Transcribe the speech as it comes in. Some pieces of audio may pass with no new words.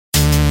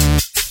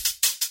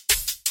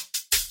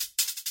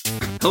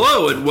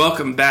Hello and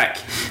welcome back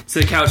to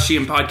the Couch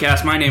GM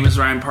Podcast. My name is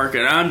Ryan Parker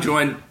and I'm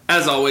joined,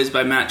 as always,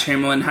 by Matt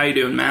Chamberlain. How you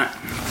doing, Matt?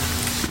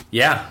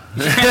 Yeah.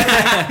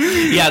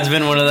 Yeah, it's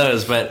been one of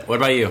those, but what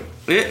about you?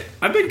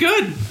 I've been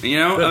good. You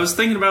know, I was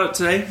thinking about it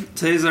today.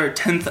 Today's our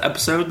 10th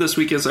episode. This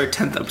week is our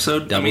 10th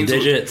episode. Double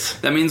digits.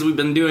 That means we've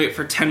been doing it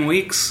for 10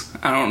 weeks.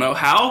 I don't know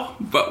how,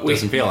 but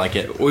doesn't feel like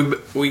it.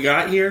 We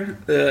got here.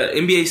 The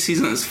NBA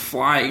season is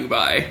flying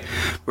by.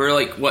 We're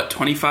like,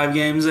 25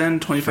 games in?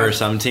 25? For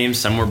some teams,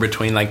 somewhere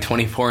between like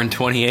 24 and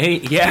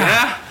 28.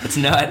 Yeah. It's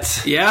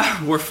nuts.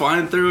 Yeah, we're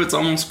flying through. It's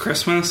almost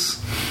Christmas.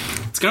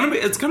 It's gonna be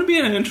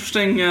an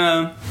interesting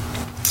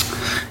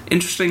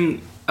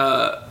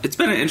it's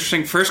been an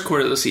interesting first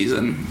quarter of the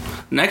season.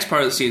 The next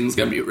part of the season is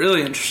going to be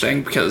really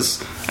interesting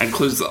because it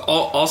includes the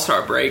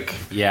All-Star break.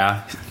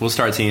 Yeah, we'll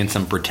start seeing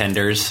some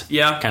pretenders.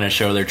 Yeah, kind of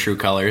show their true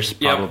colors.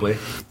 Probably.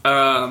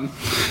 Yep.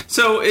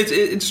 So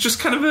it's just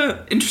kind of an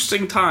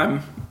interesting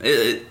time.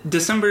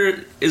 December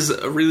is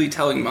a really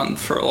telling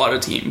month for a lot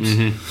of teams.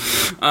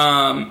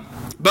 Mm-hmm.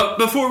 But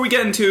before we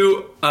get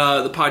into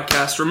the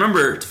podcast,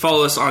 remember to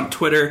follow us on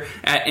Twitter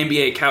at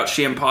NBA Couch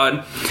GM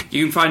Pod.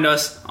 You can find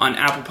us on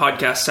Apple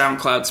Podcasts,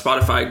 SoundCloud,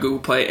 Spotify, Google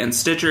Play, and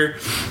Stitcher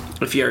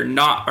if you are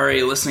not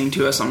already listening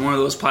to us on one of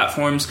those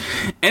platforms.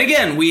 And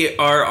again, we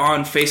are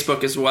on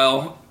Facebook as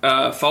well.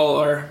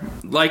 Follow our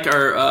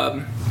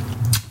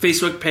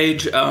Facebook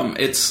page.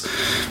 It's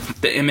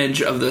the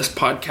image of this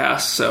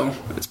podcast, so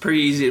it's pretty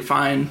easy to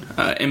find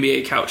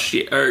NBA Couch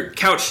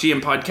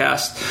GM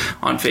Podcast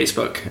on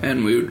Facebook,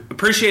 and we would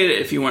appreciate it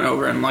if you went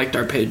over and liked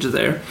our page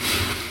there.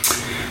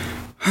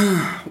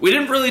 We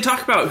didn't really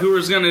talk about who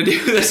was going to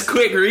do this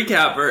quick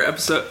recap or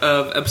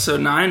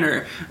episode 9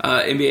 or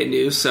NBA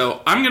news,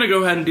 so I'm going to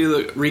go ahead and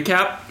do the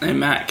recap, and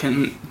Matt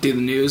can do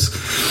the news.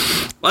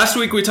 Last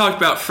week we talked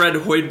about Fred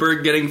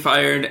Hoiberg getting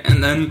fired,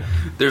 and then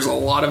there's a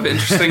lot of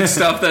interesting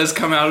stuff that has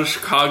come out of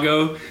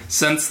Chicago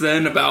since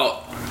then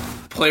about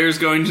players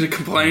going to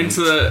complain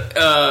to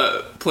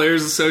the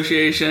Players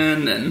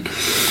Association and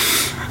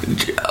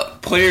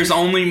players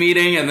only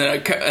meeting, and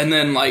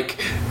then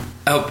like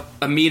a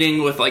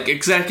meeting with like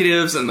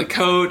executives and the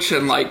coach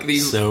and like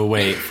these. So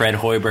wait, Fred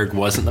Hoiberg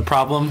wasn't the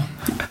problem?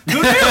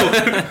 Who knew?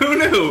 Who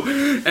knew?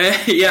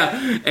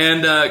 Yeah,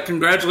 and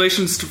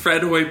congratulations to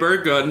Fred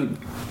Hoiberg on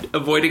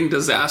avoiding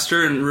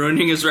disaster and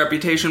ruining his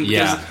reputation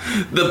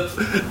because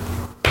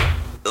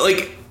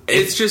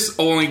it's just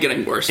only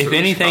getting worse. If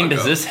anything, Chicago.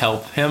 Does this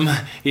help him?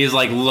 He's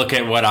like, look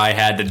at what I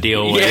had to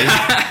deal with.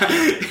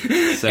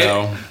 Yeah.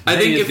 So I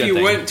think if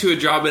you went to a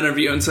job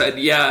interview and said,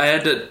 "Yeah, I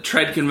had to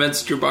try to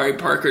convince Jabari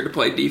Parker to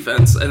play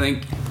defense," I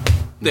think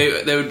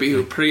they would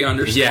be pretty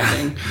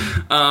understanding.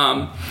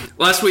 Yeah.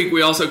 Last week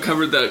we also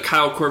covered the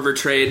Kyle Korver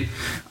trade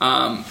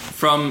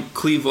from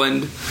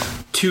Cleveland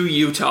to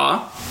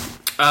Utah.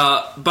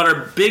 But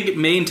our big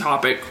main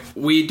topic,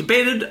 we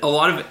debated a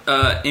lot of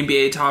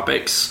NBA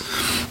topics.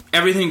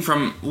 Everything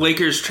from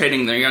Lakers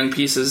trading their young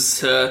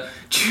pieces to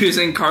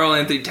choosing Karl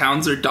Anthony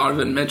Towns or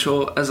Donovan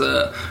Mitchell as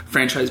a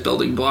franchise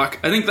building block.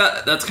 I think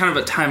that's kind of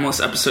a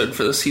timeless episode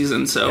for the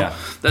season, so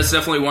that's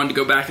definitely one to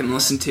go back and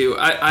listen to.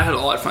 I had a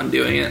lot of fun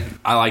doing it.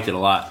 I liked it a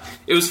lot.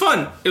 It was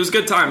fun. It was a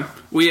good time.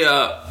 We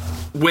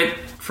went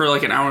for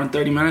like an hour and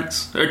 30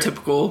 minutes, our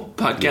typical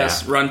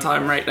podcast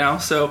runtime right now.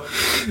 So,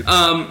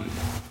 and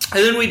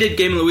then we did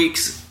Game of the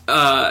Weeks.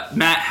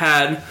 Matt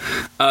had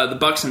the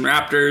Bucks and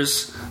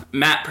Raptors.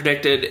 Matt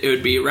predicted it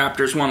would be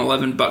Raptors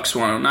 111, Bucks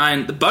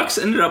 109. The Bucks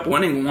ended up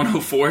winning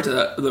 104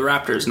 to the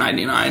Raptors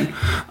 99,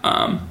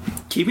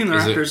 keeping the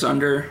Raptors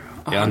under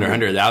 100. Yeah, under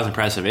 100. That was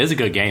impressive. It was a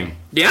good game.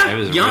 Yeah, it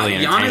was really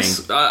entertaining.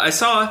 Giannis, I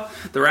saw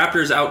the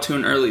Raptors out to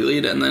an early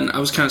lead, and then I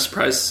was kind of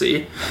surprised to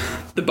see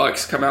the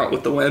Bucks come out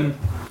with the win.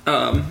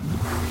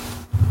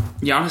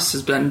 Giannis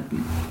has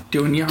been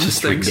doing Giannis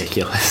just things.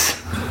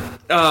 Ridiculous.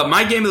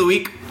 My game of the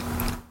week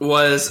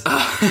was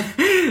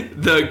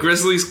the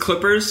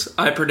Grizzlies-Clippers.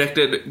 I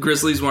predicted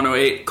Grizzlies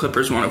 108,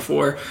 Clippers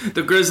 104.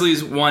 The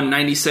Grizzlies won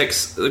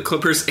 96, the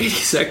Clippers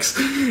 86.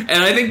 And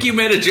I think you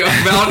made a joke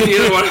about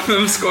either one of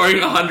them scoring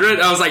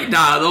 100. I was like,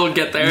 nah, they'll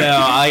get there. No,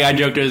 I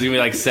joked it was going to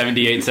be like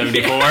 78,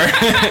 74.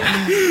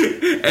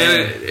 And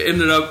it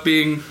ended up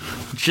being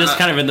just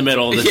kind of in the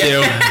middle of the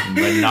two,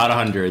 but not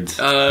hundreds.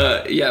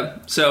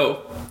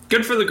 So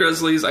good for the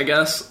Grizzlies, I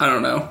guess. I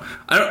don't know.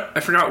 I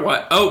forgot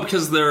why. Oh,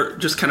 because they're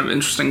just kind of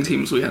interesting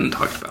teams we hadn't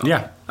talked about.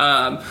 Yeah.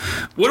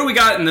 What do we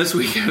got in this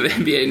week of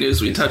NBA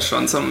news? We touched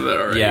on some of it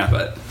already. Yeah.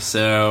 But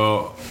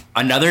so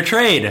another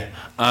trade.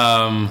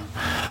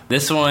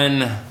 This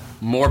one,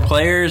 more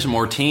players,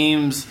 more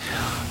teams.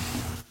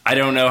 I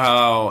don't know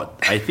how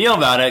I feel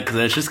about it because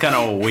it's just kind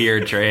of a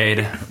weird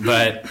trade.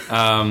 But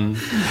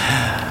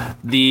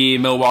the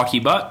Milwaukee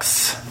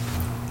Bucks,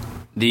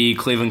 the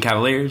Cleveland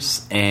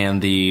Cavaliers,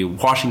 and the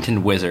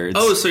Washington Wizards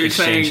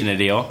exchanging a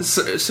deal.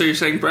 So you're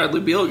saying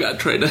Bradley Beal got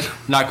traded?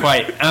 Not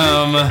quite.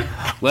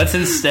 Let's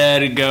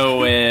instead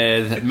go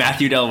with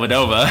Matthew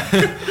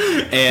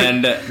Dellavedova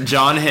and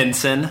John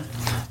Henson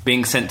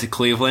being sent to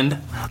Cleveland,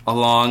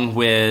 along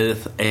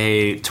with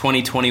a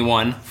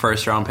 2021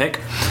 first-round pick,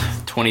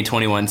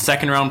 2021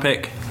 second-round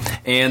pick,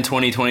 and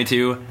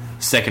 2022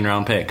 second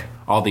round pick.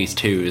 All these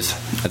twos.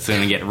 That's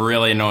going to get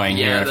really annoying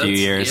here in a few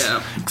years.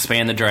 Yeah.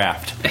 Expand the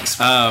draft.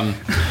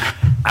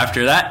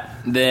 After that,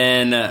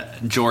 then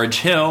George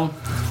Hill,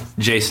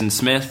 Jason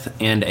Smith,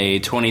 and a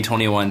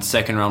 2021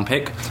 second round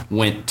pick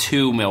went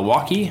to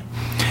Milwaukee.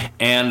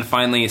 And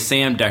finally,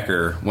 Sam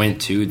Decker went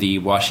to the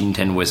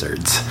Washington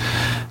Wizards.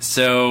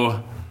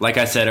 So, like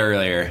I said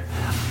earlier,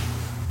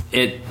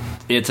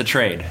 it's a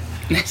trade.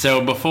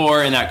 So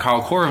before, in that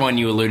Kyle Korver one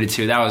you alluded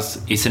to, that was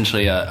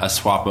essentially a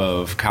swap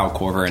of Kyle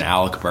Korver and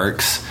Alec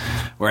Burks.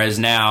 Whereas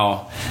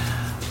now,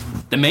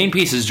 the main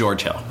piece is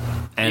George Hill.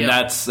 And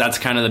that's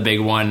kind of the big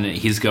one.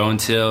 He's going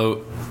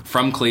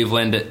from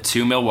Cleveland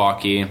to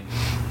Milwaukee.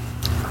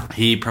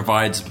 He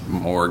provides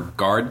more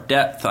guard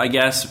depth, I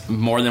guess,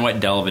 more than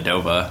what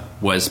Dellavedova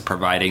was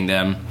providing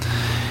them.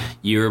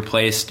 You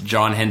replaced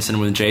John Henson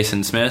with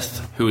Jason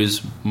Smith, who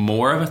is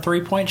more of a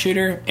three-point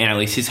shooter, and at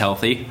least he's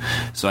healthy.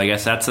 So I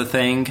guess that's the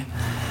thing.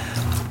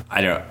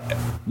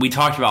 We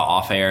talked about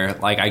off-air.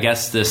 Like, I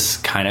guess this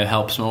kind of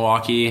helps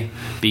Milwaukee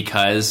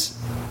because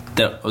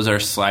those are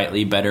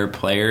slightly better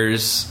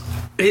players.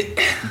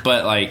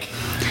 But, like,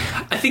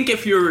 I think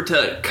if you were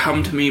to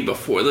come to me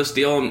before this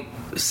deal and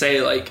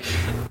say, like,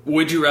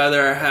 would you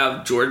rather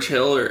have George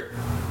Hill or,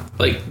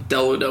 like,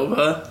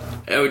 Dellavedova?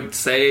 I would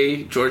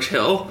say George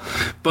Hill,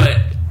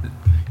 but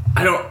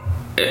I don't.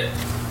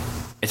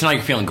 It's not like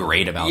you're feeling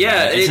great about that.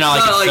 Yeah, it's not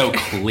like it's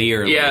so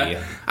clearly.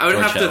 Yeah, I would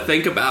George have Hill. to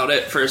think about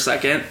it for a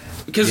second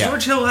because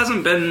George Hill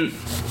hasn't been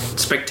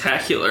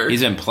spectacular.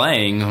 He's been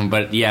playing,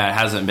 but it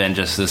hasn't been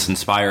just this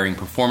inspiring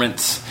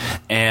performance.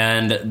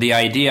 And the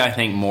idea, I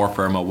think, more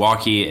for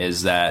Milwaukee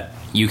is that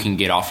you can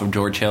get off of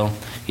George Hill.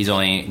 He's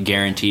only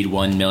guaranteed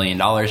 $1 million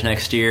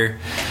next year.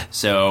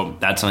 So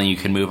that's something you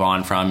can move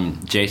on from.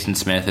 Jason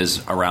Smith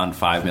is around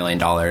 $5 million.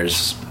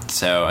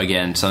 So,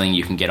 again, something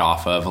you can get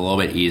off of a little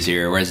bit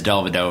easier. Whereas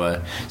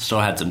Dellavedova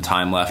still had some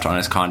time left on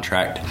his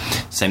contract.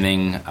 Same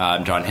thing,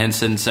 John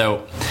Henson.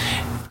 So,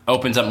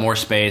 opens up more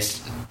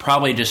space.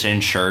 Probably just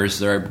ensures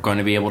they're going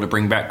to be able to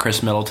bring back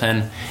Chris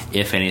Middleton.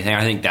 If anything,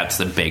 I think that's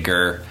the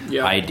bigger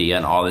idea.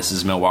 And all this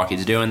is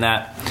Milwaukee's doing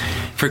that.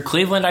 For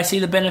Cleveland, I see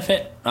the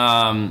benefit.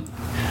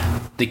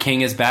 The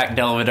king is back,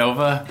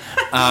 Dellavedova.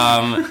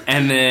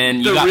 And then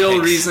you got real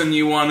picks. Reason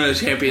you won a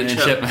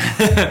championship.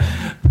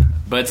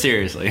 But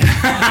seriously.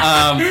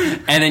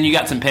 And then you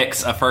got some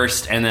picks, a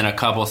first and then a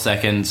couple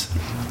seconds.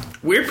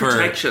 Weird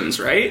protections,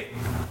 right?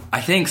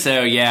 I think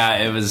so, yeah.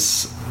 It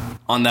was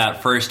on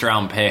that first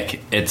round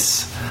pick.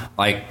 It's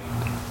like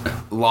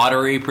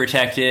lottery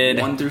protected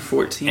 1 through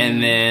 14,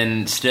 and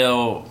then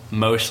still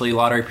mostly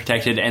lottery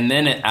protected, and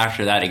then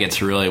after that it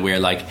gets really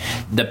weird. Like,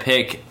 the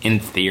pick in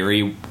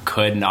theory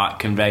could not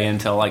convey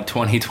until like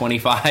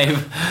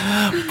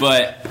 2025,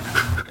 but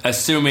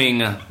assuming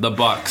the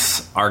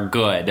Bucks are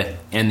good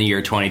in the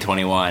year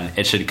 2021,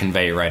 it should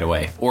convey right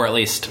away, or at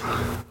least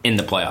in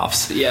the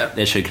playoffs.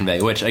 It should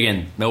convey, which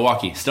again,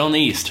 Milwaukee still in the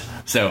East,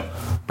 so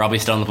probably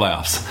still in the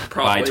playoffs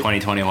by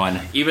 2021,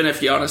 even if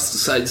Giannis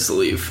decides to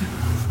leave.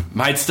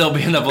 Might still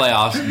be in the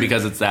playoffs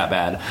because it's that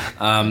bad.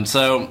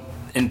 So,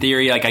 in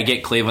theory, like, I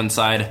get Cleveland's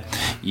side.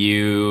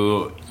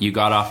 You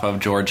got off of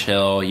George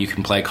Hill. You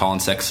can play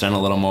Colin Sexton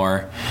a little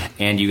more.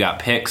 And you got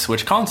picks,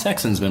 which Colin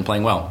Sexton's been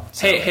playing well.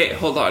 So. Hey,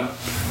 hold on.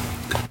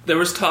 There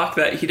was talk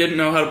that he didn't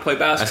know how to play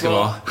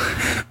basketball.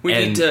 We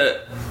need to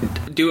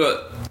do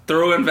a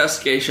thorough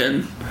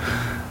investigation.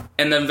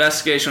 And the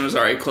investigation was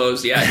already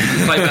closed. Yeah, he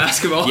can play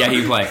basketball. Yeah,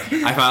 he can play.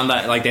 I found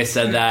that, like, they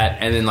said that,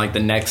 and then, like,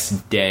 the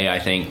next day, I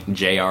think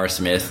J.R.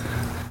 Smith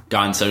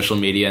got on social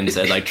media and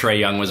said, like, Trae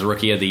Young was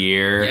Rookie of the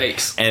Year.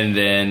 Yikes. And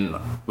then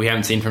we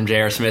haven't seen from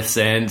J.R. Smith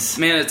since.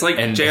 Man, it's like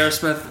J.R.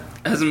 Smith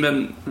hasn't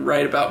been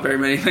right about very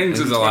many things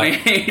in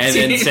 2018. And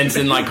then since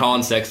then, like,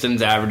 Colin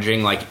Sexton's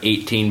averaging, like,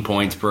 18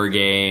 points per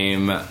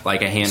game,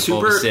 like, a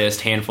handful of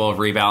assists, handful of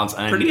rebounds.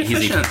 And pretty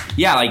efficient.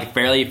 Like,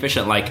 fairly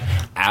efficient, like,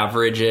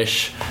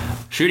 average-ish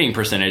shooting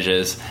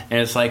percentages.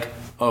 And it's like,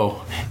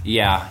 oh,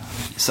 yeah,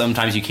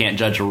 sometimes you can't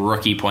judge a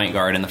rookie point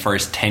guard in the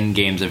first 10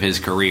 games of his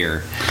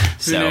career.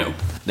 So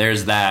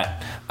there's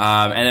that.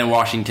 And then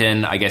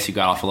Washington, I guess you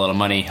got off a little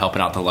money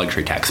helping out the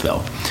luxury tax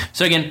bill.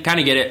 So again, kind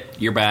of get it.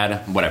 You're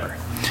bad. Whatever.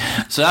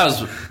 So that was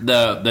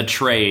the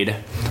trade.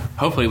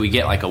 Hopefully we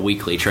get like a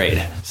weekly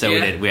trade. So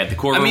we had the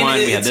Korver one,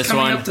 we had this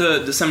one. It's coming up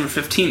to December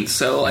 15th,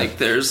 so like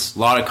there's... A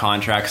lot of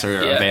contracts are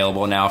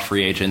available now,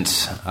 free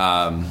agents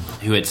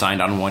who had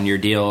signed on one-year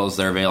deals.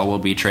 They're available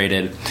to be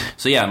traded.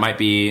 So yeah, it might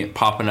be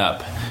popping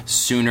up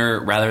sooner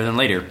rather than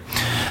later.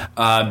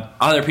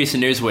 Other piece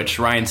of news, which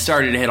Ryan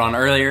started to hit on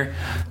earlier,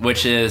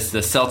 which is the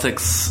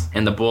Celtics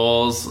and the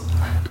Bulls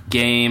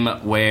game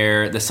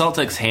where the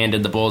Celtics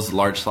handed the Bulls the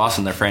largest loss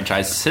in their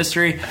franchise's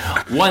history,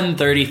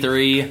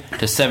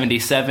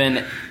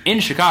 133-77 in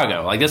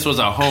Chicago. Like, this was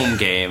a home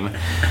game.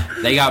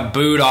 They got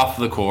booed off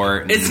the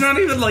court. It's not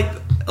even like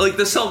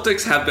the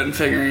Celtics have been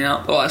figuring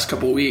out the last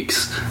couple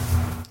weeks.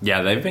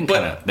 Yeah, they've been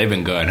good.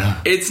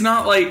 It's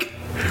not like,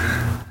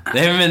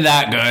 They haven't been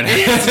that good.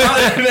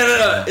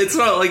 It's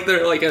not like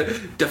they're like a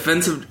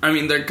defensive. I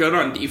mean, they're good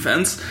on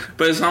defense,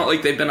 but it's not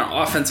like they've been an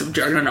offensive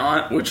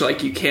juggernaut, which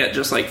like you can't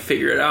just like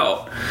figure it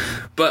out.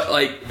 But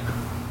like,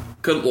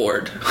 good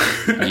Lord,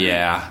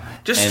 yeah,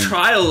 just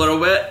try a little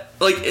bit.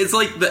 Like it's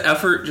like the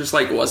effort just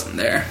like wasn't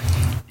there.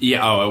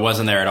 Yeah, it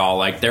wasn't there at all.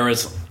 Like there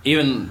was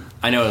even.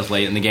 I know it was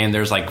late in the game.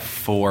 There's like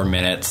 4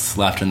 minutes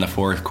left in the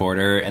fourth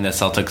quarter, and the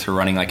Celtics were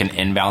running like an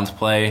inbounds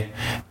play,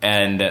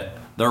 and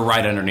they're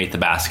right underneath the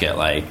basket.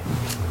 Like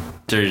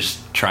they're just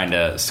trying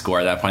to score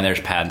at that point.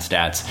 There's pad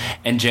stats,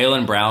 and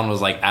Jaylen Brown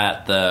was like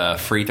at the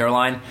free throw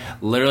line,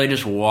 literally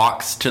just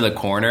walks to the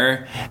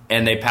corner,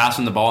 and they pass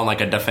him the ball, and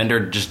like a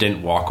defender just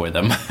didn't walk with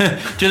him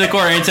to the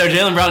corner, and so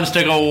Jaylen Brown just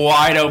took a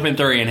wide open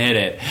three and hit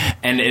it.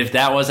 And if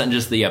that wasn't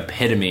just the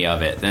epitome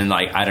of it, then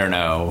like I don't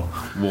know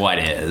what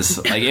is.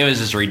 Like it was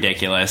just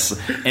ridiculous,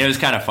 and it was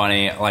kind of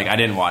funny. Like I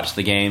didn't watch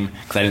the game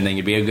because I didn't think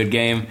it'd be a good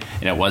game,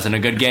 and it wasn't a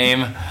good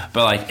game.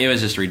 But like it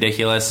was just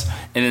ridiculous,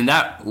 and then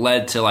that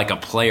led to like a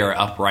player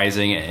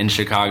uprising in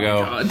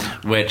Chicago,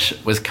 which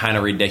was kind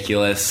of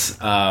ridiculous.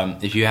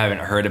 If you haven't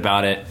heard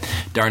about it,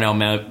 Darnell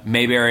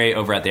Mayberry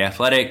over at The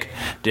Athletic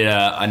did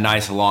a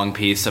nice long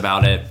piece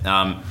about it.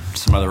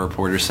 Some other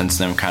reporters since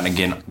then kind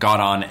of got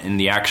on in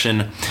the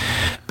action.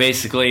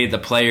 Basically, the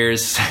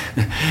players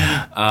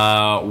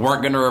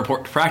weren't going to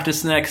report to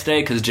practice the next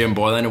day because Jim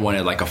Boylan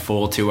wanted like a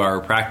full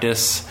 2-hour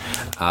practice.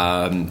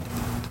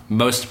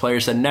 Most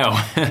players said no.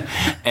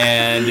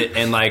 And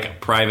in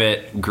like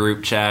private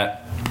group chat,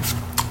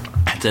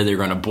 said they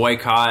were going to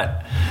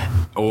boycott,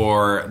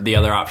 or the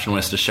other option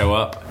was to show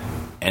up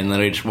and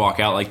literally just walk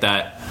out like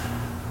that.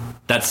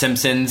 That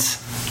Simpsons.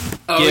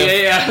 Oh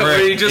yeah.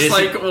 Where he just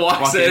like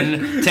walks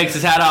in, takes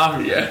his hat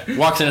off,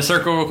 walks in a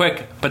circle real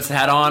quick, puts the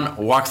hat on,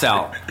 walks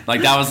out.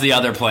 Like that was the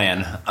other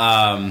plan.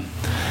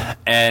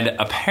 And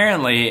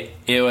apparently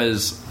it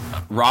was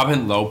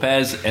Robin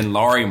Lopez and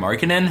Lauri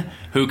Markkanen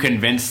who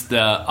convinced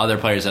the other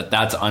players that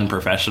that's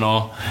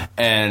unprofessional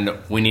and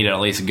we need to at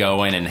least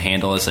go in and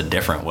handle this a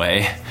different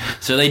way.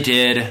 So they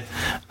did.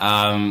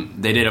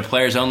 They did a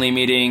players-only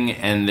meeting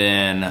and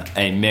then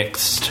a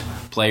mixed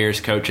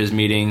players-coaches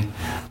meeting.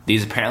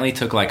 These apparently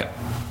took like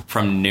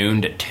from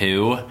noon to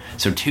 2,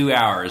 so 2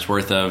 hours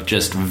worth of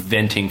just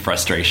venting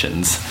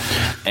frustrations.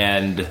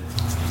 And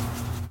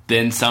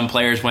then some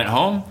players went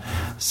home.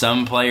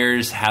 Some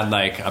players had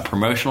like a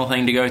promotional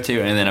thing to go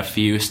to, and then a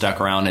few stuck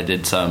around and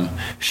did some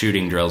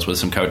shooting drills with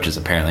some coaches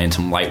apparently and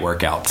some light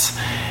workouts.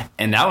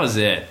 And that was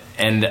it.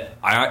 And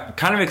I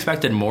kind of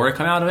expected more to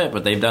come out of it,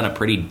 but they've done a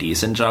pretty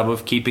decent job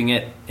of keeping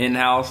it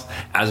in-house,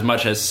 as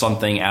much as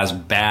something as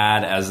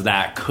bad as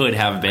that could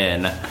have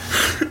been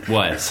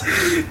was.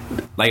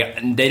 Like,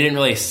 they didn't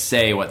really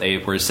say what they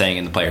were saying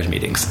in the players'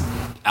 meetings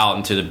out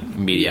into the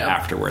media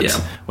afterwards,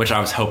 which I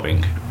was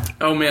hoping.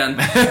 Oh, man.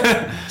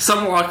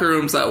 Some locker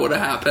rooms that would have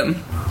happened.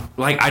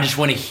 Like, I just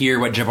want to hear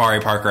what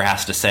Jabari Parker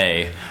has to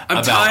say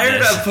I'm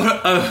tired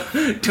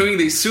of doing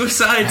these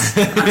suicides.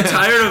 I'm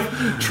tired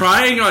of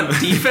trying on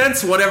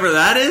defense, whatever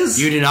that is.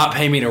 You did not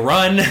pay me to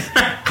run.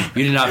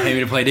 You did not pay me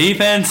to play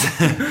defense.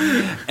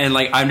 And,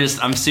 like,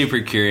 I'm super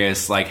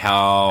curious, like,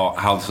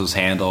 how this was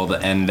handled.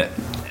 And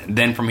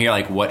then from here,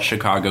 like, what's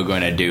Chicago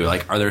going to do?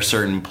 Like, are there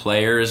certain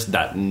players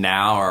that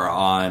now are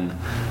on,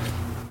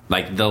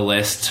 like, the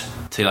list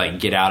to like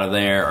get out of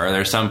there, or are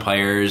there some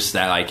players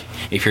that like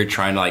if you're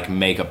trying to like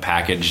make a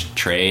package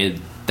trade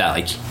that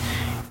like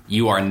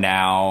you are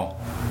now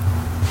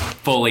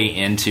fully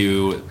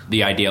into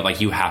the idea of like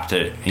you have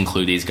to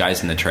include these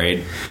guys in the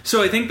trade?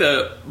 So I think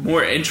the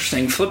more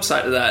interesting flip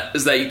side of that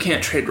is that you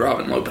can't trade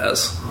Robin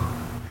Lopez,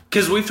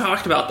 because we've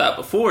talked about that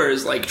before,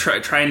 is like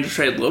trying to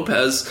trade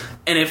Lopez,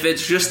 and if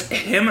it's just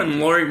him and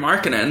Lauri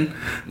Markkanen,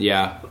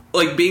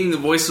 like being the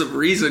voice of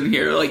reason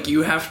here, like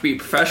you have to be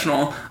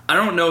professional. I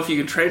don't know if you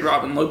can trade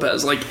Robin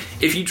Lopez. Like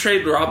if you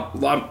trade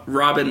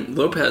Robin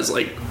Lopez,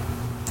 like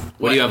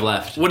what do you have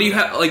left? What do you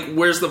have? Like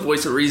where's the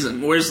voice of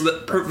reason? Where's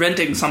the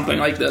preventing something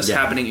like this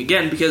happening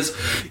again? Because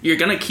you're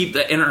going to keep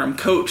the interim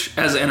coach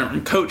as an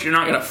interim coach. You're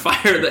not going to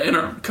fire the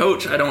interim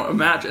coach, I don't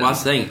imagine. Well,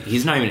 that's the thing.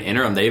 He's not even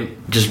interim. They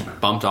just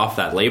bumped off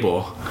that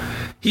label.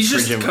 He's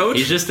just the coach?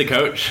 He's just the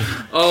coach.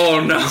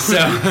 Oh, no. So,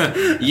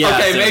 yeah.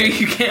 Okay, maybe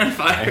you can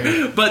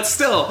fire. But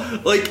still,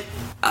 like,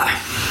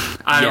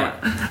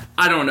 I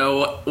don't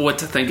know what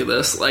to think of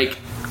this. Like,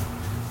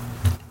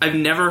 I've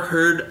never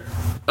heard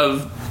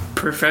of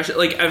professional...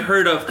 Like, I've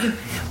heard of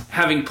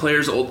having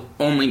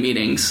players-only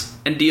meetings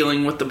and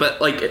dealing with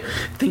but like,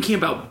 thinking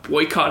about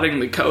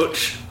boycotting the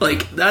coach,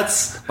 like,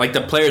 that's... Like,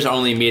 the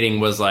players-only meeting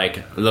was,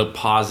 like, the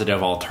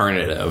positive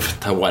alternative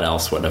to what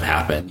else would have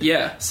happened.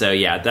 Yeah. So,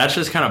 yeah, that's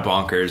just kind of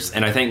bonkers.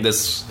 And I think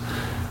this...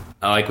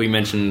 like we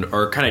mentioned,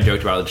 or kind of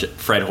joked about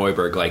Fred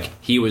Hoiberg, like,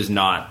 he was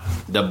not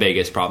the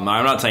biggest problem.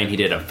 I'm not saying he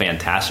did a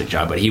fantastic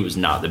job, but he was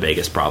not the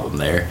biggest problem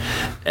there.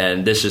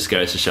 And this just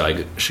goes to show,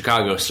 like,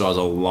 Chicago still has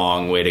a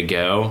long way to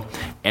go.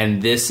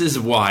 And this is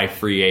why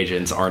free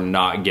agents are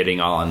not getting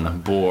on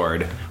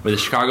board with the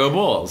Chicago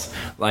Bulls.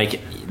 Like,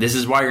 this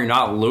is why you're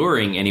not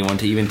luring anyone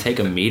to even take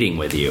a meeting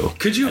with you.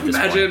 Could you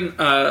imagine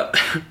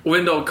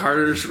Wendell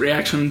Carter's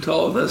reaction to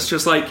all of this?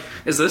 Just like,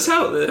 is this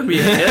how the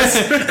NBA is?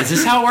 Is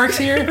this how it works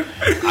here?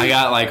 I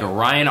got, like,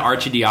 Ryan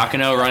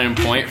Arcidiacono running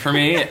point for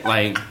me.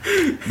 Like,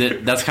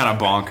 that's kind of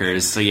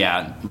bonkers. So,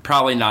 yeah,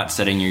 probably not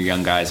setting your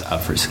young guys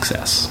up for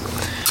success.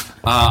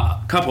 A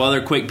couple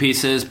other quick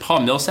pieces. Paul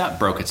Millsap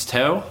broke his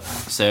toe,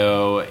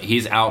 so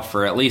he's out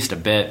for at least a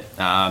bit.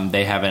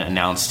 They haven't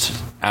announced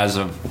as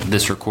of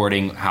this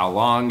recording how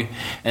long. And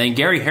then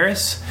Gary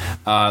Harris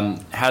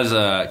has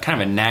a kind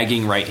of a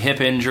nagging right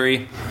hip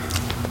injury.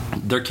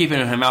 They're keeping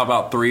him out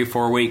about 3 or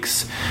 4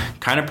 weeks.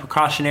 Kind of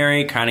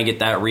precautionary, kind of get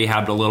that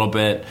rehabbed a little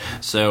bit.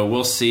 So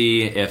we'll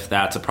see if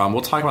that's a problem.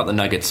 We'll talk about the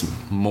Nuggets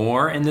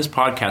more in this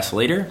podcast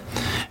later.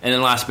 And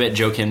then last bit,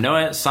 Joakim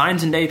Noah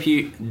signs and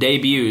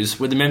debuts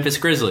with the Memphis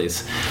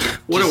Grizzlies.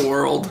 What a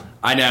world.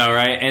 I know,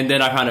 right? And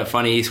then I found it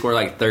funny, he scored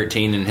like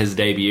 13 in his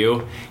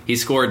debut. He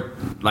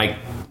scored like,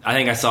 I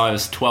think I saw it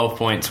was 12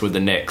 points with the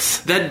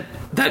Knicks. That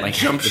like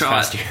jump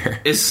shot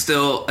is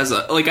still, as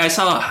a, like, I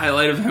saw a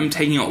highlight of him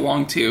taking it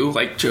long too,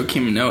 like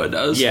Joakim Noah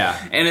does. Yeah.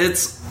 And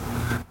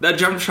that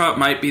jump shot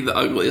might be the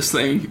ugliest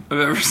thing I've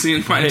ever seen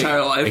in my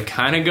entire life. It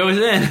kind of goes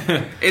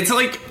in. It's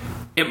like,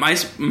 it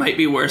might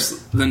be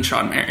worse than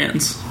Sean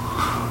Marion's.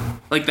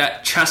 Like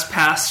that chest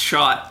pass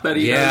shot that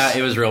he does. Yeah,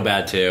 it was real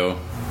bad too.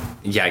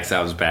 Yikes,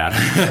 that was bad.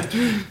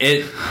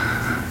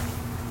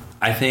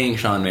 I think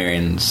Sean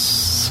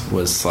Marion's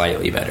was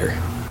slightly better.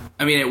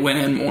 I mean, it went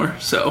in more,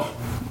 so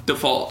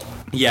default.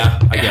 Yeah,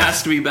 I guess. It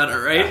has to be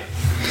better, right?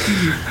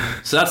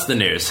 So that's the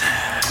news.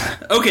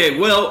 Okay,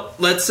 well,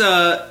 let's,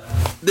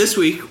 this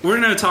week, we're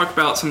going to talk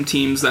about some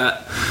teams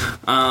that,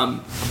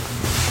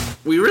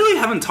 we really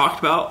haven't talked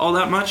about all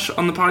that much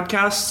on the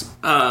podcast.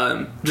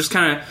 Just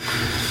kind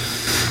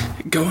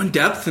of go in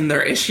depth in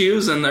their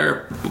issues and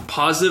their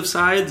positive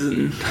sides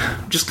and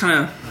just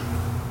kind of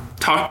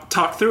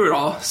talk through it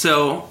all.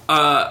 So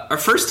our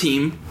first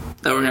team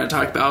that we're going to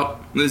talk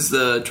about is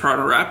the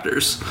Toronto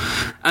Raptors.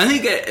 I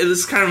think it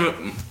is kind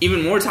of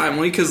even more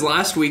timely because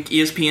last week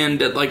ESPN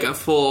did like a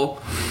full,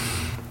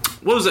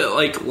 what was it,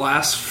 like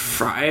last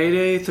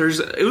Friday,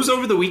 Thursday? It was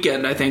over the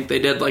weekend, I think.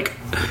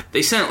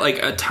 They sent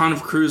like a ton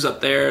of crews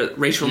up there.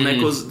 Rachel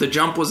Nichols, The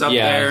Jump was up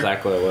there. Yeah,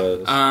 exactly what it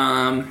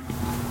was.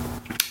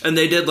 And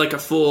they did like a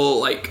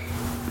full, like,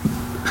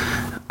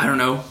 I don't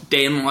know,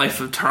 day in the life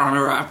of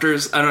Toronto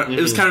Raptors.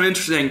 It was kind of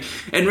interesting.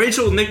 And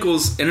Rachel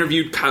Nichols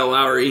interviewed Kyle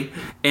Lowry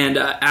and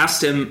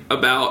asked him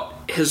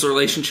about his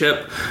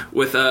relationship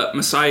with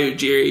Masai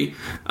Ujiri,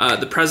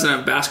 the president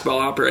of basketball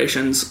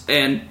operations,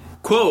 and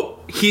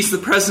quote, he's the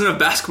president of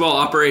basketball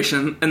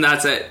operation, and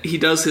that's it. He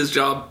does his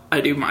job, I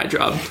do my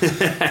job.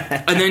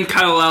 And then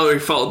Kyle Lowry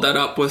followed that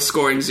up with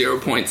scoring 0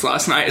 points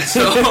last night.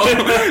 So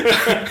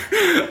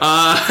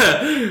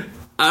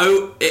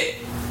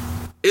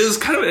it was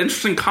kind of an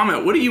interesting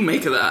comment. What do you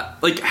make of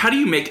that? Like, how do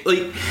you make,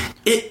 like,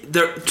 it?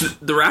 The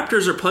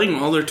Raptors are playing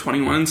well. They're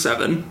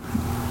 21-7,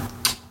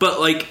 but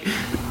like,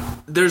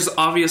 there's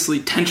obviously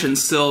tension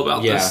still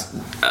about this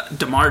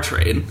DeMar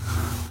trade.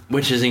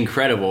 Which is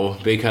incredible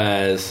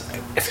because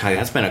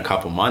that's been a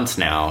couple months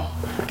now,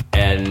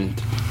 and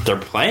they're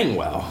playing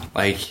well.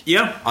 Like,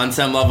 yeah, on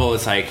some level,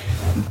 it's like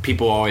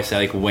people always say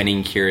like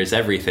winning cures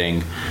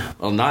everything.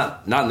 Well,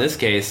 not in this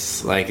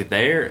case. Like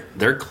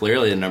they're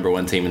clearly the number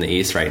one team in the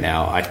East right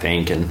now, I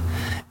think,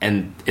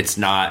 and it's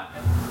not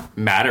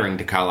mattering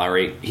to Kyle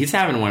Lowry. He's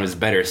having one of his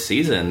better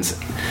seasons,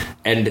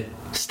 and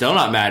still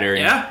not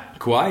mattering. Yeah,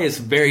 Kawhi is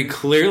very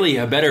clearly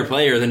a better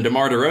player than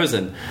DeMar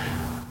DeRozan.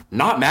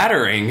 Not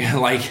mattering.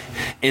 Like,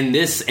 in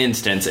this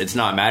instance, it's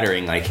not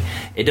mattering. Like,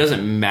 it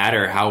doesn't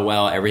matter how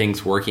well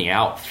everything's working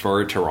out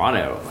for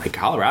Toronto. Like,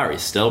 Kyle Lowry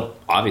is still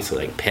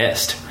obviously, like,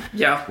 pissed.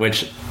 Yeah.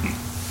 Which,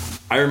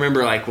 I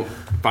remember, like,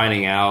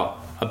 finding out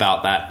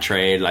about that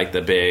trade, like,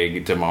 the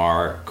big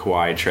DeMar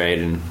Kawhi trade,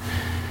 and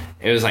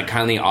it was, like,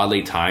 kind of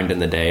oddly timed in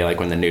the day, like,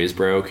 when the news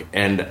broke.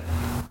 And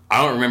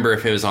I don't remember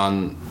if it was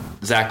on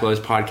Zach Lowe's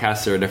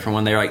podcast or a different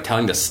one. They were, like,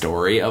 telling the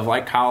story of,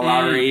 like, Kyle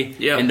Lowry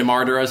and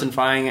DeMar DeRozan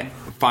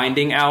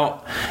finding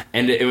out,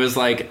 and it was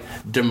like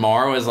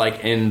DeMar was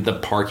like in the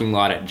parking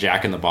lot at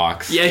Jack in the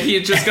Box. Yeah, he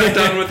had just got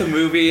done with a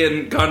movie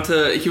and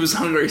he was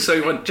hungry, so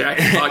he went to Jack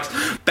in the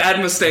Box.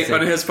 Bad mistake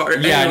on his part.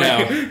 Yeah,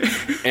 anyway.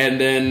 I know.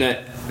 And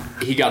then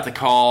he got the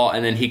call,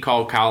 and then he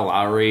called Kyle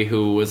Lowry,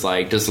 who was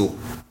like just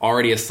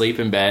already asleep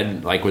in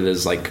bed, like with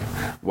his like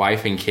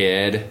wife and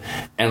kid,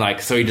 and like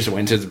so he just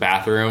went to his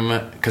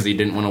bathroom because he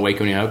didn't want to wake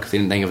him up because he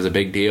didn't think it was a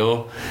big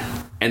deal,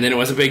 and then it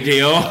was a big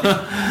deal.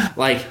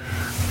 Like,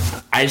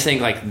 I just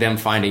think, like, them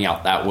finding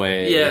out that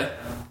way,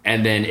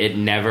 and then it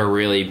never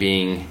really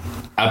being,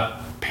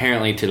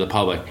 apparently to the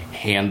public,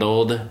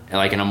 handled,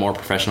 like, in a more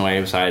professional way,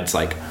 besides,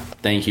 like,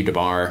 thank you,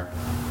 DeMar,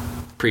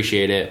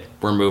 appreciate it,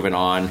 we're moving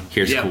on,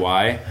 here's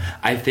Kawhi.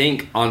 I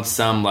think, on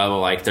some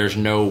level, like, there's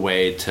no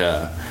way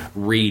to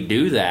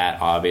redo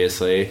that,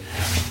 obviously,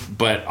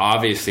 But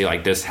obviously,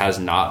 like, this has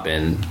not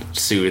been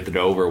soothed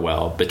over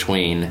well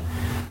between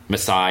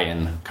Masai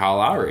and Kyle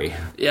Lowry.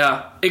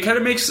 Yeah, it kind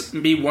of makes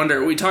me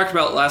wonder. We talked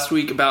about last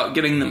week about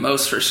getting the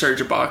most for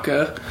Serge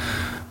Ibaka,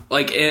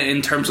 like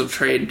in terms of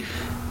trade.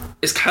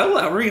 Is Kyle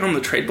Lowry on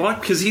the trade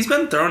block? Because he's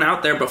been thrown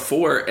out there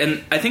before,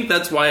 and I think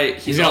that's why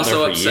he's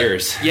also upset.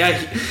 Years.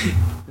 Yeah,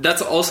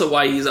 that's also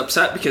why he's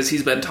upset, because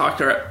he's been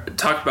talked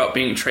about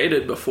being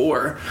traded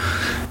before.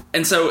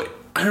 And so,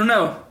 I don't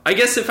know. I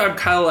guess if I'm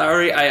Kyle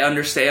Lowry, I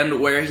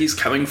understand where he's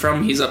coming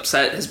from. He's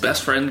upset his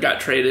best friend got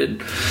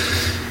traded.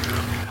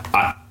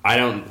 I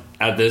don't,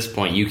 at this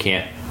point, you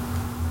can't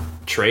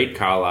trade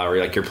Kyle Lowry.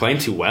 Like, you're playing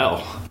too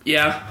well.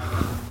 Yeah.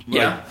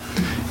 Like,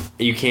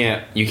 you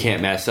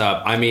can't mess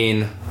up. I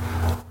mean,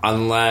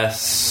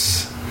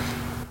 unless,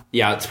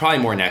 it's probably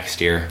more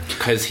next year,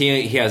 because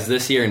he has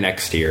this year and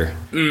next year.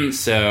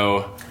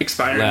 So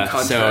expiring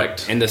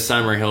contract. So in the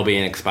summer he'll be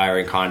an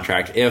expiring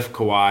contract. If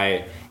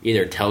Kawhi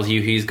either tells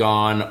you he's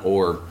gone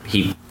or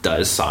he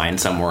does sign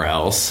somewhere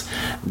else,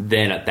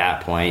 then at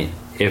that point,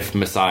 if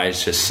Masai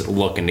is just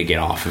looking to get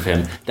off of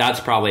him, that's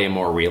probably a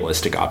more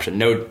realistic option.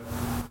 No,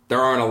 there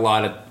aren't a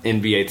lot of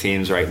NBA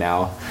teams right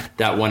now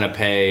that want to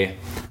pay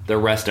the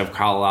rest of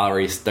Kyle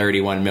Lowry's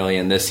 $31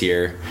 million this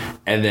year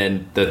and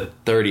then the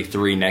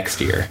 $33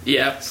 next year.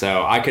 Yeah.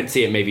 So I could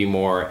see it maybe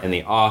more in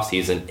the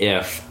offseason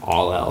if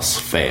all else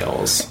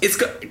fails. It's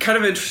kind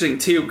of interesting,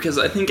 too, because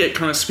I think it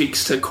kind of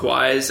speaks to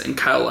Kawhi's and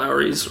Kyle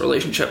Lowry's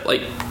relationship.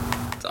 Like,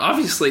 it's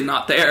obviously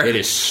not there. It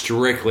is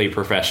strictly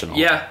professional.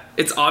 Yeah,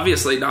 it's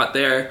obviously not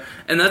there.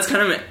 And that's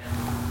kind of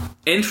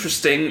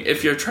interesting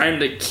if you're trying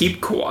to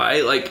keep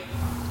Kawhi. Like,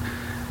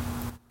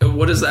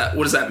 what does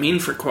that mean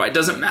for Kawhi? It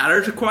doesn't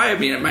matter to Kawhi. I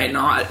mean, it might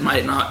not.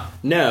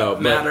 No,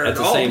 but matter at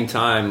the same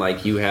time,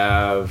 like, you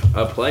have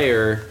a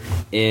player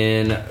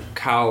in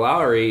Kyle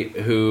Lowry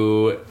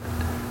who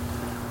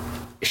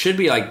should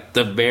be like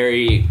the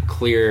very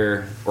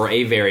clear or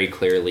a very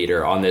clear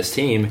leader on this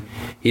team.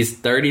 He's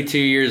 32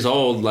 years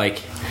old.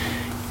 Like,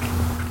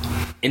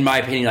 in my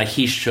opinion, like,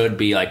 he should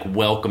be like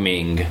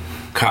welcoming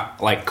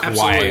Kawhi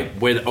Absolutely.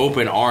 with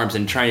open arms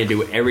and trying to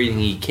do everything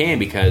he can,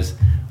 because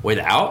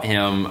without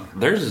him,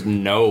 there's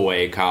no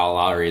way Kyle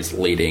Lowry is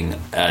leading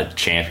a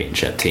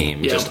championship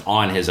team just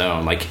on his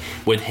own. Like,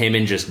 with him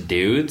and just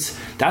dudes,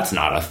 that's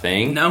not a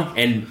thing. No.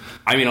 And,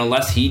 I mean,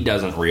 unless he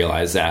doesn't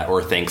realize that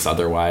or thinks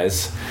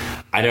otherwise,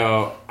 I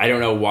don't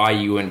know why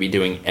you wouldn't be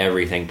doing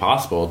everything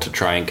possible to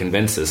try and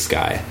convince this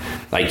guy.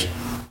 Like,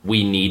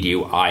 we need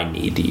you, I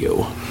need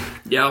you.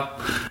 Yeah.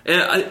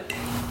 I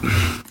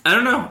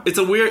don't know. It's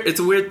a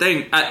weird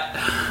thing.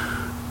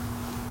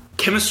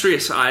 Chemistry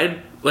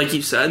aside, like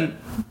you said,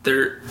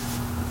 they're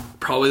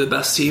probably the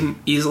best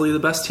team, easily the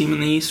best team in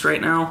the East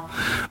right now.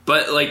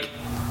 But, like,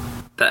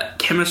 that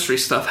chemistry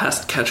stuff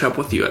has to catch up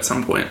with you at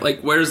some point. Like,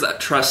 where does that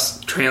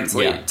trust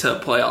translate to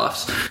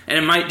playoffs? And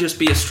it might just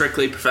be a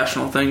strictly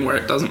professional thing where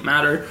it doesn't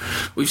matter.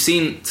 We've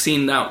seen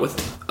that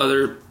with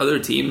other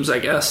teams, I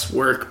guess,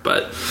 work.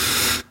 But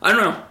I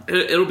don't know.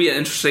 It'll be an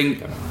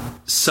interesting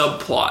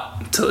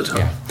subplot to the top.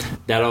 Yeah.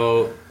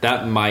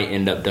 That might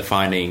end up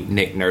defining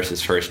Nick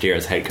Nurse's first year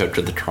as head coach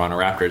of the Toronto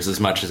Raptors as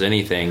much as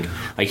anything.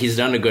 Like, he's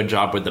done a good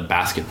job with the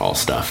basketball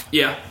stuff.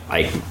 Yeah.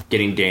 Like,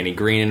 getting Danny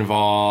Green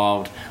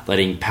involved,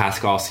 letting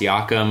Pascal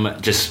Siakam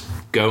just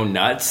go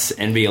nuts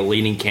and be a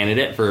leading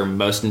candidate for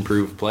most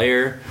improved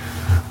player.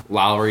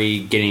 Lowry,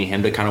 getting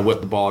him to kind of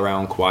whip the ball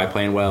around, Kawhi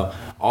playing well.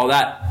 All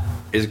that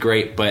is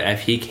great, but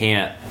if he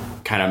can't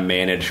kind of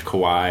manage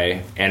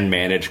Kawhi and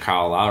manage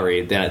Kyle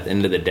Lowry, then at the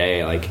end of the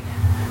day, like,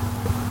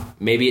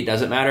 maybe it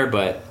doesn't matter,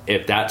 but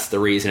if that's the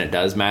reason it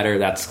does matter,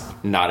 that's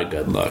not a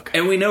good look.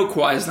 And we know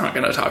Kawhi's not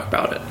going to talk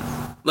about it.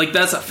 Like,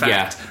 that's a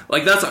fact. Yeah.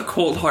 Like, that's a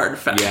cold, hard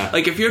fact. Yeah.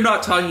 Like, if you're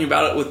not talking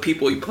about it with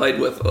people you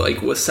played with,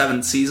 like, with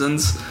 7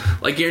 seasons,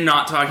 like, you're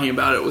not talking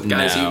about it with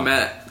guys you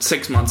met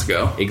 6 months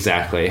ago.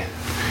 Exactly.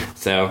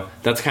 So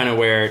that's kind of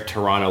where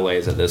Toronto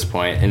lays at this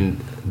point, and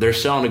they're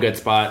still in a good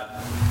spot.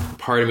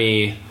 Part of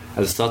me,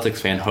 as a Celtics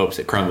fan, hopes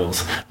it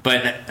crumbles.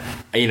 But,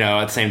 you know,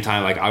 at the same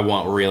time, like, I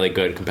want really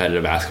good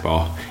competitive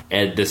basketball.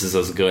 And this is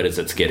as good as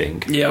it's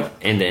getting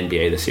in the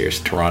NBA this year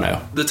is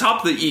Toronto. The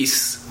top of the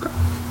East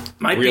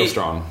might Real be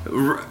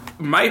strong.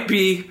 Might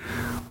be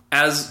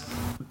as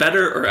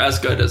better or as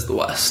good as the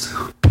West,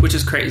 which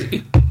is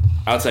crazy.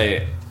 I would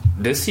say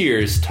this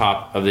year's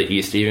top of the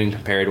East even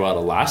compared well to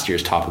last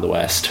year's top of the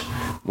West.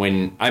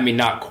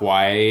 Not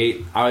quite,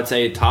 I would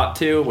say top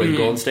 2 with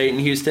Golden State and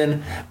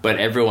Houston, but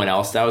everyone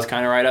else that was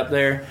kind of right up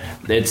there,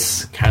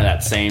 it's kind of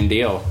that same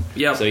deal.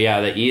 Yep. So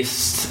yeah, the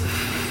East,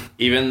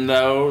 even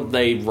though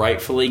they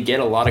rightfully get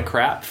a lot of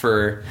crap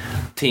for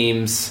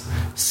teams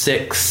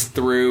 6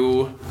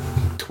 through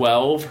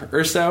 12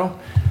 or so,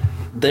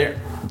 they're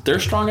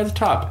strong at the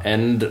top,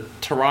 and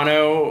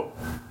Toronto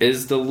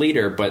is the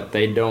leader, but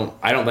I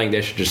don't think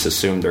they should just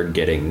assume they're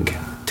getting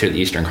to the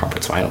Eastern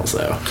Conference Finals,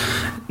 though.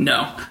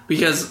 No,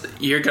 because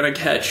you're going to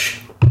catch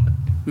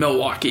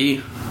Milwaukee,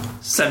 the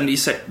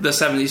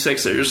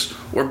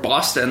 76ers, or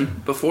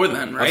Boston before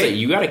then, right? Hey,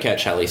 you got to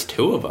catch at least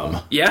 2 of them.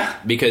 Yeah.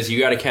 Because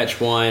you got to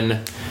catch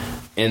one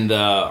in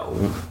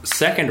the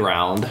second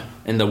round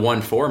in the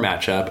 1-4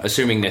 matchup,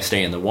 assuming they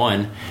stay in the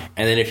 1,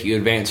 and then if you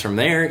advance from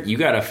there, you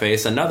got to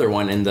face another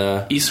one in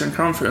the Eastern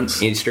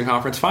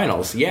Conference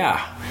Finals.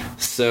 Yeah.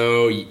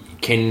 So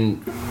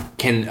can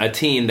a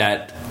team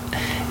that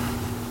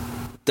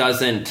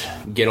doesn't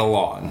get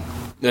along,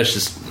 that's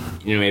just,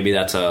 maybe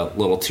that's a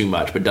little too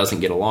much, but doesn't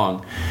get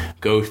along,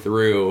 go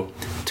through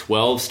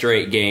 12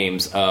 straight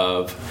games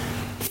of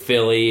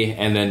Philly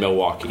and then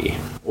Milwaukee,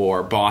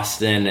 or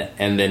Boston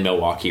and then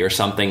Milwaukee, or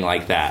something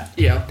like that?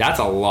 Yeah. That's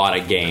a lot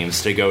of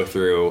games to go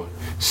through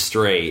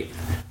straight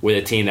with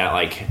a team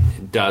that,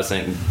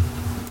 doesn't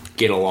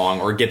get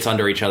along or gets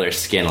under each other's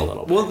skin a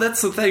little bit. Well,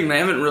 that's the thing. They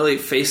haven't really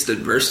faced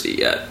adversity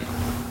yet.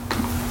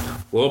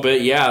 A little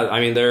bit, yeah. I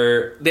mean,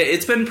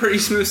 it's been pretty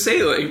smooth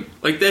sailing.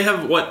 They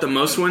have, the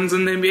most wins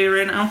in the NBA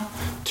right now?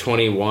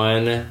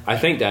 21. I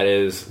think that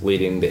is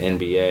leading the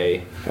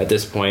NBA at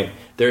this point.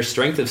 Their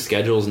strength of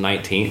schedule is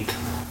 19th.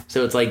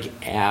 So it's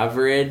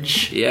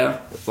average. Yeah.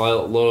 It's a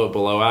little bit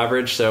below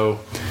average. So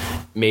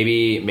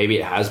maybe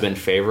it has been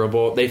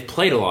favorable. They've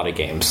played a lot of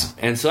games.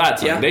 And so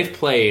that's they've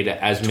played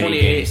as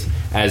many games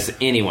as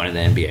anyone in the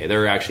NBA.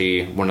 They're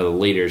actually one of the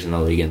leaders in the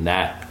league in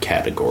that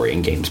category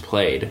in games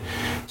played.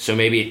 So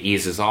maybe it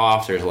eases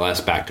off. There's less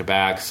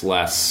back-to-backs,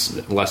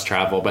 less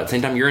travel. But at the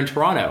same time, you're in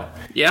Toronto.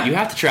 Yeah. You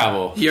have to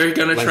travel. You're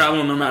going to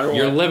travel no matter what.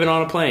 You're living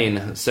on a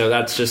plane. So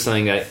that's just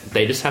something that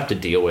they just have to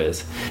deal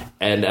with.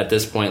 And at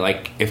this point,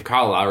 if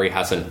Kyle Lowry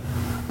hasn't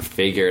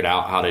figured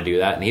out how to do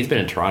that, and he's been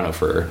in Toronto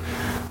for,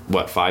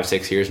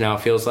 5-6 years now,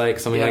 it feels like,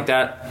 something like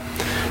that,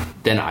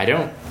 then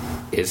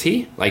is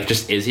he?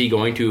 Is he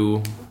going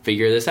to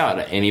figure this out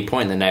at any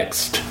point in the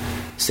next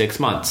 6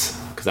 months?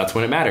 Because that's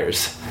when it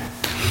matters.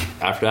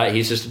 After that,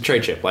 he's just a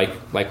trade chip,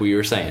 like we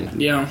were saying.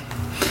 Yeah.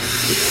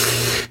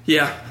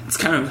 Yeah, it's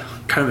kind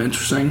of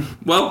interesting.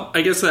 Well,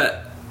 I guess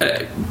that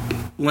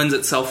lends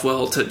itself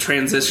well to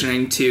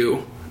transitioning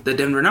to the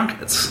Denver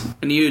Nuggets.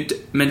 And you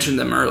mentioned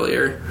them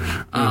earlier.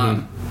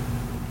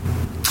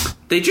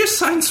 They just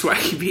signed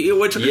Swaggy P,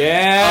 which which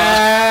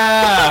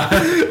I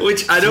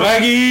don't.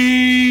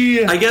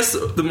 Swaggy. I guess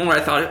the more I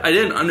thought, I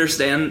didn't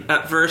understand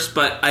at first,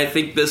 but I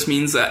think this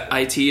means that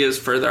IT is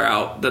further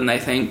out than they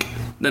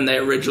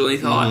originally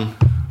thought.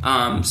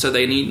 So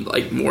they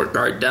need more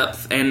guard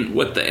depth, and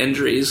with the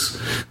injuries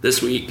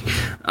this week.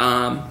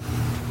 But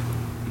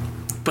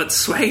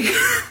Swag,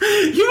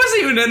 he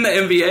wasn't even in the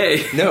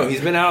NBA. No,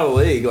 he's been out of the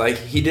league.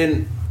 He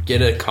didn't get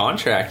a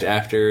contract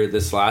after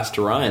this last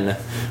run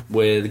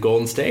with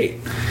Golden State.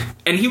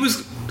 And he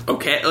was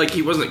okay.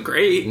 He wasn't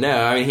great.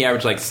 No, I mean, he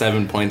averaged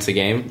 7 points a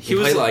game. He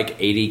played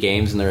 80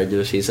 games in the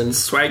regular season.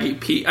 Swaggy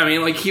P. I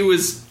mean, he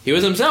was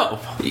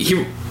himself.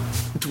 He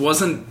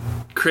wasn't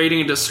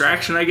creating a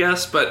distraction, I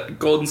guess, but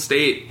Golden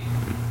State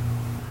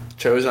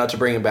chose not to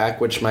bring him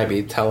back, which might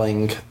be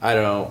telling. I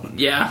don't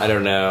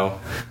know.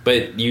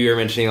 But you were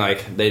mentioning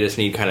they just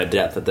need kind of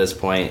depth at this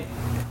point.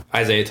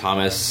 Isaiah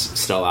Thomas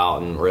still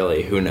out, and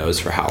really, who knows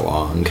for how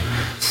long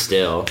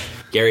still.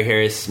 Gary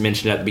Harris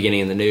mentioned at the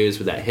beginning of the news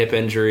with that hip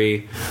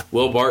injury.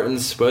 Will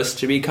Barton's supposed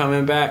to be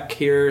coming back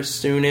here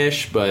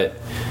soonish, but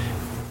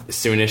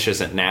soonish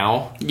isn't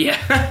now. Yeah.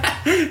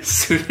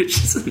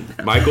 Soonish isn't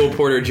now. Michael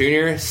Porter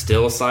Jr.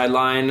 still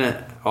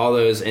sidelined. All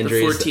those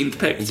injuries. The 14th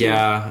pick.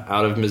 Yeah,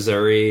 out of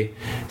Missouri.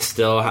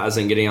 Still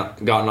hasn't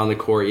gotten on the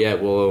court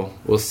yet. We'll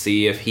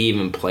see if he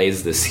even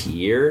plays this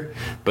year.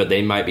 But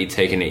they might be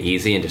taking it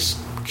easy and just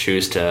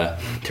choose to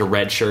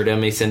redshirt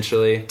him,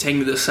 essentially.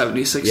 Taking the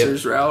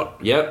 76ers route.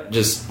 Yep,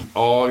 just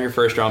all of your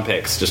first-round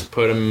picks. Just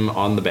put him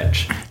on the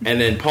bench. And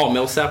then Paul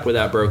Millsap with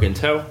that broken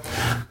toe.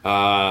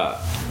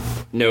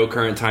 No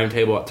current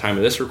timetable at the time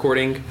of this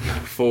recording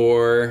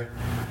for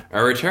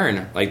a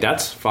return.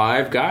 That's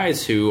 5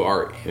 guys who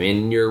are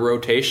in your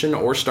rotation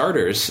or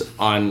starters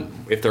on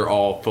if they're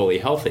all fully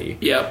healthy.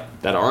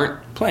 Yep. That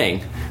aren't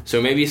playing.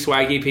 So maybe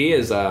Swaggy P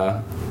is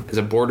a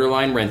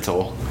borderline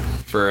rental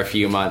for a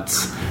few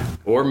months.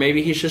 Or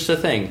maybe he's just a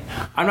thing.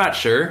 I'm not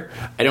sure.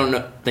 I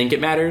don't think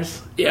it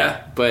matters.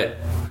 Yeah. But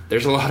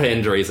there's a lot of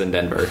injuries in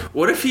Denver.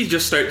 What if he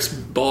just starts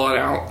balling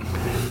out?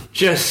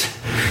 Just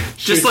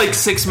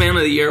 6 Man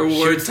of the Year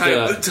award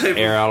type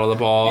air out of the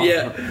ball.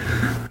 Yeah.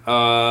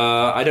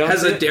 I don't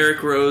has a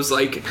Derrick Rose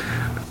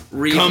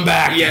come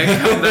back.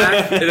 Yeah, come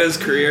back in his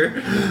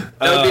career.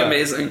 That would be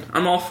amazing.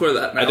 I'm all for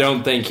that now. I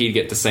don't think he'd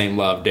get the same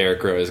love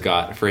Derrick Rose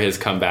got for his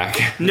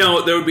comeback.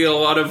 No, there would be a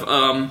lot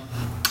of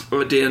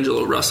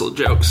D'Angelo Russell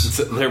jokes.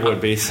 There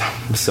would be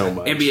so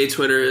much. NBA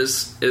Twitter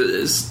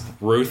is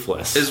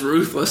ruthless. Is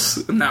ruthless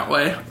in that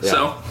way.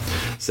 Yeah.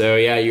 So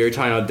yeah, you were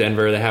talking about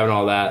Denver. They have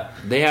all that.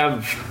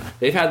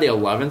 They've had the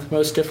 11th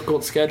most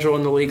difficult schedule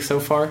in the league so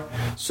far.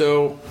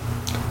 So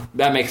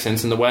that makes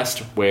sense in the West,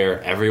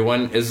 where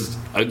everyone is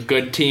a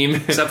good team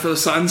except for the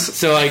Suns.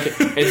 So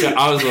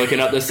I was looking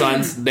up the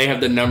Suns.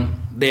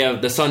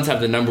 The Suns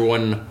have the number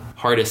 1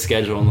 hardest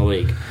schedule in the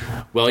league.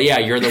 Well, yeah,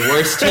 you're the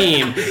worst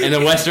team in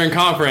the Western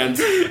Conference,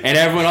 and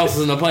everyone else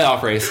is in the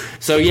playoff race.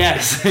 So,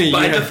 yes.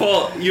 By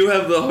default, you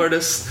have the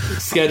hardest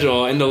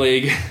schedule in the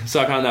league. So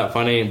I found that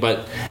funny.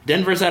 But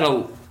Denver's at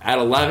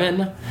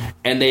 11,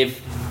 And they've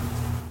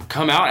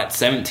come out at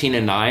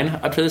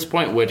 17-9 up to this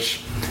point,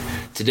 which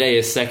today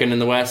is second in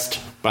the West.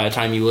 By the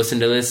time you listen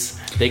to this,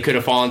 they could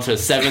have fallen to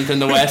 7th in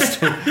the West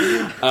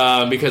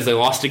because they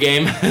lost a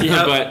game.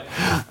 Yep.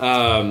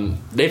 But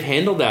they've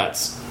handled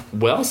that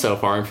well so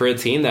far. And for a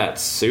team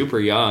that's super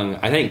young,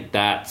 I think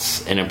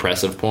that's an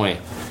impressive point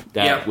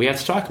that we have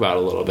to talk about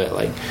a little bit.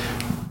 Like,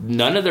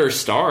 none of their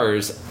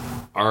stars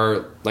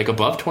are like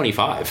above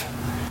 25.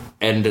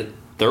 And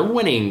they're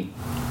winning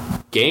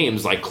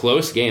games, like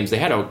close games. They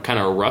had a kind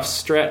of rough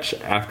stretch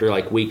after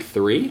like week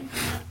 3,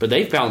 but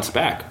they've bounced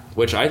back,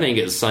 which I think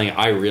is something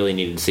I really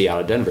needed to see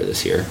out of Denver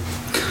this year.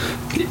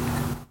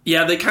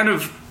 Yeah, they kind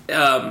of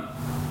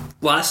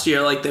last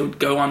year, like, they would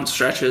go on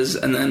stretches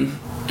and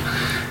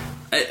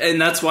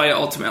that's why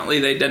ultimately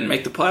they didn't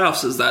make the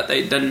playoffs, is that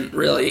they didn't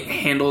really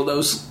handle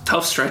those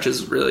tough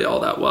stretches really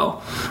all that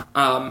well.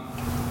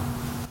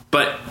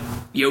 But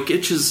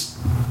Jokic is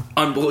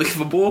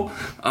unbelievable.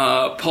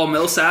 Paul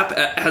Millsap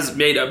has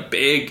made a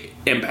big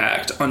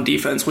impact on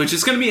defense, which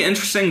is going to be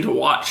interesting to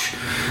watch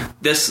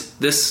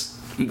this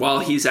while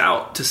he's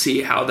out, to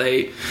see how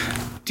they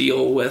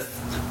deal with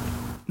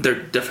their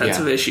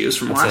defensive issues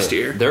from last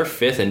year. They're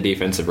 5th in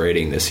defensive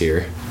rating this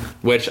year,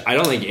 which I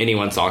don't think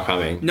anyone saw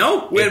coming.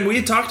 No, when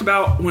we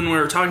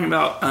were talking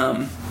about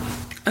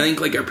I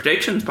think like our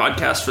predictions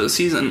podcast for the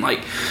season,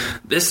 like,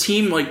 this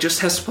team like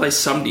just has to play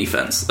some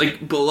defense,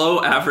 like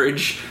below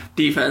average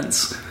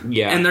defense,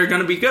 and they're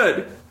going to be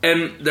good,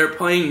 and they're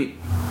playing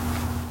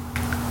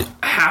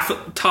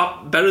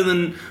better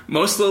than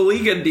most of the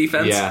league in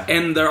defense,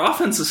 and their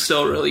offense is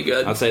still really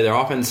good. I'd say their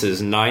offense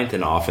is 9th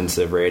in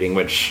offensive rating,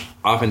 which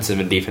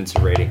offensive and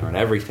defensive rating are on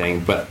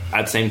everything, but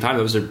at the same time,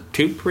 those are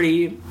two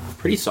pretty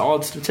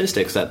solid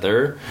statistics that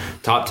they're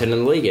top 10 in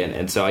the league in.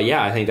 And so,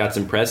 I think that's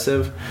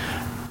impressive.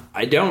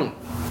 I don't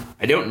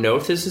know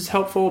if this is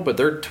helpful, but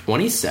they're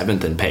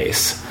 27th in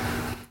pace.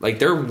 Like,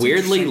 they're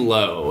weirdly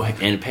low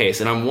in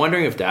pace, and I'm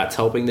wondering if that's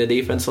helping the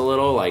defense a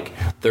little. Like,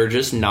 they're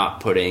just not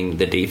putting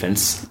the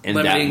defense in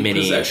that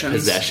many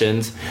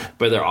possessions,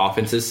 but their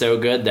offense is so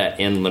good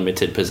that in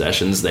limited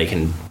possessions they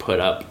can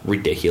put up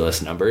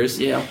ridiculous numbers.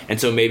 Yeah.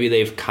 And so maybe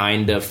they've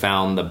kind of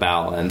found the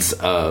balance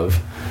of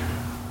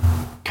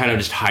kind of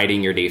just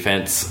hiding your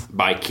defense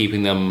by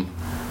keeping them,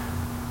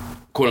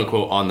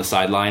 quote-unquote, on the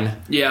sideline.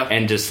 Yeah.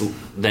 And just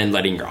then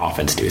letting your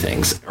offense do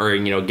things. Or,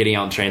 getting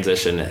out in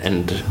transition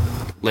and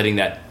letting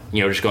that,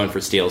 just going for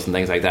steals and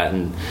things like that.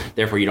 And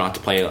therefore, you don't have to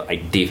play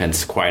like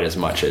defense quite as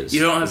much as you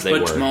don't have to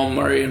put Jamal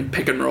Murray in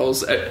pick and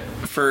rolls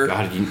for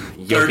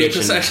 30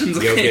 possessions.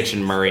 Jokic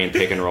and Murray in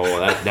pick and roll.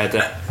 That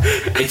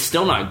it's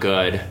still not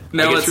good.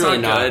 No, like, it's really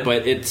not good.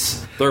 But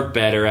they're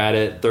better at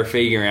it. They're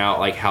figuring out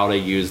like how to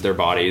use their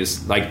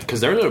bodies. Like, because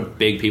they're the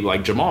big people.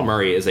 Like, Jamal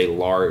Murray is a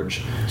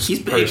large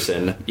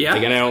person. Yeah.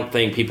 Like, and I don't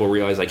think people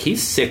realize, like,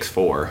 he's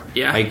 6'4".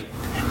 Yeah. Like,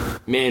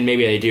 man,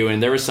 maybe they do.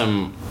 And there was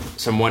some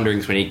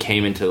wonderings when he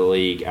came into the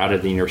league out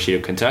of the University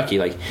of Kentucky.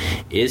 Like,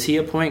 is he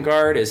a point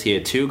guard? Is he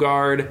a 2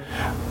 guard?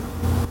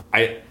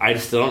 I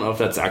still don't know if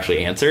that's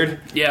actually answered.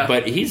 Yeah.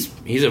 But he's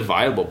a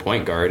viable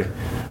point guard.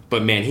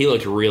 But, man, he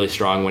looked really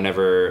strong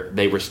whenever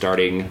they were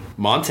starting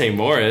Monte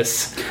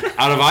Morris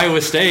out of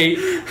Iowa State,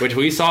 which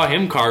we saw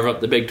him carve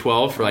up the Big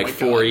 12 for like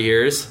 4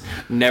 years.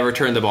 Never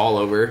turned the ball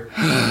over.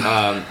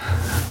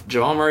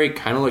 Jamal Murray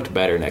kind of looked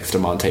better next to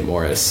Monte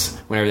Morris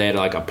whenever they had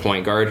like a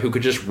point guard who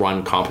could just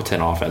run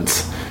competent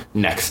offense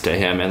next to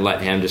him and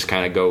let him just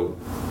kind of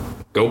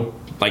go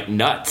like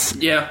nuts.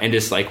 Yeah. And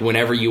just like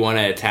whenever you want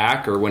to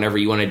attack or whenever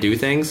you want to do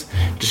things,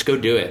 just go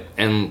do it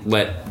and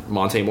let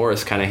Monte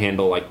Morris kind of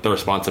handle like the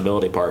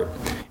responsibility part.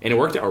 And it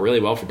worked out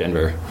really well for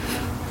Denver.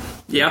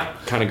 Yeah.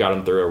 Kind of got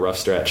him through a rough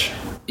stretch.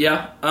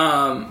 Yeah.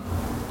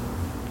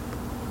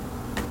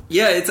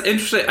 Yeah, it's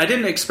interesting. I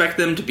didn't expect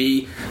them to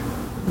be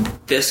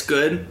this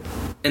good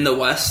in the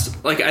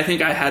West. Like, I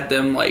think I had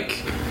them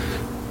like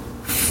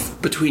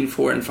between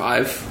 4 and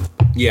 5.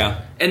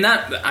 Yeah. And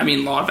that, I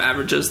mean, law of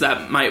averages,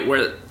 that might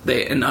where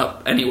they end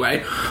up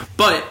anyway.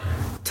 But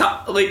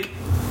top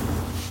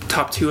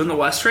 2 in the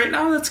West right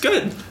now, that's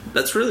good.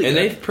 That's really good.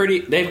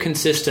 And they've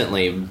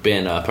consistently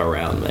been up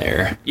around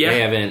there. Yeah.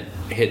 They haven't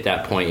hit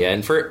that point yet.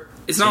 And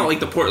it's not like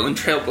the Portland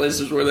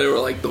Trailblazers where they were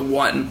like the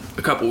 1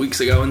 a couple weeks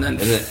ago and then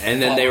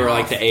they were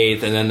like the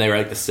 8th, and then they were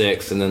like the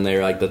 6th, and then they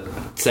were like the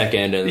 2nd,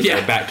 and then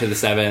they're back to the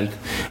 7th.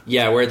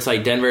 Yeah, where it's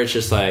like Denver, it's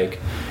just like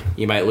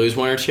you might lose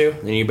 1 or 2,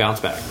 then you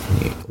bounce back.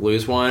 You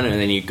lose 1, and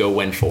then you go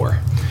win 4.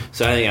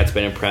 So I think that's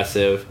been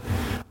impressive.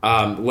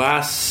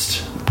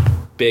 Last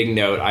big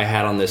note I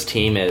had on this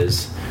team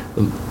is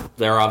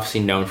they're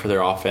obviously known for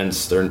their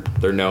offense.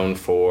 They're known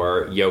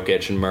for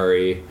Jokic and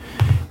Murray.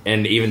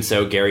 And even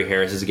so, Gary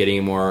Harris is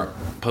getting more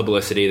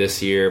publicity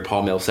this year.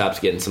 Paul Millsap's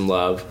getting some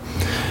love.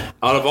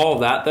 Out of all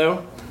of that,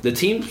 though, the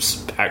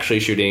team's actually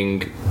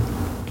shooting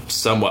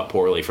somewhat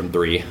poorly from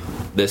 3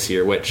 this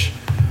year, which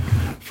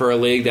for a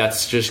league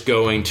that's just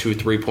going to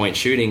 3-point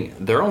shooting,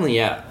 they're only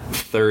at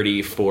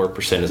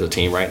 34% as a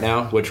team right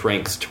now, which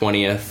ranks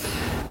 20th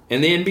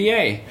in the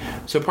NBA.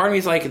 So part of me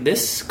is like,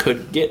 this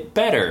could get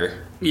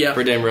better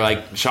for Denver.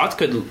 Like, shots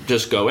could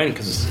just go in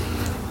because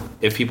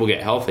if people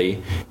get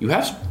healthy, you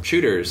have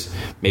shooters.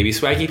 Maybe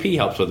Swaggy P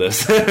helps with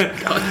this.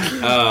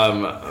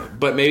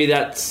 But maybe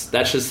that's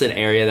just an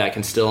area that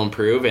can still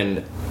improve.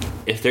 And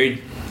if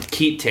they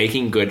keep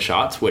taking good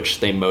shots, which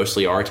they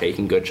mostly are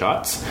taking good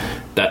shots,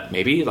 that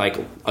maybe, like,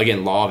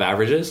 again, law of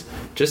averages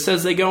just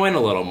says they go in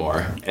a little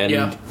more.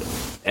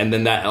 And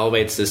then that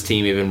elevates this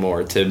team even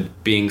more to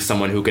being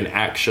someone who can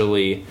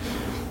actually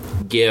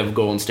give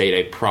Golden State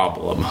a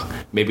problem.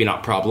 Maybe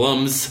not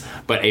problems,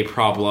 but a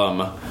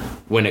problem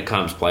when it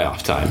comes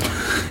playoff time.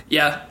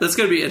 Yeah, that's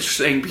going to be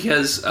interesting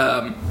because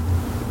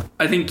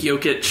I think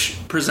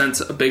Jokic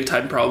presents a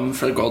big-time problem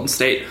for the Golden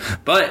State.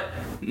 But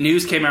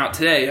news came out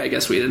today, I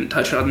guess we didn't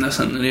touch on this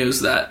in the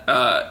news, that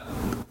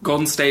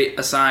Golden State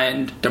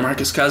assigned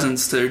DeMarcus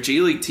Cousins to their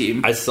G League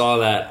team. I saw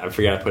that. I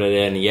forgot to put it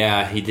in.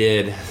 Yeah, he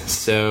did.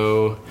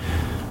 So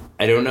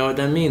I don't know what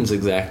that means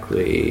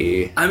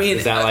exactly. I mean,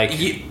 is that like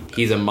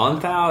he's a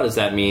month out? Does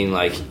that mean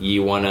like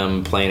you want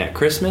him playing at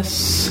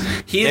Christmas?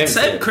 He had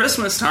said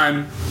Christmas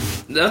time.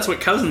 That's what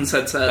Cousins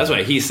had said. That's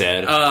what he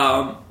said.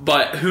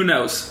 But who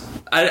knows?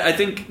 I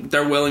think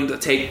they're willing to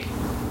take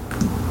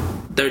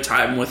their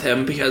time with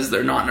him because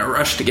they're not in a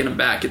rush to get him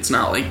back. It's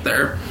not like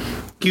they're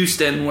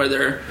Houston where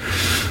they're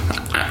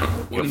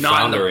not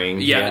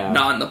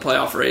in the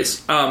playoff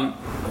race.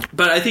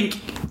 But I think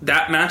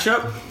that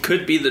matchup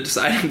could be the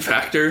deciding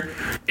factor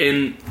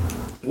in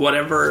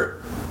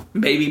whatever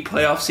maybe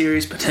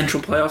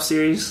potential playoff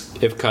series.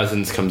 If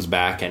Cousins comes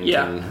back and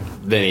can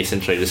then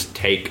essentially just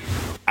take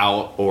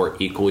out or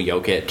equal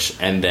Jokic,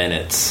 and then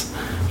it's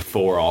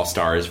 4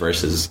 All-Stars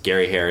versus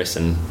Gary Harris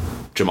and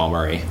Jamal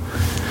Murray.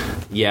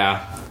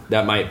 Yeah,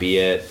 that might be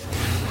it.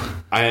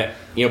 Part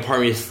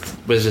of me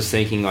was just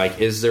thinking, like,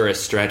 is there a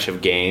stretch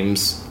of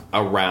games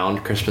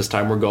around Christmas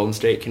time where Golden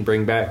State can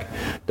bring back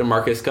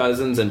DeMarcus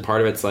Cousins? And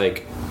part of it's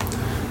like,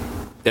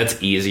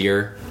 that's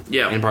easier.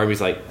 Yeah. And part of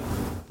me's like,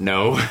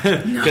 no,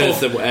 because it's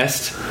the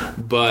West.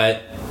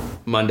 But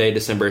Monday,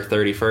 December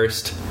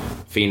 31st,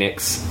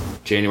 Phoenix.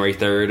 January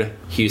 3rd,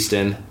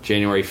 Houston.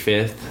 January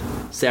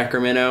 5th,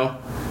 Sacramento.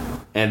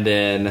 And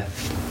then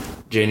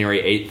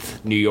January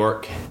 8th, New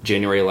York.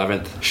 January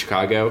 11th,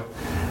 Chicago.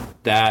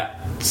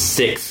 That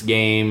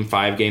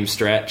 5-game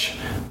stretch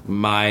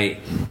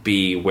might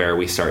be where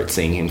we start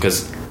seeing him,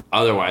 because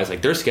otherwise,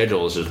 like, their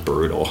schedule is just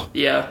brutal.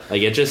 Yeah.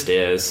 Like, it just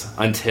is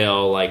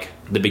until, like,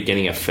 the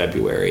beginning of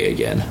February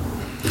again.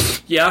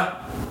 Yeah.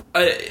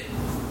 I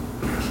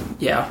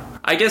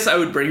guess I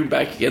would bring him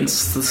back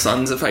against the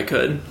Suns if I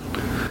could.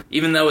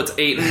 Even though it's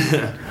Ayton.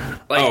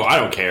 Like, I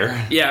don't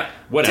care. Yeah.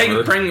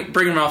 Whatever.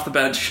 Bring him off the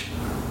bench.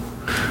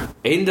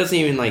 Ayton doesn't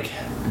even, like,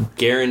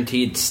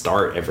 guaranteed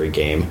start every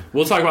game.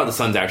 We'll talk about the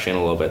Suns actually in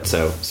a little bit,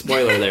 so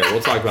spoiler there.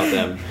 We'll talk about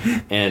them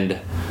and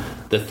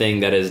the thing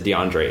that is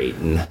DeAndre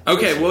Ayton.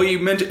 Okay, well, you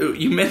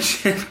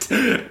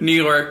mentioned New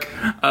York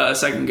a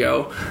second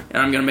ago, and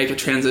I'm going to make a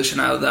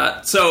transition out of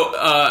that.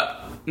 So,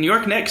 New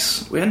York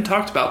Knicks, we hadn't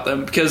talked about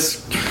them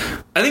because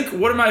I think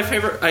one of my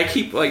favorite, I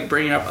keep like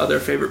bringing up other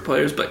favorite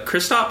players, but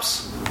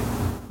Kristaps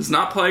is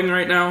not playing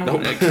right now.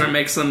 Nope. It kind of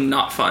makes them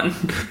not fun.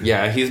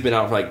 Yeah, he's been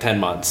out for like 10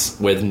 months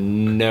with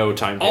no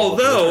time.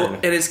 Although,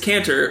 Enes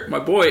Kanter, my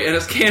boy,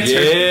 Enes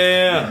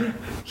Kanter,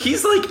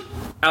 he's like,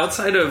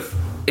 outside of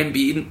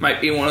Embiid,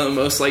 might be one of the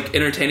most like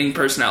entertaining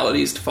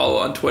personalities to follow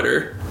on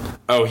Twitter.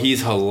 Oh,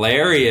 he's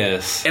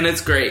hilarious. And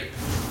it's great.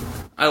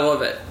 I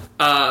love it.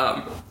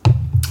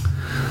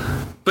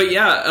 But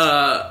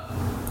yeah,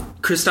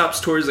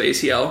 Kristaps tore his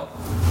ACL,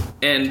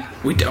 and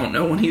we don't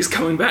know when he's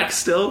coming back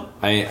still.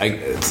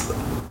 It's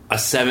a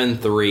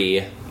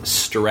 7'3",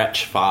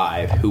 stretch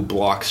 5 who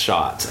blocks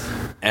shots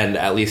and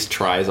at least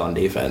tries on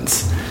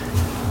defense.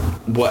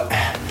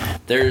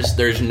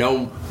 There's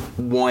no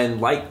one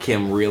like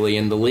him really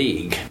in the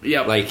league.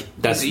 Yeah, like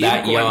that's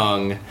that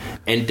young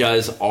and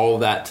does all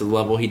that to the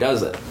level he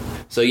does it.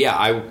 So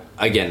yeah,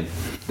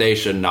 they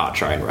should not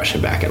try and rush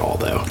him back at all,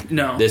 though.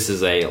 No. This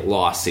is a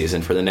lost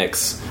season for the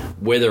Knicks,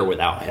 with or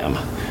without him.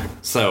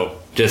 So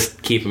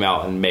just keep him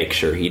out and make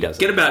sure he doesn't.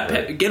 Get a bad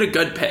pick. Get a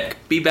good pick.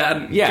 Be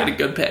bad. Yeah. Get a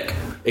good pick.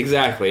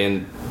 Exactly.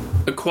 And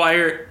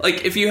acquire,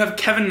 like, if you have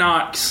Kevin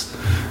Knox,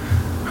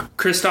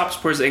 Kristaps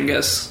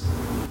Porzingis,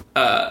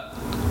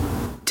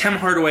 Tim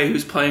Hardaway,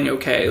 who's playing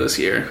okay this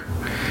year,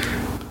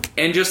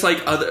 and just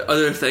like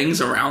other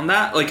things around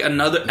that, like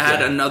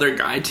add another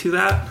guy to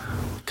that.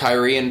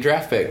 Kyrie and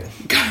draft pick.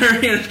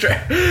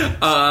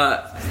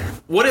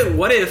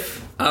 What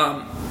if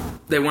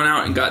they went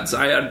out and got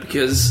Zion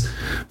because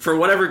for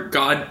whatever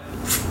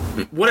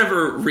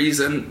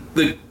reason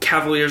the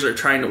Cavaliers are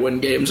trying to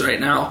win games right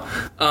now,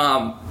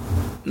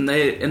 and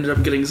they ended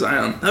up getting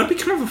Zion? That would be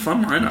kind of a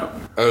fun lineup.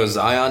 Oh,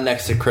 Zion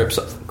next to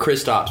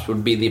Kristaps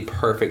would be the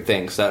perfect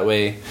thing. So that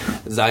way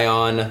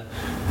Zion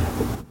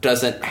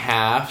doesn't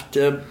have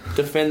to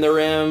defend the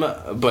rim,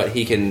 but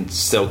he can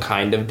still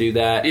kind of do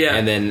that. Yeah.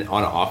 And then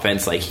on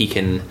offense, like, he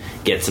can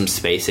get some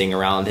spacing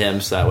around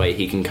him, so that way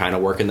he can kind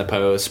of work in the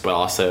post, but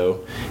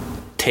also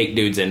take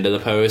dudes into the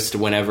post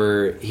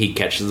whenever he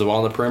catches the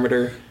ball on the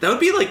perimeter. That would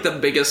be like the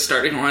biggest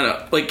starting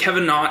lineup. Like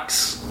Kevin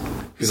Knox,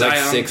 he's Zion.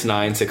 like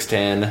 6'9",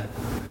 6'10".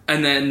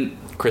 and then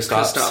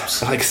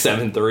Kristaps. Like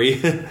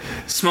 7'3".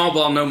 Small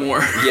ball, no more.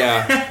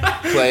 Yeah.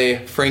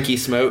 Play Frankie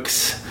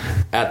Smokes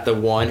at the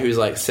 1, who's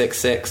like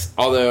 6'6".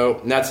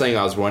 Although, that's something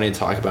I was wanting to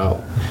talk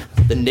about.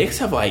 The Knicks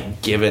have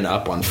like given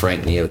up on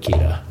Frank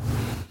Ntilikina.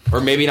 Or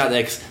maybe not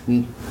Knicks.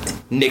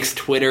 Knicks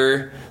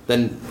Twitter,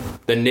 the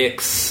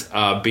Knicks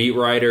beat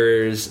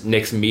writers,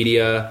 Knicks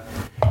media,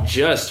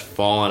 just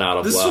falling out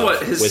of love. This is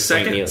what, his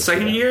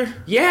second year?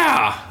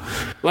 Yeah.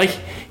 Like,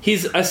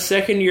 he's a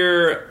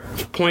second-year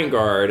point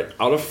guard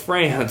out of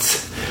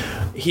France.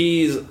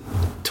 He's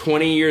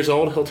 20 years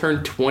old. He'll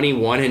turn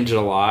 21 in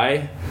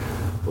July.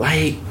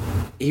 Like,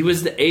 he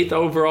was the 8th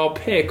overall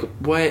pick.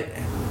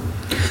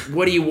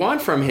 What do you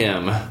want from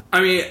him?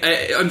 I mean,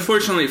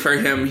 unfortunately for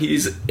him,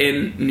 he's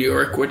in New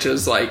York, which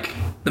is like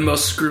the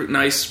most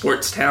scrutinized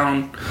sports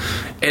town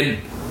in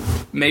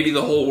maybe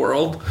the whole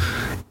world.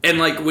 And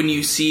like when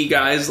you see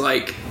guys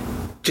like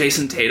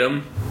Jason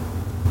Tatum,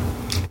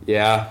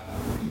 yeah,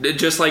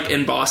 just like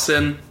in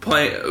Boston,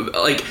 play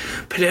like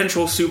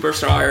potential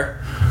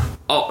superstar,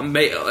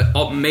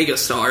 mega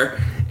star,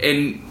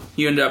 and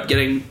you end up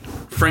getting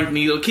Frank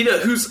Ntilikina,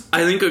 who's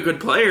I think a good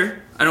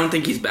player. I don't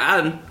think he's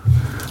bad.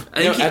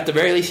 At the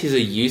very least, he's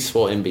a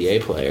useful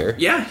NBA player.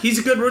 Yeah, he's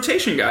a good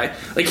rotation guy.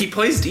 Like, he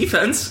plays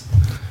defense.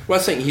 Well,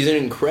 I think he's an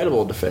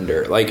incredible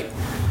defender. Like,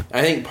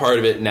 I think part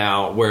of it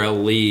now, we're a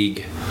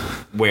league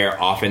where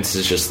offense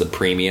is just the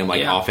premium.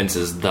 Like, offense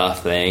is the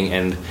thing.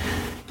 And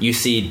you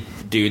see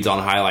dudes on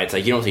highlights.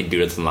 Like, you don't see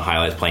dudes on the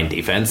highlights playing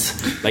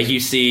defense. Like, you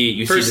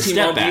see First the team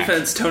step all back.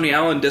 defense, Tony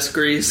Allen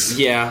disagrees.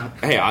 Yeah.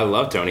 Hey, I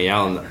love Tony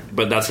Allen.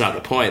 But that's not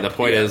the point. The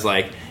point is,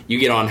 like, you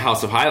get on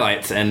House of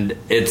Highlights, and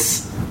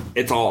it's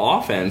all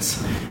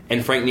offense.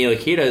 And Frank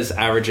Ntilikina is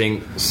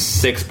averaging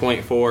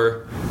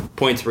 6.4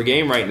 points per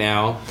game right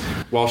now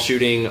while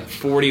shooting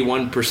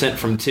 41%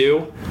 from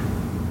 2,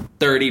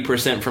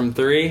 30% from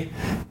 3,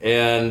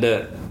 and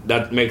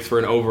that makes for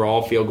an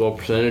overall field goal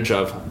percentage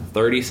of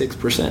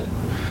 36%.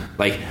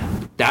 Like,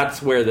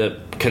 that's where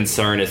the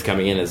concern is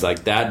coming in, is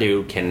like, that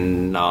dude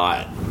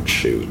cannot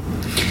shoot.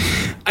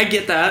 I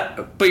get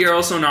that, but you're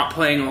also not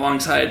playing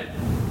alongside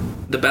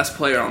the best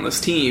player on this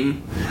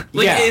team.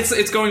 Like,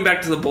 it's going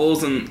back to the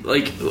Bulls, and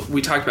like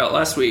we talked about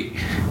last week,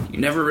 you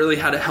never really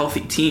had a healthy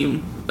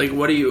team. Like,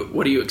 what do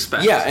you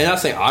expect? Yeah, and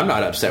that's saying I'm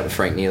not upset with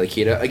Frank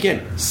Ntilikina.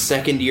 Again,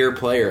 second-year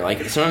player.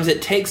 Like, sometimes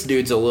it takes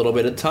dudes a little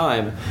bit of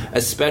time,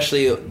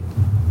 especially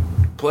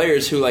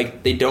players who,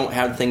 like, they don't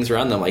have things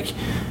around them. Like,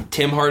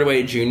 Tim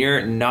Hardaway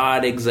Jr.,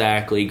 not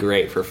exactly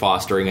great for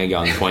fostering a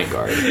young point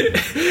guard.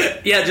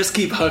 Yeah, just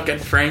keep hooking,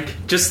 Frank.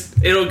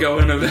 It'll go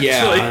in eventually.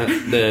 Yeah,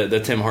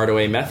 the Tim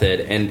Hardaway method.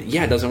 And,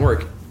 yeah, it doesn't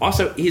work.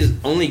 Also, he's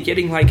only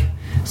getting, like,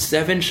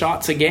 7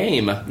 shots a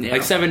game. Yeah.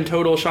 Like, 7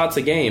 total shots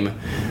a game.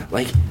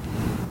 Like,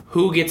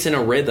 who gets in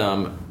a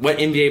rhythm? What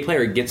NBA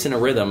player gets in a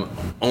rhythm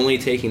only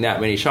taking that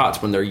many shots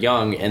when they're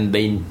young and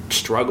they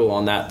struggle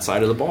on that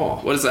side of the ball?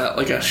 What is that,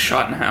 like a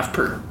shot and a half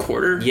per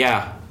quarter?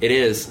 Yeah, it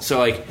is. So,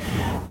 like,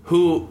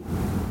 who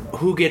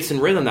gets in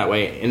rhythm that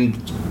way? And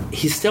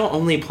he's still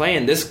only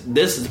playing, this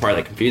is the part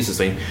that confuses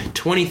me,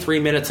 23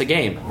 minutes a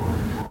game.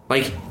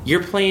 Like,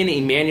 you're playing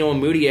Emmanuel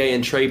Mudiay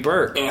and Trey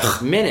Burke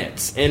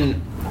minutes.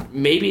 And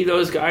maybe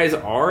those guys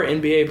are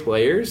NBA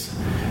players.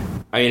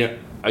 I mean,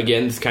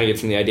 again, this kind of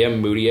gets me the idea.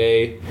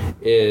 Mudiay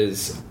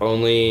is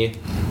only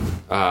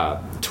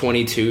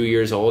 22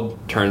 years old,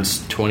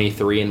 turns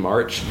 23 in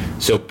March,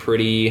 so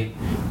pretty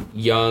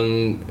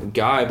young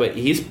guy, but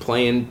he's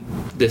playing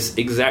this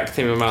exact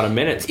same amount of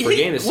minutes per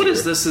game this year. What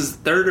is this, his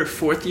 3rd or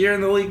 4th year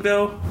in the league,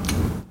 though?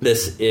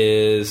 This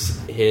is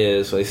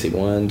his, let's see,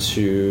 1,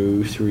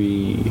 2,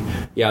 3...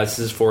 Yeah, this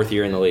is his 4th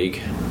year in the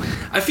league.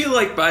 I feel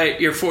like by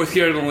your 4th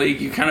year in the league,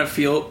 you kind of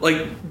feel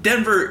like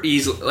Denver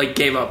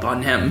gave up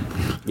on him.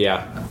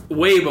 Yeah.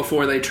 Way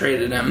before they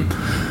traded him.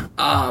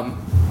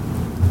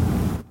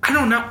 I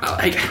don't know.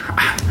 Like,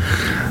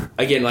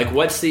 again, like,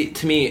 what's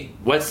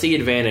the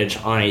advantage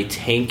on a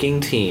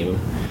tanking team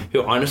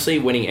who, honestly,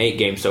 winning 8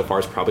 games so far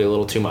is probably a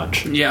little too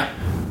much? Yeah.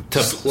 To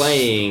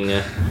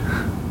playing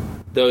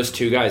those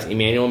 2 guys,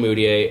 Emmanuel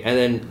Mudiay and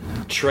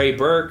then Trey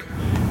Burke.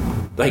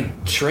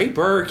 Like, Trey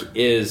Burke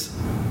is,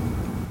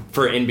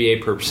 for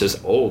NBA purposes,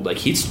 old. Like,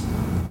 he's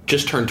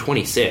just turned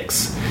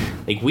 26.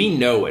 Like, we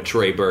know what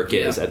Trey Burke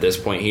is at this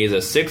point. He is a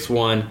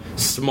 6'1",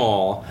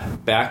 small,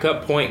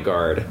 backup point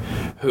guard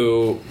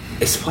who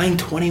is playing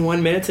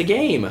 21 minutes a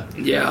game.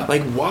 Yeah.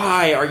 Like,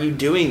 why are you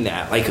doing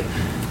that? Like,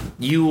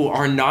 you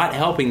are not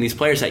helping these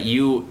players that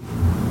you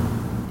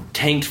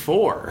tanked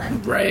for.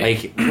 Right.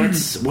 Like,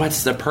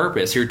 what's the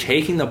purpose? You're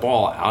taking the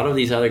ball out of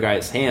these other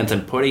guys' hands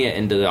and putting it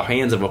into the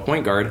hands of a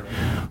point guard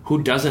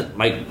who doesn't,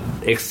 like,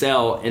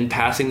 excel in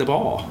passing the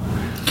ball.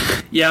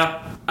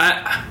 Yeah.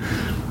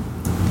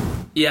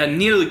 Yeah,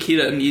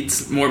 Ntilikina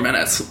needs more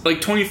minutes.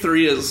 Like,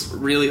 23 is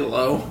really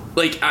low.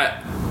 Like,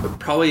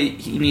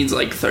 he needs,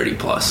 like, 30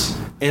 plus.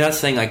 And that's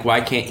the thing, like,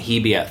 why can't he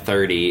be at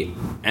 30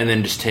 and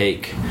then just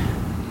take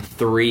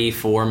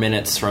 3-4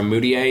 minutes from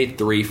Moutier,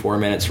 3-4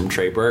 minutes from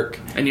Trey Burke.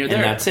 And you're there.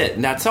 And that's it.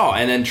 And that's all.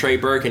 And then Trey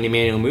Burke and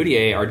Emmanuel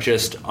Moutier are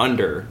just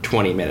under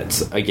 20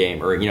 minutes a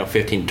game, or,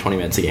 15 to 20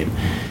 minutes a game.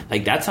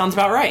 Like, that sounds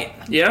about right.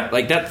 Yeah.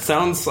 Like, that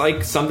sounds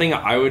like something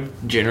I would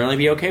generally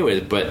be okay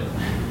with. But,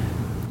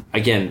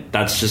 again,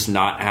 that's just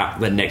not how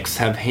the Knicks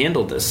have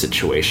handled this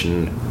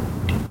situation.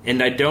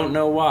 And I don't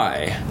know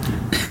why.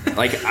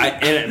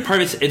 And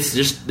part of it's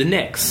just the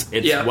Knicks.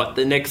 It's what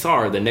the Knicks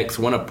are. The Knicks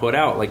want to put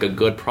out, like, a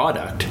good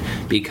product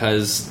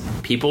because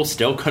people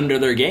still come to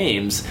their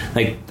games.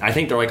 Like, I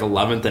think they're, like,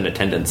 11th in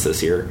attendance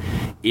this year.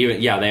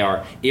 They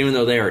are. Even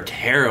though they are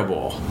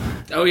terrible.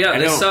 Oh, yeah,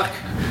 they suck.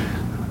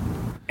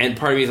 And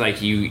part of me is,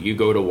 like, you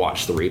go to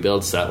watch the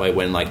rebuild so that way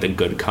when, like, the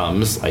good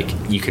comes, like,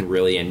 you can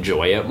really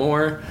enjoy it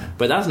more.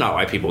 But that's not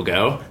why people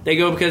go. They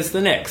go because it's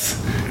the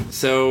Knicks.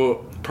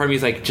 So part of me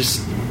is, like,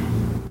 just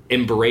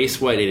embrace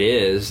what it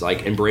is,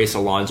 like embrace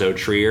Alonzo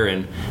Trier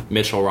and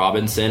Mitchell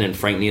Robinson and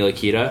Frank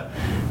Ntilikina,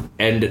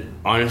 and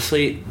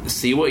honestly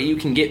see what you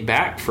can get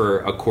back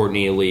for a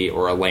Courtney Lee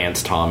or a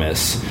Lance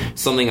Thomas,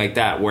 something like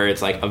that, where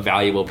it's like a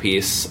valuable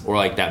piece or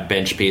like that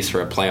bench piece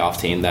for a playoff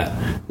team that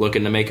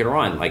looking to make it a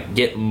run. Like,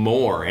 get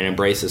more and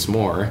embrace this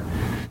more,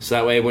 so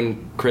that way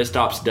when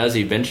Kristaps does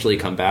eventually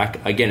come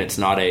back, again, it's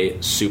not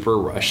a super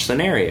rush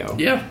scenario.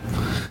 Yeah.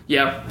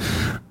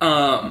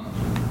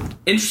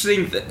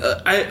 Interesting.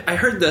 I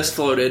heard this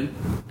floated,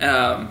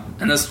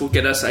 and this will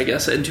get us, I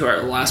guess, into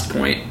our last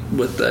point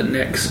with the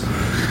Knicks.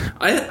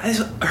 I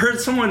heard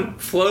someone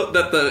float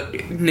that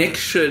the Knicks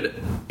should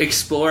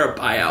explore a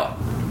buyout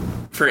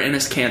for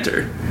Enes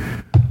Kanter,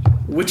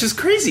 which is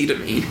crazy to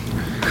me.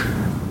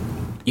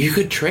 You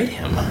could trade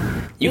him.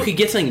 You could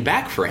get something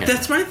back for him.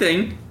 That's my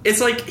thing.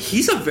 It's like,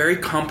 he's a very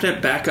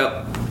competent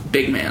backup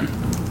big man,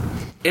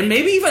 and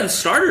maybe even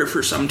starter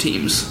for some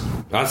teams.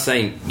 I'm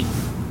saying,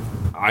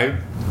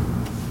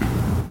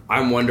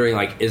 I'm wondering,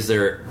 like, is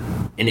there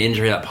an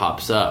injury that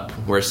pops up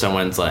where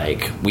someone's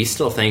like, we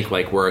still think,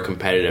 like, we're a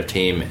competitive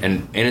team,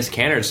 and Enes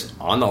Kanter's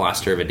on the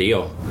last year of a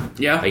deal.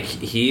 Yeah. Like,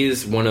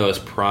 he's one of those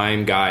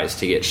prime guys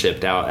to get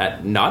shipped out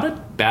at not a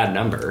bad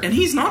number. And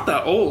he's not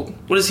that old.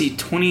 What is he,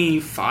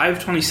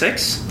 25,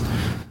 26?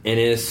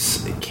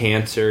 Enes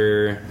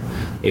Kanter,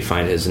 let me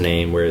find his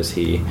name. Where is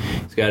he?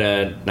 He's got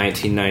a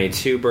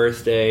 1992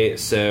 birthday,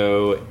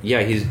 so,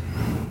 yeah, he's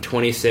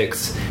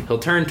 26. He'll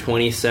turn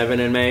 27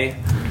 in May.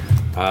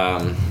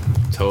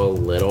 So a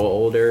little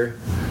older,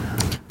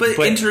 but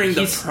entering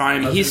the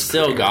prime of he's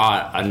still career.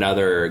 Got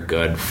another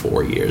good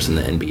 4 years in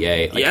the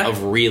NBA, like,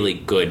 of really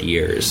good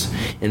years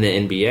in the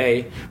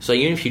NBA. So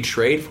even if you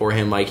trade for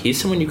him, like, he's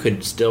someone you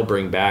could still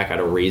bring back at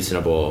a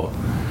reasonable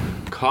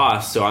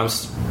cost. So I'm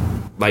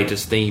like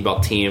just thinking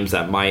about teams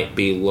that might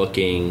be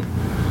looking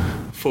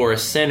for a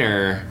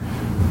center.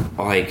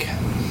 Like,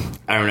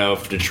 I don't know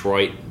if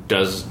Detroit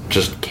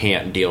just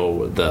can't deal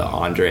with the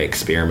Andre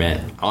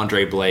experiment.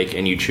 Andre Blake,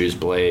 and you choose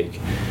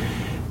Blake.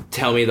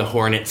 Tell me the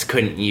Hornets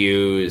couldn't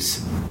use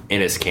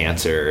Enes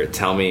Kanter.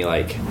 Tell me,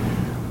 like,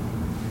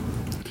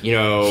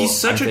 he's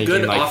such a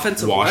good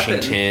offensive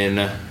Washington,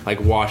 weapon.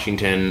 Like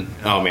Washington.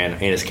 Oh man,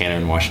 Enes Kanter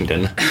in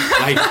Washington.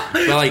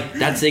 But like,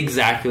 that's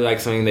exactly like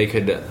something they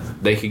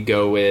could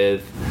go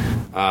with.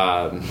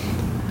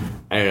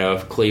 I don't know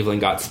if Cleveland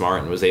got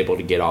smart and was able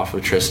to get off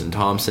of Tristan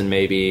Thompson,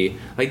 maybe.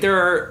 Like, there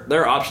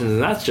are options,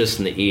 and that's just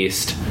in the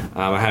East.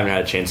 I haven't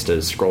had a chance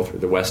to scroll through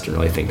the West and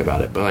really think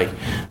about it. But, like,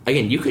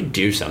 again, you could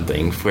do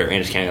something for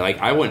Enes Kanter. Like,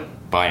 I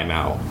wouldn't buy him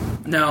out.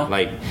 No.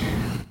 Like,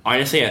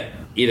 honestly,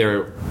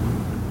 either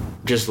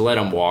just let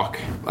him walk,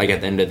 like, at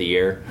the end of the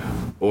year,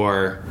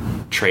 or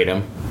trade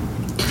him.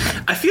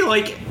 I feel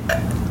like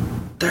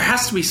there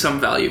has to be some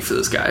value for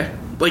this guy.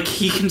 Like,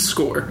 he can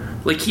score.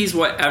 Like, he's,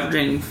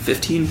 averaging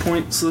 15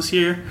 points this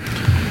year?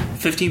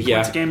 15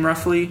 points a game,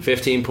 roughly?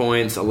 15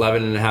 points,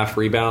 11.5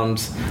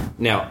 rebounds.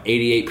 Now,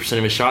 88%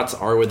 of his shots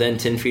are within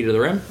 10 feet of the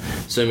rim,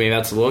 so maybe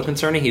that's a little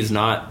concerning. He's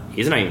not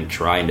even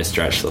trying to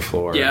stretch the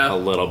floor a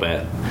little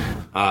bit.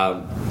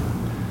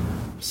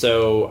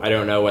 So, I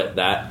don't know what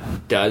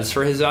that does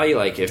for his value,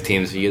 like, if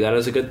teams view that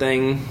as a good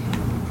thing.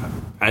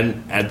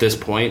 And at this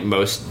point,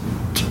 most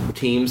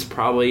teams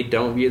probably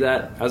don't view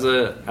that as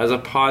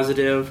a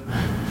positive.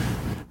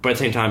 But at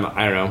the same time,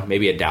 I don't know,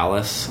 maybe a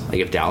Dallas.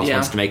 Like, if Dallas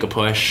wants to make a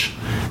push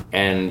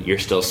and you're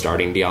still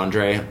starting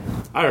DeAndre,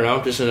 I don't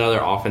know, just another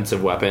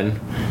offensive weapon.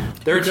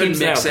 There are teams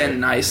that mix in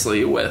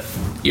nicely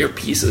with your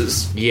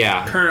pieces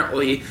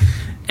currently.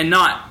 And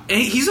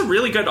he's a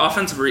really good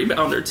offensive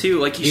rebounder, too.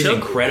 Like, he's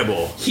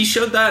incredible. He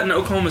showed that in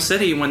Oklahoma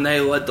City when they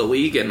led the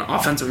league in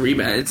offensive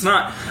rebound. It's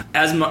not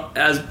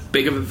as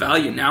big of a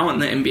value now in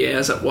the NBA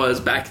as it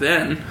was back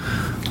then.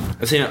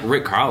 I've seen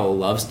Rick Carlisle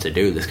loves to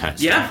do this kind of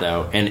stuff,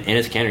 though. And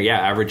Enes Kanter,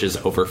 averages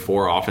over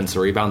 4 offensive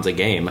rebounds a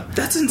game.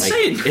 That's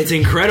insane. Like, it's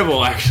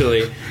incredible,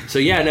 actually. So,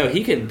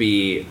 he could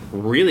be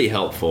really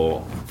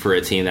helpful for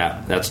a team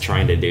that's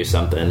trying to do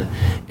something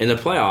in the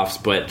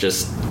playoffs, but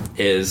just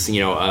is,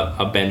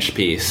 a bench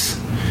piece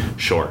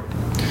short.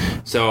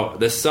 So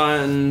the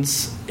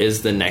Suns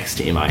is the next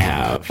team I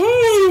have for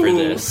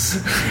this.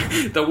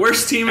 The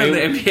worst team in the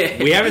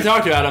NBA. We haven't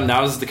talked about them.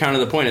 That was kind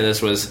of the point of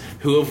this, was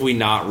who have we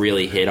not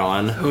really hit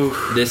on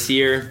this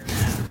year,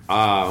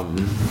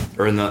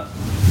 or in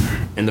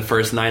the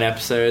first 9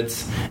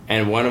 episodes,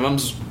 and one of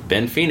them's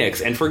been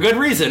Phoenix, and for good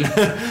reason.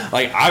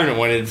 Like, I've been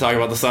wanting to talk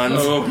about the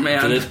Suns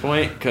to this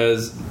point,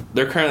 because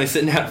they're currently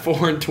sitting at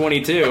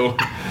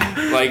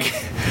 4-22. Like,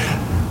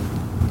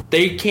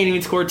 they can't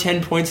even score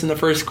 10 points in the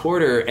first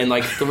quarter in,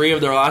 like, 3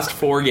 of their last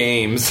 4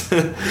 games.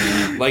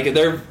 Like,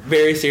 they're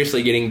very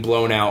seriously getting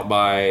blown out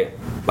by,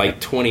 like,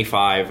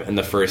 25 in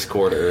the first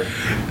quarter.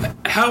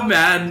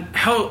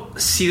 How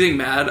seething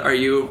mad are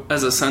you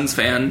as a Suns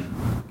fan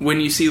when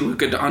you see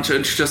Luka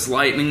Doncic just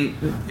going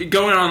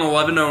on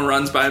 11-0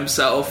 runs by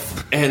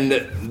himself? And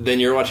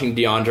then you're watching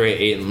DeAndre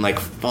Ayton, like,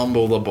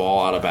 fumble the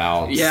ball out of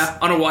bounds. Yeah,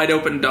 on a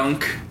wide-open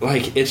dunk.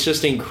 Like, it's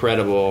just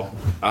incredible.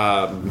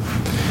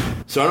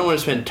 So I don't want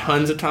to spend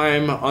tons of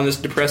time on this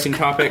depressing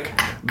topic,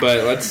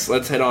 but let's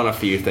hit on a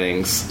few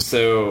things.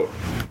 So,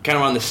 kind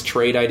of on this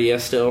trade idea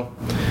still,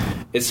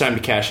 it's time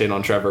to cash in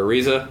on Trevor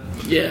Ariza.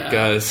 Yeah.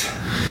 Because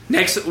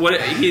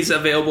he's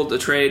available to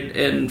trade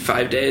in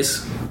 5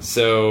 days.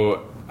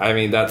 So, I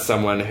mean, that's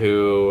someone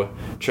who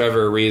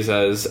Trevor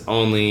Ariza is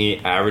only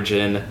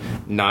averaging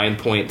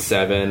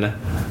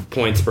 9.7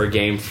 points per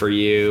game for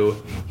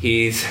you.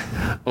 He's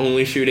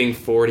only shooting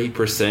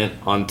 40%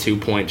 on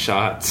 2-point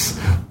shots,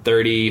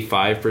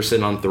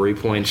 35% on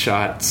 3-point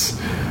shots,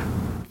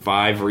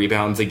 5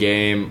 rebounds a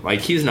game. Like,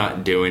 he's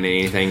not doing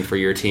anything for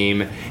your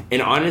team.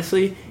 And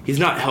honestly, he's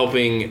not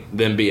helping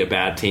them be a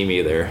bad team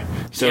either.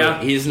 So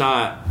yeah.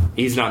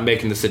 He's not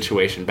making the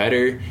situation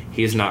better.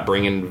 He's not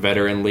bringing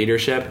veteran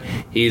leadership.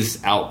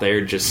 He's out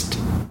there just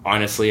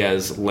honestly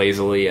as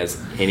lazily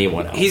as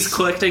anyone else. He's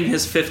collecting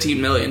his $15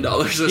 million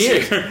this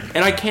year.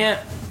 And I can't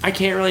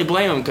really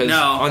blame him, because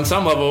on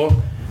some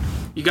level,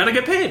 you gotta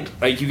get paid.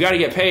 Like, you gotta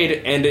get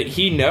paid, and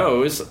he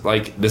knows,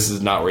 like, this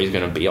is not where he's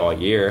gonna be all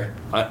year.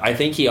 I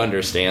think he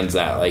understands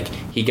that. Like,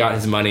 he got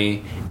his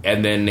money,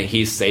 and then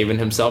he's saving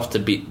himself to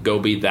go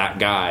be that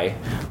guy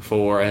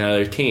for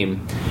another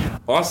team.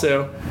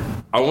 Also,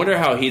 I wonder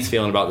how he's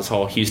feeling about this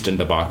whole Houston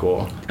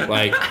debacle.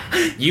 Like,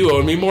 you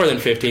owed me more than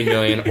 $15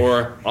 million,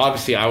 or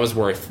obviously I was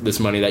worth this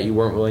money that you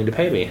weren't willing to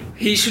pay me.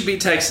 He should be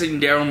texting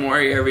Daryl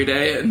Morey every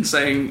day and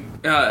saying,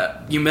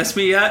 you miss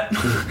me yet?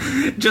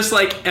 Just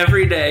like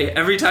every day,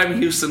 every time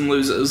Houston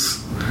loses,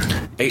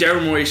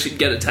 Daryl Morey should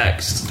get a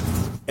text.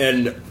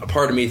 And a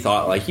part of me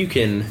thought, like, you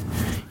can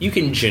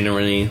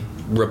genuinely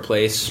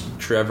replace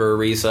Trevor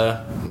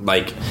Ariza,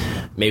 like,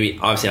 maybe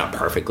obviously not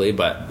perfectly,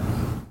 but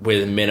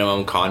with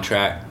minimum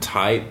contract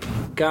type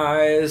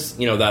guys,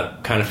 that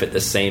kind of fit the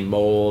same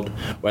mold,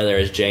 whether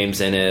it's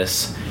James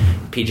Ennis,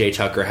 PJ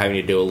Tucker having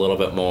to do a little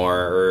bit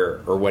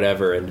more or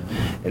whatever, and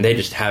they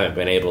just haven't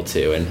been able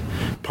to. And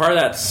part of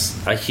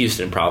that's a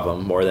Houston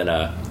problem more than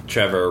a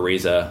Trevor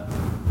Ariza,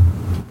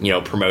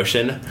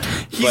 promotion.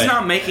 He's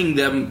not making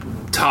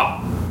them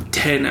top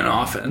 10 in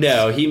offense.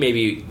 No, he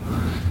maybe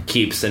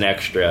keeps an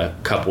extra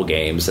couple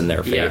games in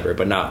their favor,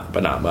 but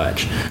not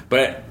much.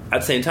 But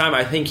at the same time,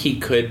 I think he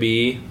could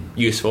be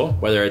useful,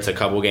 whether it's a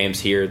couple games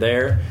here or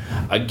there,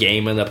 a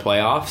game in the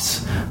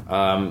playoffs.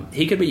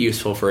 He could be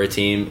useful for a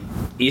team,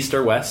 East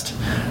or West.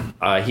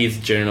 He's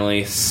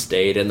generally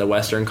stayed in the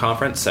Western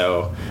Conference,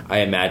 so I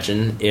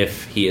imagine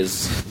if he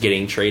is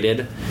getting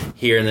traded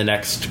here in the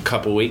next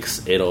couple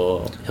weeks,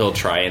 he'll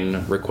try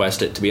and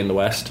request it to be in the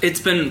West.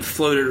 It's been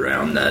floated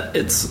around that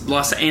it's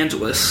Los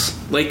Angeles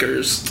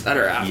Lakers that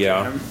are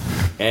after him.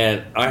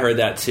 And I heard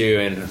that too,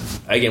 and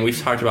again, we've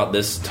talked about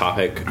this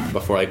topic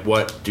before, like,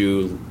 what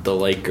do the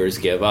Lakers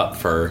give up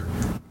for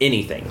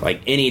anything,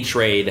 like any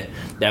trade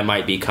that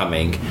might be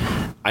coming?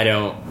 I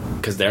don't,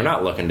 because they're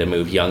not looking to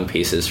move young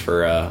pieces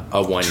for a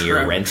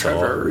 1-year rental.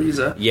 Trevor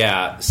Ariza.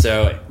 Yeah,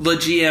 so the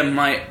GM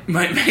might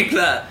make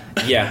that.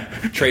 Yeah,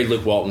 trade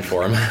Luke Walton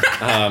for him.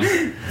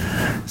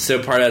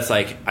 So part of that's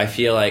like, I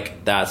feel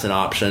like that's an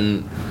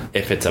option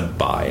if it's a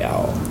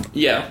buyout.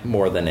 Yeah,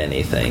 more than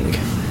anything.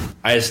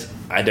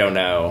 I don't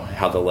know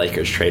how the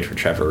Lakers trade for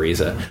Trevor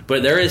Ariza,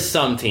 but there is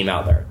some team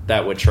out there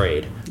that would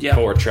trade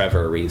for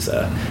Trevor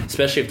Ariza,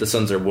 especially if the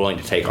Suns are willing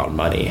to take on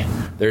money.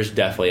 There's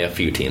definitely a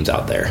few teams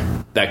out there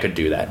that could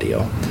do that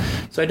deal.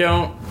 So I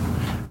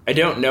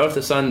don't know if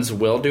the Suns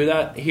will do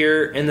that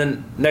here in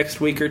the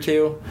next week or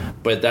two,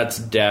 but that's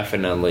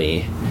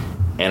definitely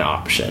an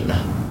option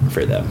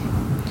for them.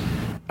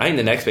 I think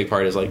the next big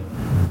part is, like,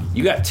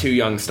 you got 2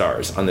 young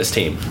stars on this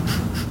team,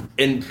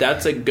 and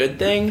that's a good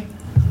thing.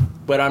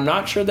 But I'm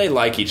not sure they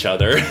like each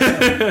other.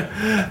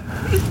 I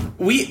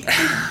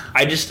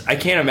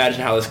can't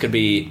imagine how this could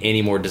be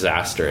any more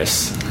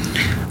disastrous.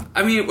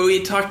 I mean,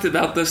 we talked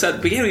about this at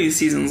the beginning of these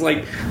seasons.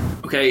 Like,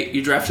 okay,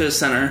 you drafted a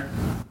center.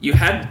 You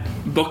had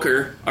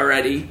Booker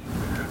already,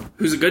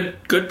 who's a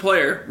good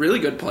player, really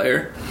good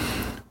player.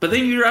 But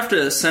then you drafted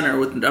a center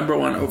with the number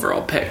 1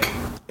 overall pick.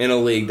 In a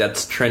league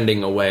that's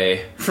trending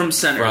away from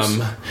centers.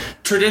 From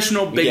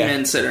traditional big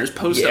men centers,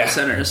 post-up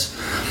centers.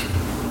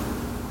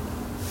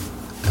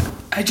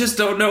 I just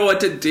don't know what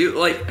to do.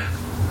 Like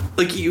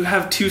you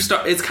have 2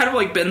 stars. It's kind of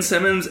like Ben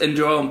Simmons and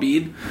Joel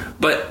Embiid,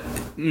 but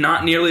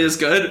not nearly as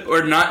good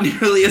or not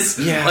nearly as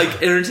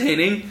like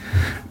entertaining.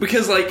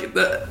 Because like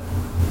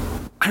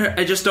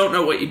I just don't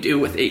know what you do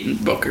with Ayton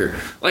Booker.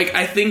 Like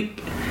I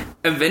think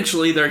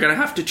eventually they're gonna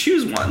have to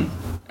choose one,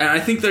 and I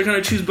think they're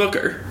gonna choose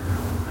Booker.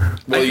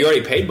 Well, you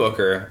already paid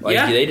Booker. Like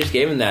they just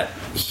gave him that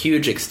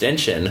huge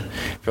extension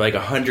for like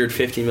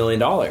 $150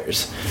 million.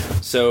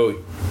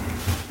 So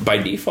by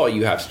default,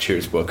 you have to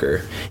choose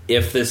Booker.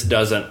 If this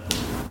doesn't,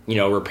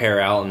 repair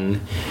out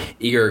and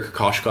Igor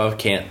Kokoshkov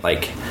can't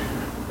like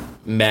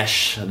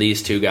mesh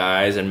these 2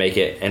 guys and make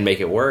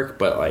it work,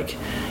 but like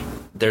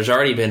there's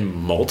already been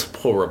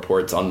multiple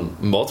reports on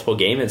multiple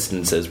game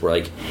instances where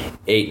like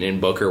Ayton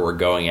and Booker were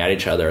going at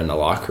each other in the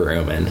locker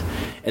room, and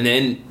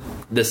then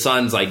the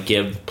Suns like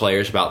give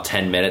players about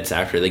 10 minutes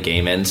after the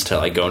game ends to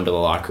like go into the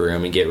locker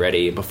room and get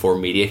ready before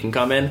media can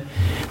come in.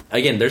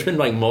 Again, there's been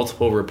like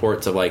multiple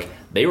reports of like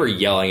they were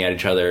yelling at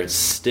each other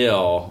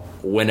still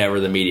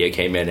whenever the media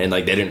came in, and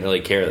like they didn't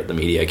really care that the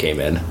media came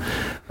in.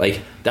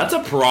 Like that's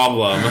a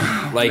problem.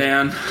 Like,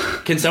 man,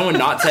 can someone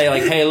not say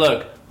like, hey,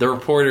 look, the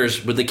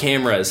reporters with the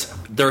cameras,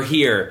 they're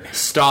here,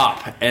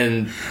 stop,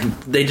 and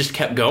they just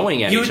kept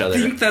going at each other.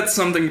 You would think that's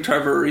something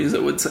Trevor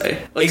Ariza would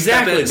say. Like,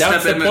 exactly,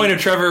 that's the point of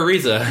Trevor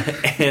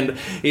Ariza. And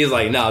he's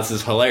like, no, this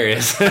is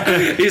hilarious.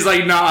 He's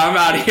like, no, I'm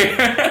out of here.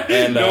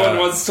 And no one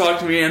wants to talk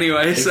to me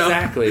anyway.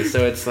 Exactly,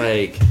 so it's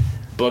like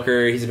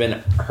Booker, he's been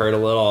hurt a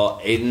little.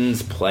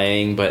 Ayton's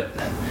playing, but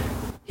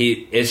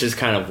it's just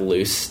kind of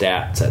loose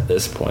stats at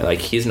this point. Like,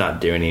 he's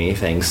not doing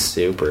anything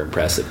super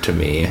impressive to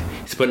me.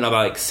 He's putting up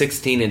like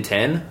 16 and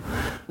 10.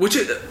 Which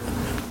is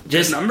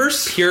just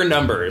numbers? Pure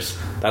numbers.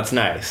 That's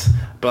nice.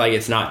 But like,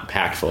 it's not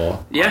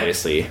impactful,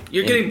 obviously.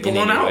 You're getting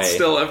blown out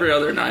still every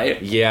other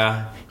night.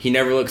 Yeah. He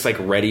never looks like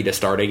ready to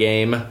start a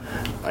game.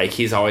 Like,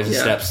 he's always a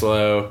step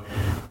slow.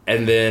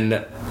 And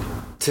then,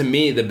 to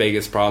me, the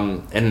biggest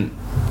problem, and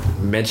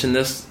mentioned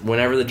this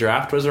whenever the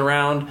draft was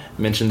around,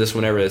 mentioned this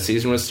whenever the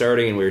season was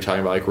starting, and we were talking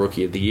about like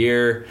Rookie of the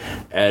Year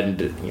and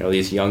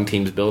these young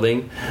teams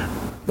building.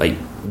 Like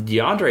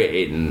DeAndre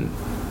Ayton,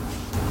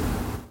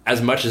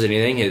 as much as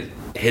anything,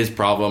 his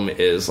problem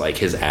is like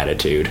his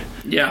attitude.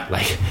 Yeah,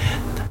 like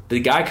the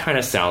guy kind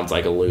of sounds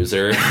like a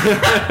loser,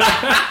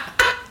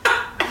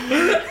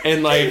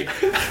 and like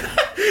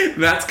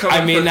that's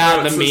coming. I mean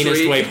that in the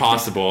meanest way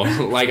possible.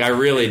 Like I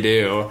really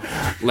do.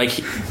 Like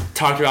he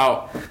talked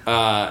about.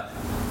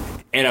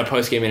 In a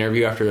post-game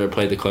interview after they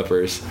played the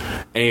Clippers,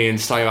 and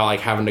he's talking about like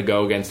having to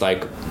go against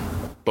like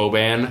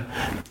Boban,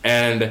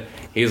 and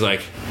he's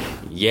like,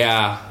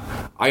 yeah,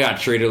 I got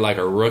treated like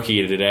a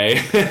rookie today.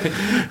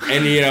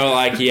 And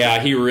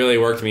he really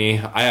worked me.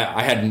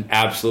 I had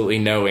absolutely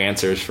no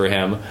answers for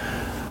him.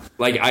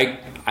 Like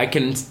I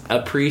can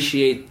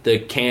appreciate the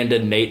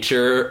candid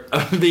nature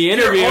of the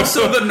interview. You're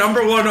also the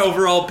number 1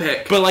 overall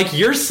pick. But, like,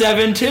 you're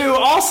 7-2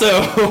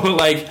 also.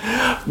 Like,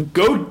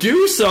 go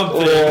do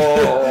something.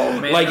 Oh,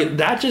 man. Like,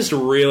 that just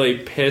really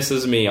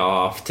pisses me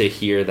off to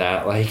hear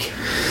that. Like,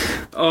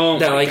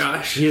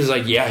 gosh. He was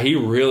like, yeah, he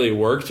really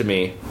worked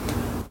me.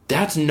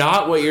 That's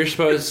not what you're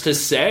supposed to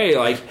say.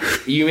 Like,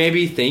 you may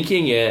be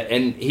thinking it,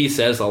 and he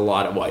says a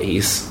lot of what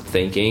he's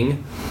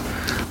thinking.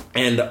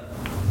 And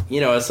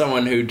as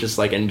someone who just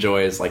like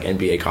enjoys like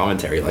NBA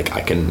commentary, like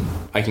I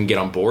can get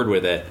on board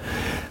with it.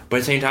 But at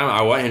the same time,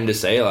 I want him to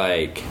say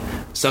like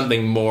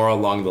something more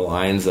along the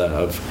lines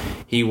of,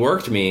 he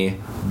worked me,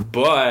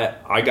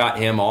 but I got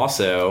him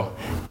also,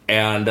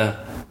 and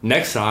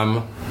next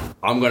time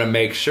I'm going to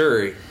make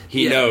sure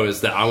he knows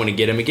that I want to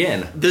get him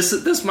again.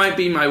 This might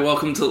be my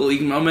welcome to the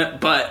league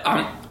moment, but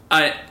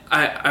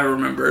I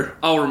remember.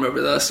 I'll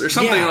remember this or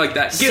something like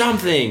that.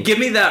 Give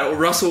me that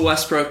Russell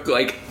Westbrook,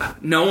 like,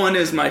 no one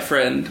is my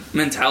friend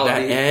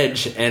mentality. That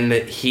edge, and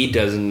that he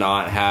does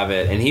not have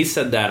it. And he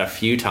said that a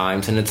few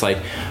times, and it's like,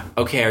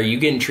 okay, are you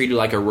getting treated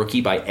like a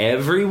rookie by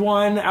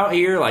everyone out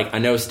here? Like, I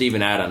know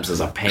Steven Adams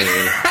is a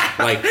pain.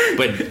 Like,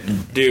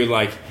 but dude,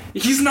 like,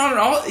 he's not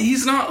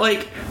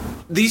like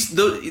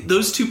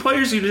those 2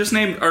 players you just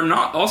named are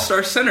not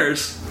all-star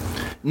centers.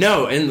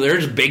 No, and they're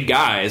just big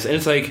guys, and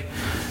it's like,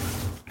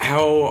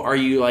 how are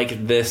you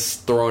like this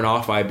thrown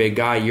off by a big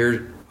guy?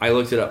 I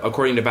looked it up.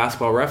 According to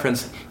Basketball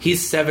Reference,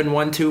 he's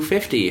 7'1",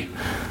 250.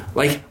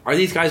 Like, are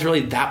these guys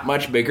really that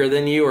much bigger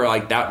than you, or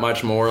like that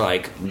much more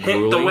like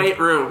grueling? Hit the weight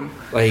room.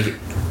 Like,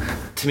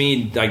 to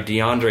me, like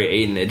DeAndre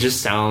Ayton, it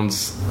just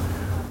sounds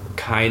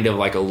kind of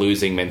like a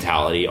losing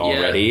mentality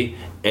already. Yeah.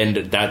 And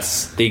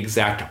that's the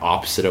exact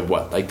opposite of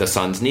what like the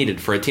Suns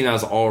needed for a team that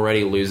was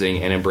already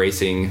losing and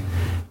embracing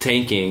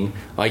tanking.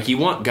 Like, you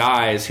want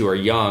guys who are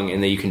young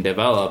and that you can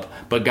develop,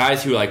 but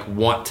guys who like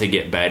want to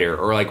get better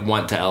or like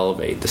want to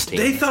elevate this team.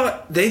 They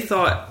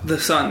thought the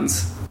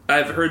Suns,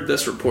 I've heard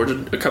this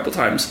reported a couple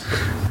times,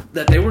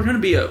 that they were going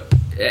to be a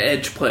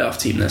edge playoff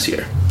team this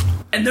year,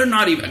 and they're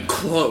not even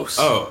close.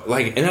 Oh,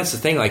 like, and that's the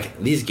thing, like,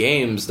 these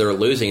games they're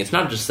losing, it's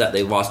not just that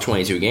they lost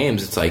 22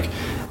 games, it's like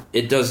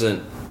it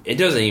doesn't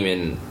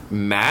even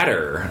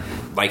matter,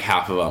 like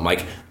half of them.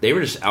 Like, they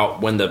were just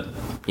out when the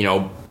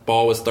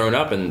ball was thrown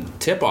up and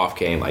tip-off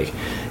came, like,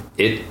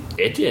 it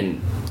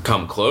didn't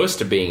come close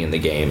to being in the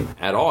game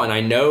at all. And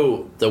I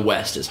know the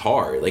West is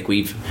hard. Like,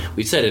 we've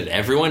said it.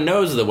 Everyone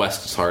knows the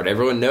West is hard.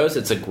 Everyone knows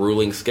it's a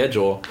grueling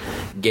schedule,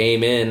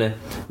 game in,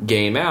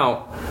 game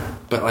out.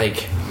 But,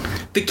 like,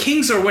 the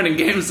Kings are winning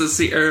games this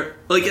year.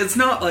 Like, it's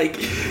not like...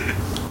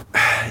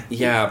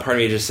 Yeah, part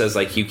of me just says,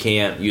 like, you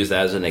can't use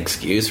that as an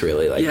excuse,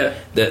 really. Like, yeah.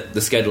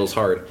 The schedule's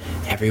hard.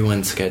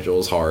 Everyone's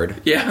schedule's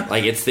hard. Yeah.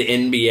 Like, it's the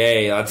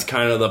NBA. That's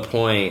kind of the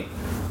point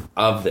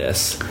of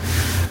this.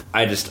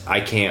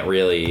 I can't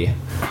really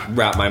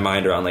wrap my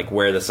mind around, like,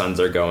 where the Suns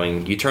are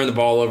going. You turn the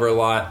ball over a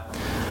lot.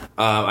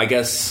 I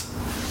guess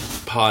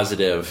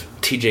positive.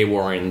 TJ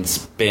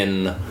Warren's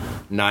been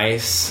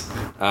nice.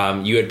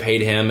 You had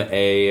paid him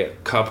a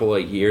couple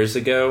of years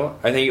ago,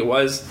 I think it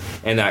was,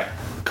 and that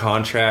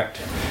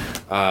contract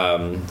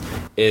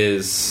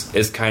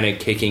is kind of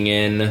kicking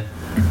in.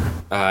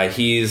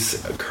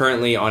 He's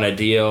currently on a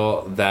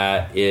deal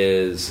that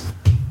is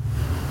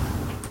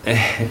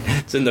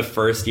it's in the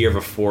first year of a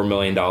 $4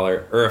 million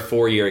or a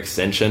 4-year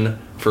extension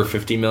for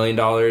 $50 million.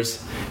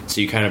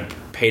 So you kind of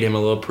paid him a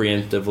little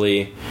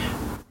preemptively.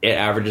 It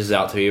averages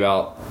out to be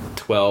about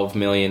 $12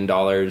 million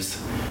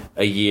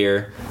a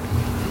year.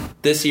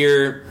 This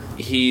year,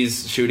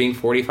 he's shooting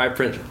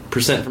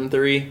 45% from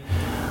three,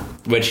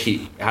 which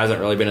he hasn't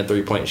really been a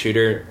three-point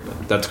shooter.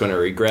 That's going to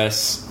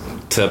regress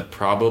to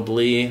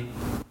probably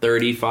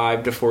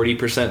 35 to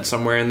 40%,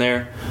 somewhere in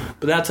there.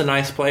 But that's a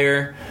nice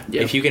player.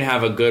 Yep. If you can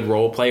have a good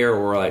role player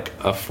or like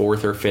a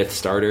fourth or fifth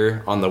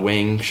starter on the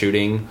wing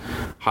shooting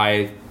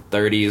high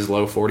 30s,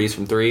 low 40s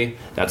from three,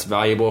 that's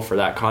valuable for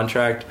that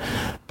contract.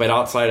 But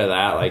outside of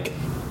that, like,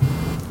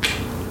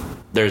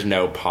 there's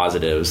no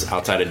positives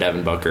outside of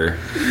Devin Booker,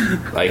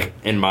 like,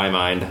 in my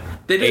mind.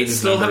 They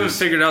still haven't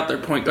figured out their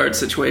point guard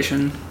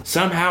situation.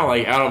 Somehow,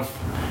 like, out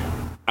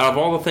of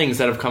all the things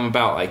that have come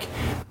about, like,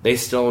 they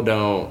still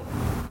don't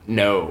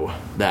know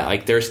that.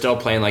 Like, they're still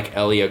playing like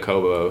Elie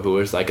Okobo, who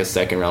was like a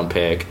second-round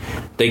pick.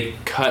 They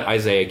cut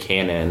Isaiah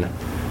Cannon,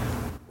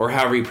 or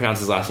however you pronounce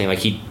his last name. Like,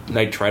 he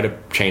like tried to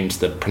change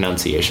the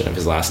pronunciation of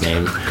his last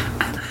name.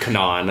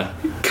 Kanan.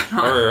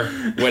 Or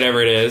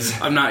whatever it is.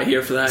 I'm not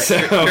here for that. So,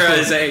 you're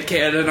Isaiah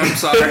Cannon, I'm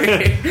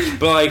sorry.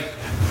 But, like,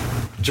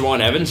 Jawan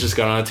Evans just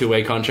got on a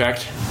 2-way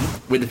contract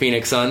with the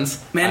Phoenix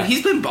Suns. Man,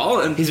 he's been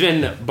balling. He's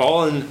been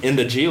balling in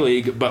the G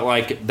League, but,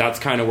 like, that's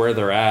kind of where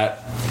they're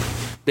at.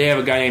 They have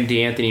a guy named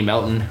DeAnthony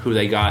Melton, who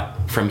they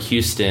got from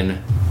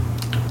Houston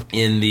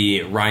in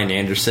the Ryan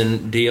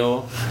Anderson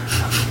deal,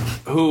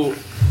 who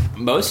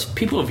most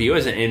people view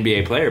as an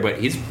NBA player, but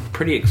he's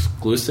pretty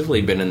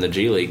exclusively been in the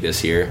G League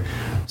this year.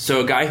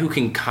 So a guy who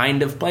can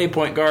kind of play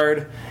point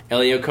guard,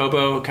 Elie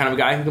Okobo, kind of a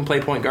guy who can play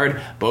point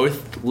guard,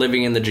 both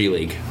living in the G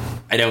League.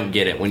 I don't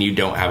get it when you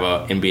don't have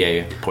a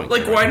NBA point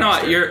guard. Like, why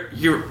not?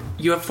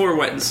 You have 4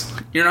 wins.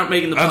 You're not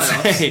making the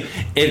playoffs. I'd say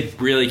it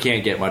really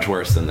can't get much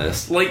worse than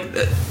this. Like,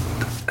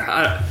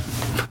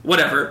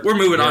 whatever. We're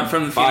moving on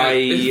from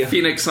the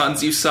Phoenix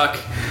Suns. You suck.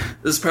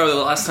 This is probably the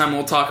last time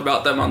we'll talk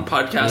about them on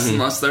podcast,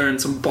 unless they're in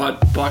some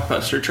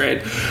blockbuster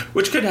trade,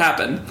 which could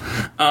happen.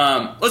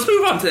 Let's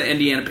move on to the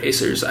Indiana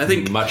Pacers. I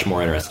think much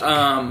more interesting.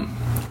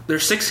 They're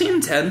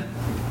 16-10,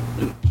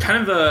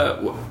 kind of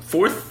a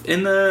fourth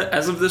in the,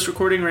 as of this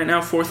recording right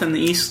now, fourth in the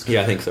East.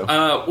 Yeah, I think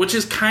so. Which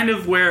is kind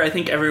of where I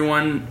think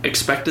everyone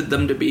expected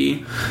them to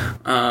be,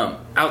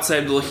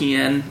 outside looking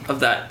in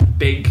of that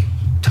big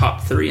top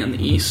 3 in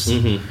the East.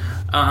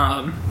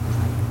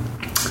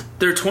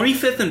 They're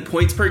 25th in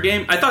points per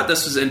game. I thought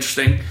this was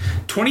interesting.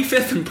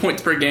 25th in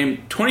points per game,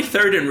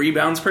 23rd in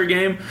rebounds per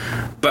game,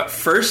 but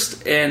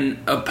first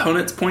in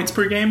opponents' points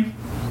per game.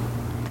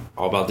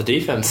 All about the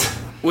defense.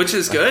 Which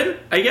is good,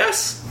 I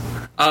guess.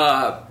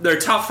 They're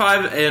top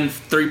 5 in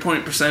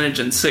 3-point percentage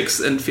and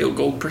 6th in field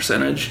goal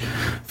percentage.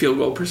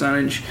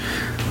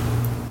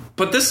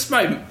 But this is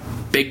my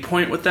big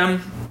point with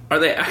them. Are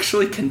they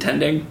actually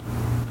contending?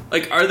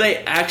 Like, are they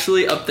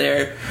actually up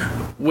there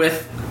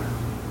with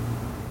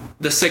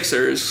the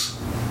Sixers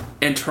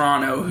in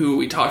Toronto, who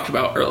we talked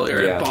about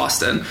earlier in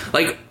Boston?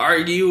 Like, are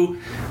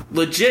you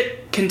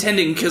legit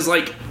contending? Because,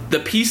 like, the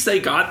piece they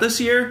got this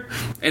year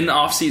in the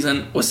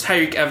offseason was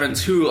Tyreke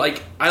Evans, who,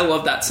 like, I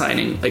love that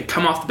signing. Like,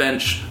 come off the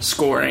bench,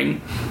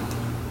 scoring.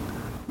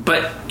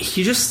 But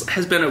he just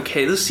has been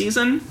okay this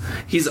season.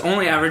 He's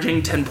only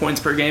averaging 10 points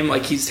per game.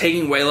 Like, he's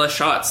taking way less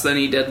shots than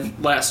he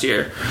did last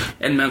year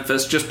in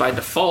Memphis, just by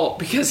default,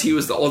 because he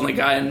was the only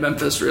guy in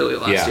Memphis really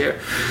last year.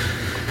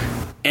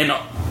 And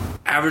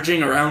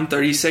averaging around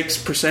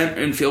 36%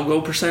 in field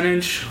goal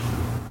percentage.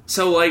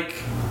 So, like,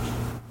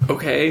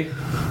 okay.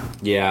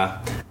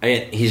 Yeah.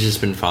 He's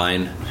just been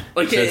fine.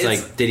 Like, so it's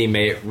like, did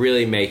he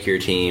really make your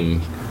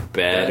team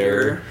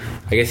better?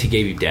 I guess he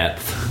gave you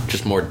depth,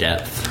 just more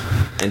depth.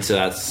 And so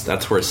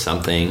that's worth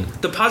something.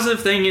 The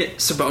positive thing,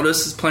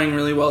 Sabonis is playing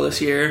really well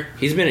this year.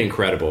 He's been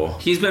incredible.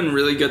 He's been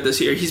really good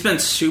this year. He's been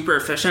super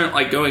efficient,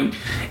 like going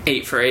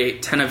 8 for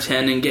 8, 10 of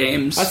 10 in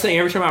games. I was saying,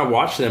 every time I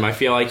watch them, I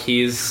feel like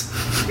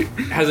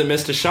hasn't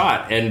missed a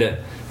shot. And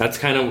that's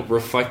kind of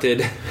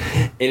reflected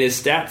in his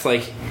stats.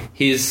 Like,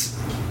 he's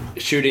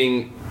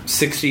shooting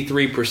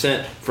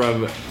 63%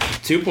 from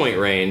 2-point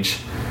range.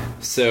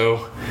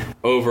 So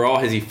overall,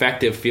 his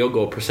effective field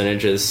goal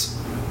percentage is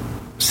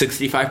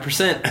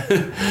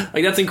 65%.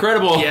 Like, that's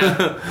incredible.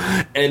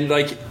 Yeah. And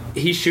like,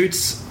 he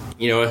shoots,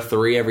 a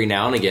 3 every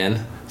now and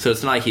again. So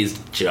it's not like he's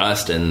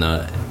just in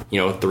the,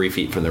 3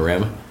 feet from the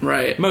rim.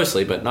 Right.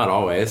 Mostly, but not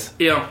always.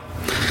 Yeah.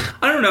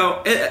 I don't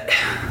know.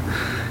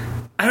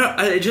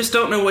 I just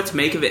don't know what to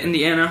make of it,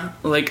 Indiana.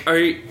 Like, are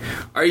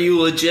you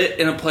legit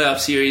in a playoff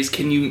series?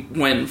 Can you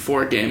win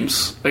 4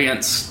 games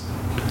against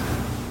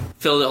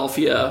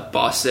Philadelphia,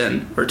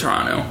 Boston, or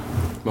Toronto?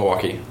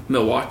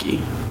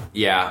 Milwaukee.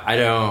 Yeah, I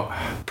don't...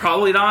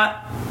 Probably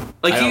not.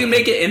 Like, you can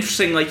make it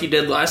interesting like you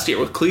did last year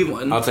with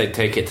Cleveland. I'll say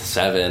take it to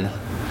 7.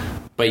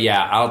 But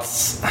yeah,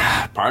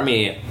 part of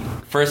me,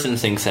 first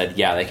instinct said,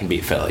 yeah, they can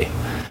beat Philly.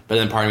 But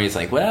then part of me is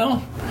like,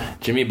 well,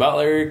 Jimmy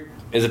Butler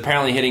is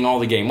apparently hitting all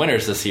the game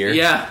winners this year.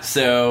 Yeah.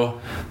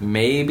 So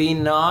maybe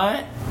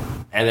not.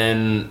 And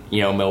then,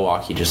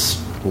 Milwaukee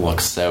just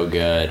looks so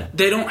good.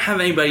 They don't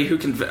have anybody who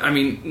can... I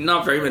mean,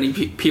 not very many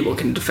people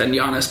can defend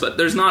Giannis, but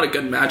there's not a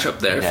good matchup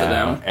there for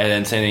them. And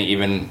then same thing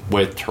even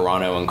with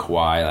Toronto and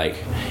Kawhi. Like,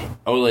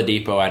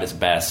 Oladipo at his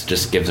best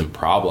just gives him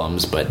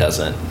problems, but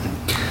doesn't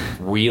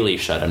really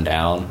shut him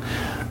down.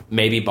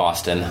 Maybe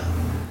Boston.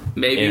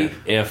 Maybe.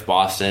 If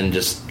Boston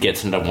just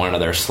gets into one of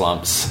their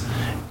slumps,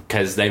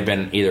 because they've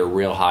been either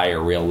real high or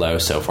real low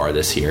so far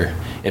this year.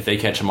 If they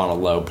catch them on a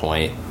low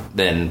point,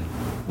 then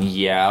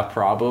yeah,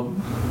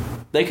 probably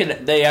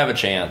they have a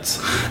chance.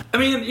 I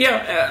mean,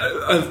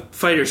 yeah, a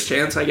fighter's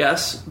chance, I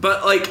guess.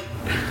 But like,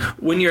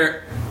 when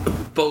you're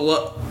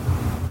below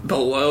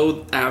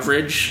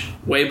average,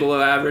 way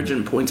below average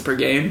in points per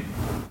game,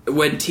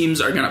 when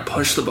teams are going to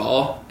push the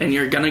ball and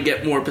you're going to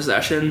get more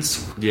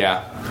possessions.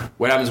 Yeah.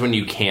 What happens when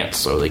you can't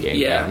slow the game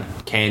down?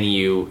 Can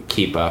you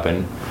keep up?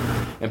 And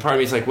part of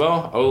me is like,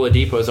 well,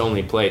 Oladipo's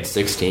only played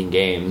 16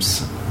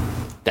 games.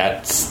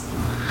 That's...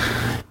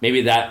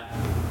 Maybe that,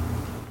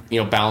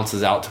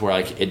 balances out to where,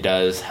 like, it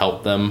does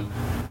help them.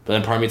 But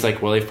then part of me is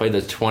like, well, they've played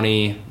the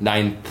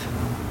 29th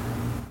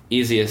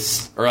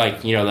easiest, or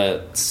like,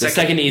 the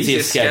second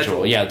easiest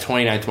schedule. Yeah, the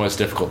 29th most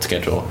difficult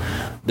schedule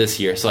this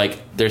year. So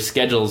like, their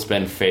schedule's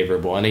been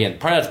favorable. And again,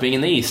 part of that's being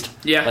in the East.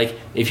 Yeah. Like,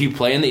 if you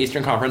play in the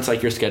Eastern Conference,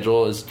 like, your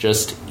schedule is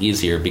just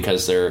easier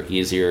because they're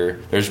easier.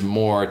 There's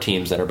more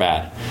teams that are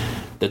bad.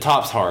 The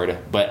top's hard,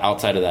 but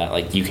outside of that,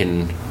 like, you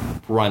can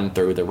run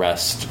through the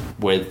rest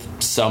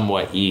with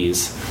somewhat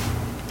ease.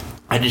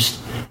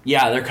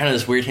 They're kind of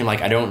this weird team.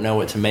 Like, I don't know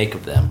what to make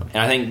of them.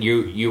 And I think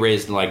you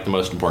raised, like, the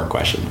most important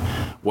question.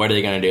 What are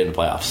they going to do in the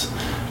playoffs?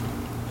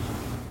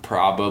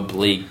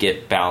 Probably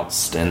get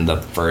bounced in the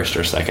first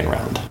or second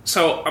round.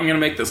 So, I'm going to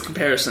make this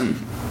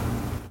comparison,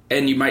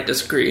 and you might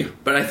disagree,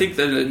 but I think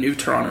they're the new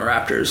Toronto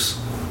Raptors.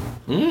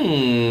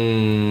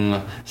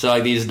 So,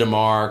 like, these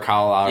DeMar,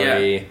 Kyle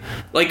Lowry. Yeah.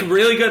 Like,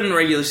 really good in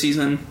regular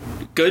season.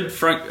 Good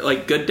front,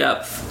 like, good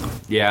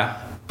depth.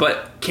 Yeah.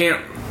 But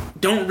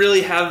don't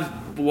really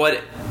have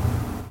what...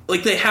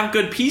 Like, they have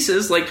good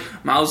pieces, like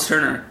Miles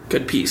Turner,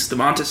 good piece.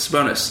 Domantas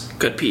Sabonis,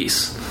 good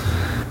piece.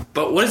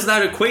 But what does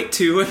that equate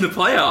to in the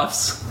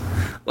playoffs?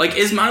 Like,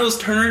 is Miles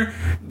Turner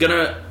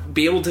gonna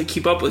be able to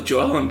keep up with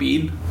Joel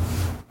Embiid?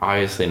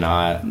 Obviously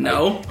not.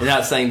 No? Like, and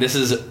that's saying this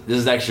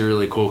is actually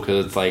really cool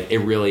because it's like, it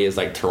really is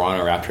like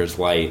Toronto Raptors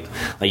light.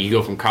 Like, you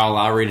go from Kyle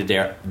Lowry to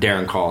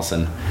Darren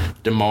Collison.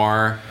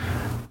 DeMar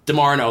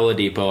and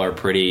Oladipo are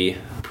pretty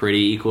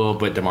equal,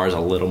 but DeMar's a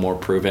little more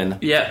proven.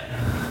 Yeah.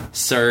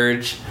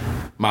 Serge,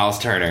 Miles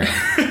Turner,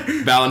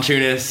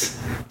 Valanciunas,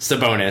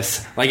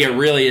 Sabonis. Like, it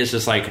really is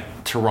just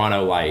like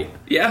Toronto light.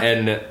 Yeah.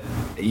 And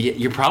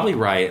you're probably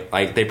right.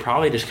 Like, they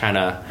probably just kind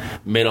of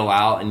middle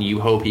out, and you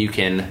hope you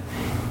can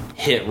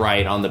hit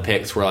right on the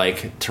picks where,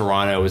 like,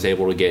 Toronto was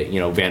able to get,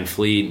 Van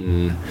Fleet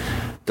and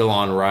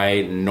DeLon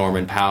Wright and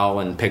Norman Powell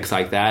and picks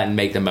like that and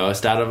make the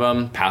most out of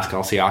them.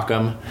 Pascal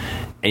Siakam.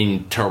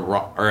 And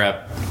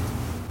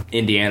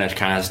Indiana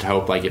kind of has to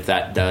hope, like, if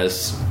that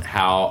does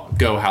how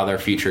their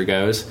future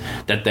goes,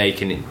 that they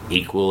can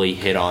equally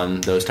hit on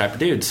those type of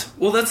dudes.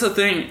 Well, that's the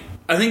thing.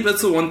 I think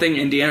that's the one thing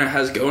Indiana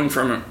has going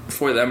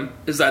for them,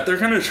 is that they're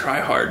going to try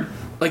hard.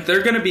 Like,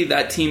 they're going to be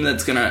that team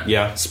that's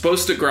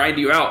supposed to grind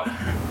you out.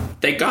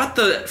 They got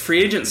the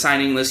free agent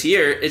signing this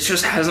year. It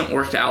just hasn't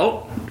worked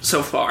out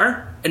so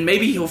far. And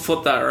maybe he'll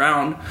flip that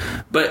around.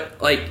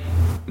 But, like,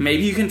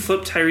 maybe you can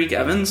flip Tyreek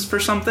Evans for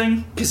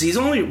something? Because he's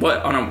only,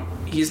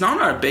 he's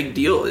not on a big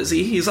deal, is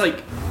he? He's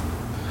like...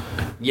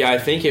 Yeah, I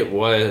think it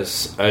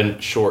was a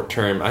short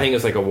term. I think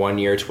it's like a 1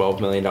 year, $12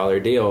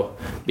 million deal.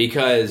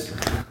 Because,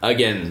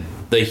 again,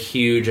 the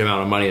huge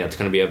amount of money that's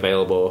going to be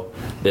available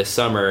this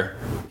summer,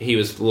 he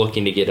was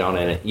looking to get on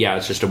in it. Yeah,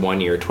 it's just a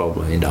 1 year, $12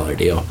 million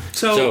deal.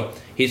 So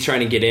he's trying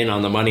to get in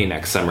on the money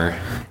next summer.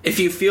 If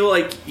you feel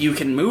like you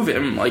can move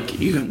him,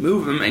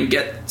 and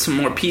get some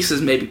more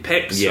pieces, maybe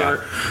picks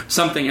or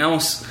something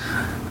else.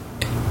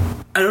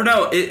 I don't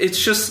know. It's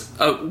just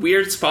a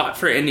weird spot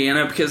for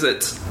Indiana because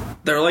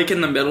they're like in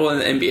the middle of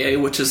the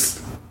NBA, which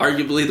is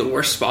arguably the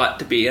worst spot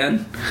to be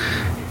in.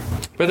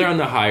 But they're on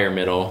the higher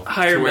middle.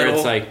 Higher where middle.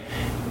 It's like,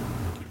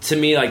 to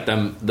me, like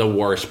the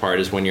worst part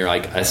is when you're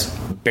like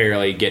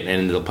barely getting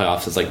into the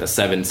playoffs as like the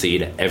 7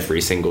 seed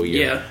every single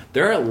year. Yeah.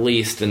 They're at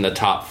least in the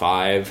top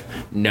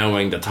 5,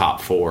 knowing the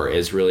top 4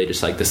 is really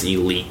just like this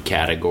elite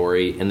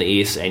category in the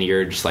East, and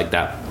you're just like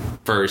that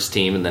first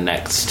team in the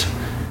next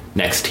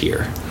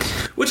tier.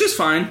 Which is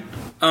fine.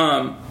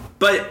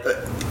 But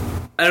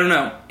I don't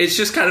know. It's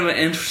just kind of an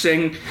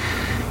interesting...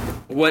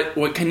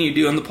 What can you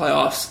do in the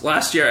playoffs?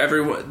 Last year,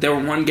 they were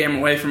 1 game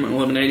away from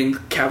eliminating the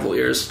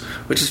Cavaliers,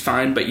 which is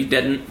fine, but you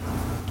didn't.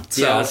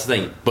 So, yeah, that's the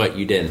thing. But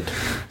you didn't.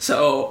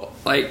 So,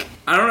 like,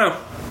 I don't know.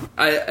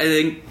 I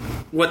think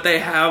what they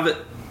have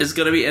is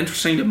going to be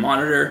interesting to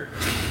monitor.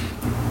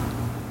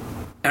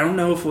 I don't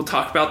know if we'll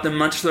talk about them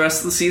much the rest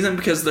of the season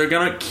because they're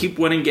going to keep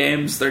winning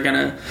games. They're going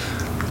to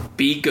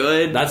be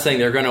good. That's the thing.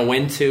 They're going to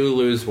win 2,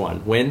 lose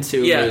 1. Win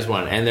 2, lose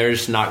 1. And they're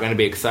just not going to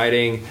be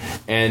exciting.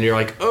 And you're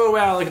like, oh,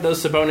 wow, look at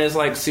those Sabonis,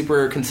 like,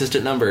 super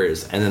consistent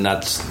numbers. And then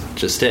that's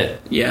just it.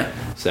 Yeah.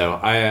 So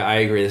I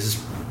agree. This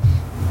is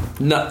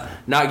not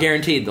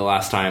guaranteed the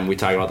last time we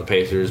talk about the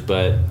Pacers,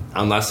 but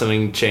unless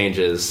something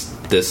changes,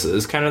 this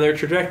is kind of their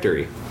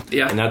trajectory.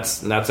 Yeah. And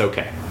that's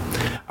okay.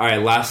 All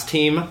right, last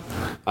team.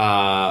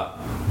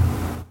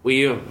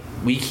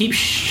 We keep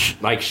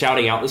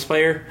shouting out this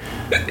player,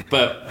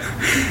 but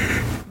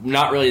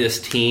not really this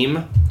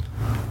team.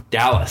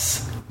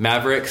 Dallas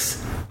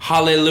Mavericks.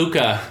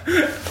 Hallelujah.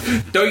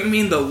 Don't you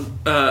mean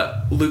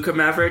the Luka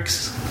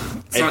Mavericks?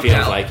 It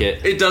feels like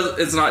it. It does.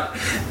 It's not.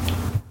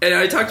 And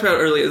I talked about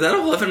earlier that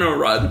 11-0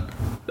 run.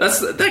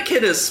 That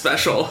kid is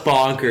special.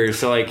 Bonkers.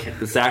 So like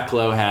Zach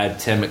Lowe had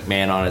Tim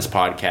McMahon on his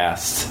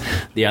podcast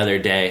the other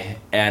day,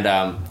 and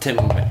Tim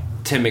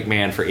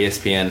McMahon for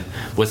ESPN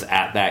was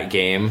at that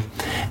game,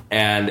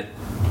 and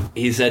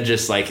he said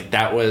just like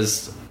that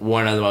was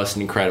one of the most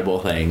incredible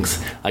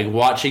things. Like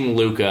watching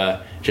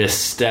Luka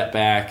just step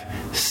back,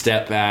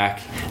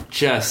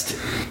 just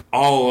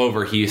all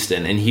over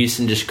Houston, and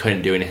Houston just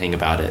couldn't do anything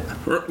about it.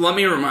 Let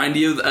me remind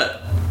you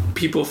that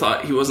people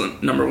thought he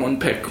wasn't number 1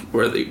 pick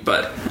worthy,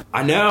 but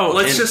I know.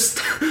 Let's just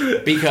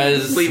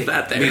because leave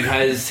that there.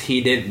 Because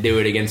he didn't do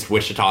it against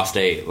Wichita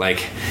State,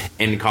 like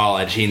in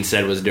college. He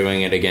instead was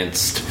doing it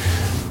against,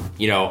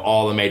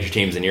 all the major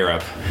teams in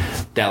Europe.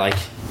 That like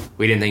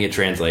we didn't think it'd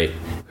translate.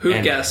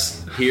 Who'd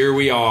guess? Here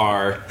we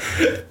are,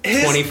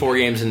 24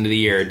 games into the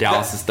year.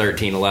 Dallas is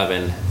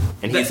 13-11,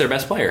 and he's their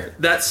best player.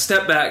 That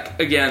step back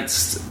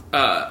against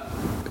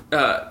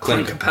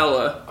Clint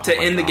Capella to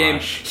end the game.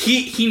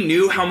 He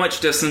knew how much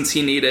distance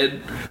he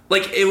needed.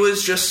 Like, it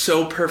was just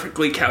so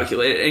perfectly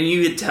calculated, and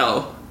you could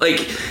tell.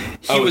 Like,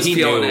 he was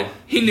feeling it.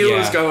 He knew it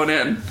was going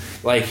in.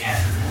 Like,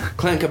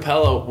 Clint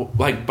Capella,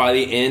 like, by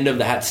the end of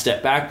that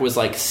step back, was,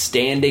 like,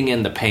 standing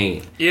in the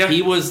paint. Yeah.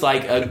 He was,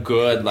 like, a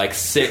good,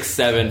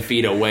 6-7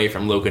 feet away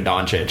from Luka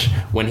Doncic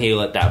when he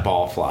let that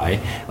ball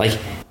fly. Like,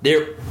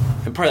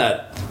 part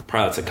of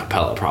that's a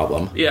Capella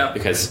problem. Yeah.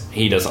 Because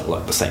he doesn't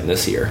look the same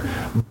this year.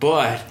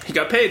 But he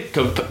got paid.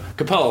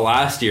 Capella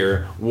last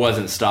year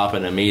wasn't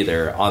stopping him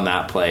either on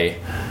that play.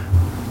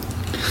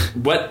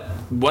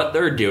 What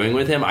they're doing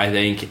with him, I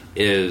think,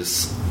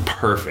 is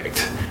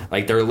perfect.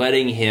 Like, they're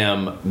letting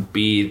him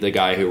be the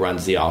guy who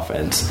runs the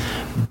offense.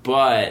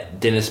 But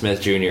Dennis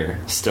Smith Jr.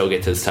 still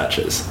gets his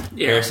touches.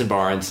 Yeah. Harrison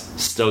Barnes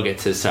still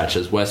gets his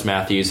touches. Wes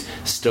Matthews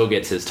still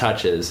gets his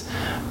touches.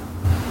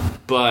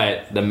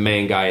 But the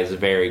main guy is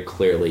very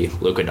clearly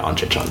Luka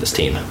Doncic on this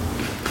team.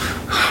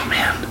 Oh,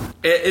 man.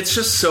 It's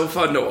just so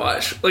fun to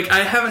watch. Like, I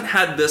haven't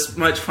had this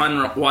much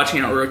fun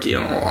watching a rookie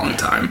in a long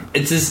time.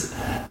 It's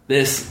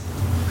this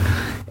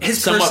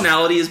his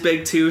personality is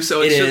big, too, so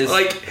it's just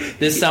like...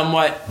 This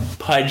somewhat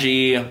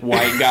pudgy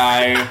white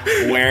guy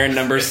wearing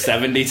number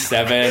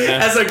 77.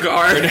 As a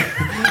guard.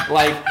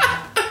 Like...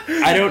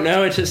 I don't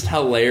know, it's just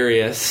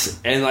hilarious.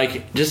 And,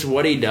 like, just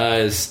what he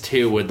does,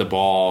 too, with the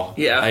ball.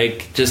 Yeah.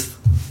 Like, just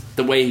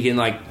the way he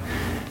can,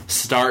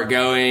 start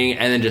going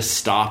and then just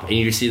stop. And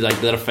you see, the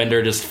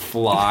defender just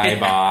fly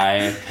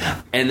by.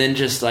 And then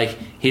just,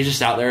 he's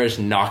just out there just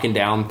knocking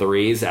down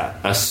threes at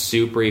a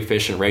super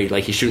efficient rate.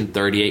 Like, he's shooting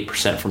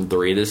 38% from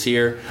 3 this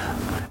year.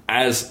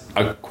 As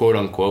a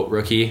quote-unquote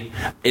rookie.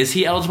 Is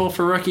he eligible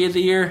for Rookie of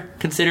the Year,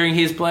 considering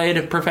he's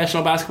played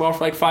professional basketball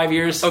for 5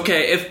 years?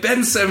 Okay, if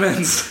Ben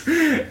Simmons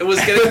was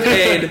getting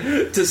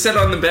paid to sit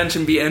on the bench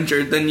and be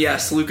injured, then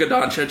yes, Luka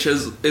Doncic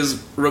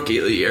is Rookie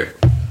of the Year.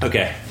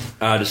 Okay,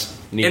 just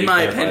need in to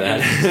my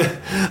clarify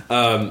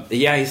that.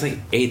 Yeah, he's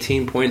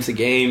 18 points a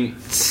game,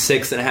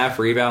 6.5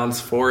 rebounds,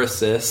 4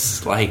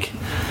 assists.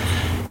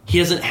 He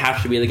doesn't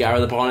have to be the guy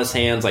with the ball in his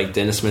hands.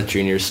 Dennis Smith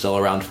Jr. is still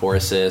around 4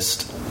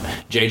 assists.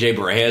 JJ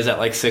Barea is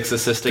at 6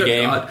 assists a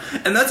game. God.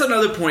 And that's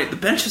another point. The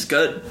bench is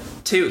good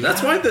too. Yeah.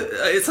 That's why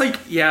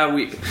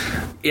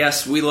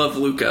it's we love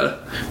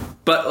Luka,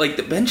 but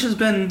the bench has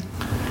been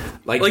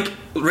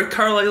Rick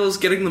Carlisle is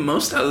getting the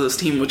most out of this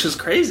team, which is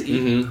crazy.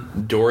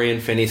 Mm-hmm. Dorian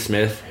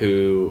Finney-Smith,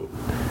 who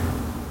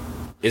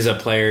is a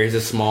player, he's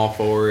a small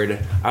forward.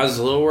 I was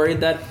a little worried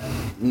that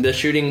the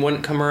shooting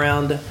wouldn't come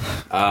around.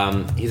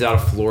 He's out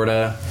of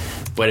Florida,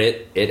 but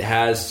it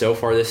has so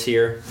far this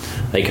year.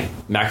 Like,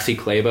 Maxi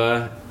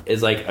Kleber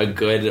is like a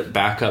good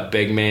backup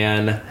big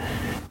man,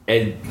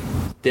 and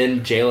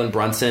then Jalen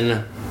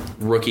Brunson,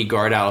 rookie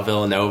guard out of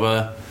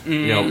Villanova,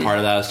 part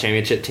of those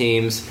championship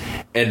teams,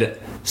 and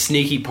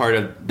sneaky part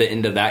of the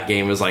end of that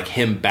game was like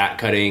him back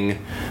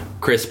cutting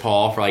Chris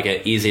Paul for like an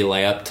easy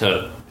layup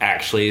to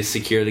actually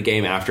secure the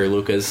game after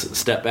Luka's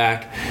step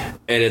back.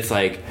 And it's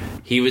like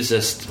he was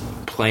just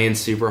playing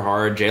super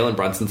hard. Jalen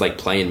Brunson's like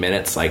playing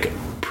minutes like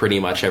pretty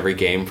much every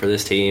game for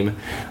this team.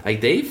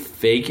 Like, they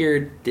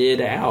figured it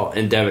out.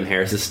 And Devin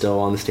Harris is still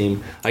on this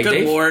team. Like,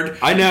 good Lord.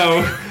 I know.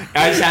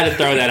 I just had to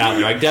throw that out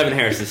there. Like, Devin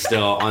Harris is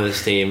still on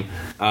this team.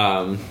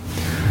 And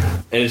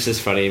it's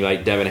just funny.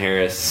 Like, Devin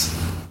Harris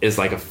is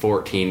like a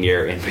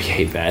 14-year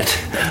NBA vet.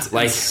 That's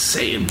like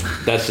insane.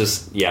 That's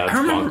just, that's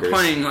I remember bonkers.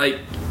 playing like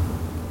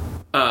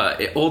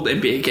old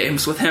NBA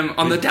games with him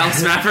on the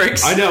Dallas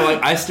Mavericks. I know,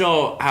 like, I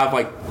still have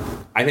like,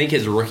 I think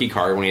his rookie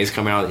card when he was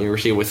coming out of the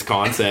University of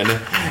Wisconsin,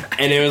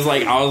 and it was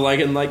like I was like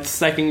in like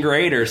second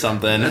grade or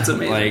something. That's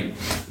amazing. Like,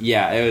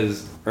 yeah, it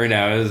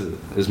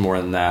was more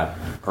than that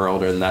or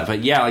older than that.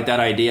 But yeah, like that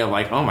idea of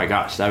like, oh my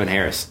gosh, Devin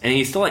Harris, and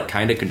he still like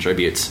kind of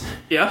contributes.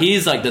 Yeah,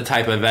 he's like the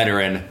type of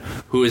veteran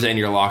who is in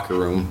your locker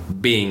room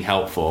being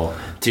helpful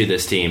to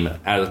this team,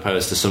 as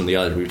opposed to some of the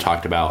others we've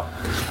talked about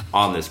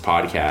on this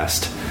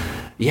podcast.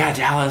 Yeah,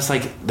 Dallas,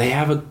 like, they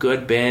have a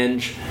good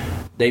bench.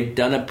 They've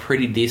done a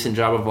pretty decent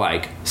job of,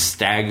 like,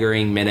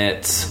 staggering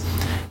minutes.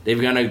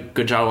 They've done a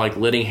good job of, like,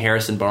 letting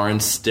Harrison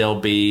Barnes still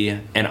be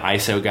an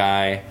ISO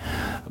guy.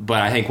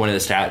 But I think one of the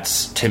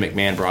stats Tim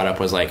McMahon brought up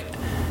was, like,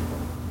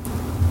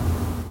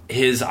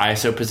 his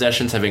ISO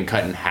possessions have been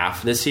cut in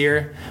half this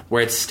year,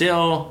 where it's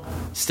still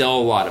a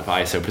lot of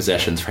ISO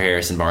possessions for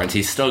Harrison Barnes.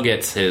 He still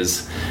gets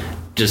his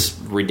just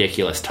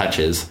ridiculous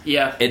touches.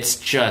 Yeah. It's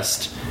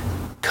just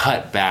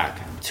cut back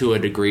to a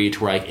degree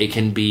to where, like, it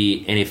can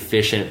be an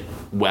efficient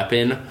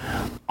weapon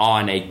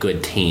on a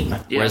good team.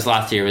 Yeah. Whereas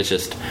last year it was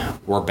just,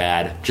 we're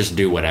bad, just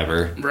do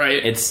whatever.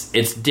 Right.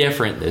 It's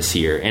different this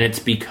year, and it's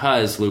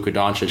because Luka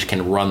Doncic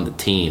can run the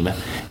team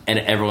and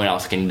everyone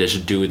else can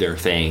just do their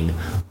thing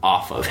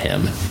off of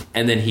him,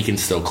 and then he can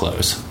still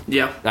close.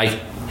 Yeah. Like,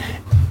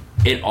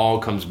 it all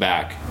comes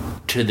back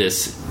to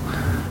this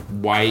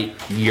white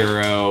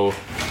Euro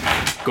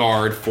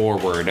guard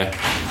forward.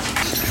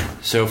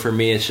 So for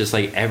me, it's just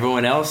like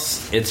everyone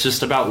else, it's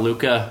just about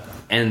Luka,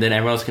 and then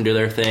everyone else can do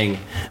their thing.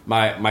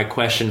 My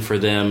question for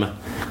them,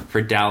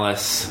 for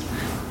Dallas,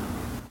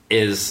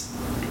 is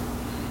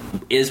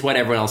what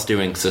everyone else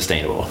doing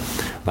sustainable?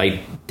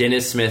 Like,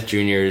 Dennis Smith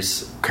Jr.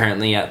 is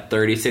currently at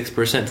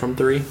 36% from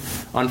three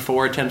on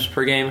 4 attempts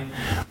per game,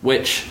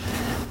 which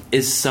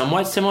is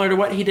somewhat similar to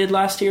what he did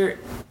last year,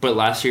 but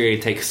last year he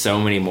takes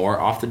so many more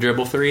off the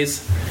dribble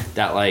threes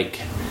that, like,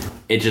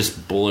 it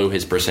just blew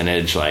his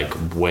percentage,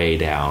 like, way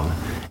down.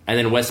 And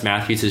then Wes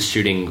Matthews is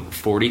shooting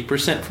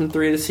 40% from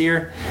three this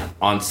year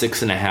on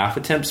 6.5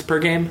 attempts per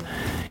game.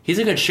 He's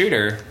a good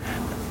shooter,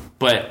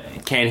 but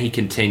can he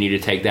continue to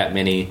take that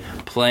many,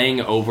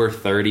 playing over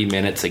 30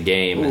 minutes a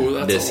game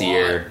this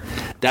year?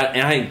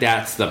 And I think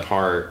that's the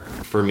part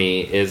for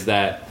me, is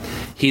that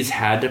he's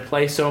had to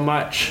play so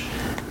much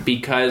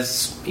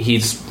because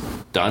he's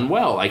done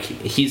well. Like,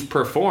 he's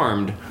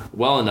performed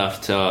well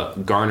enough to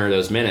garner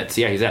those minutes.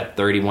 Yeah, he's at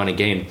 31 a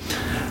game.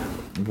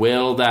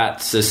 Will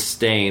that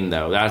sustain,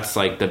 though? That's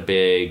like the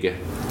big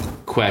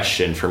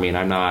question for me, and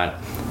I'm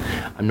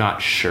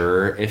not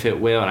sure if it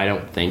will, and I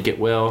don't think it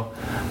will.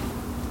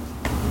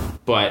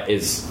 But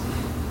is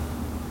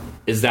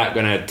that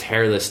going to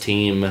tear this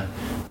team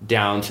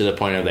down to the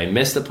point of they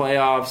miss the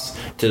playoffs,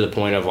 to the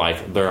point of,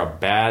 like, they're a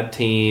bad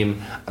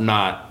team? I'm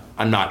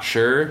not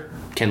sure.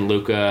 Can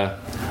Luka,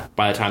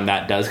 by the time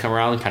that does come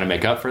around, kind of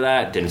make up for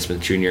that? Dennis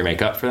Smith Jr.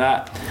 make up for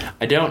that?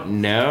 I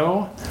don't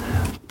know,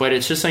 but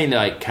it's just something to,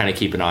 like, kind of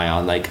keep an eye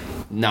on, like,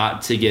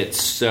 not to get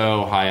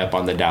so high up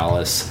on the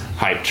Dallas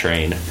hype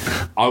train.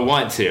 I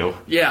want to,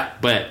 yeah,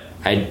 but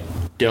I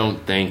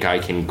don't think I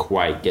can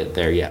quite get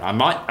there yet.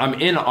 I'm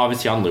in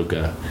obviously on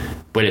Luka,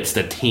 but it's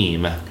the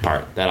team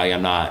part that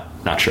I'm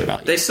not sure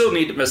about yet. They still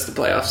need to miss the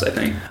playoffs, I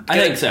think. I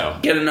think so.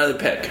 Get another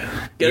pick.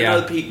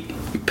 Another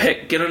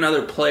pick. Get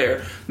another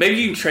player. Maybe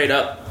you can trade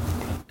up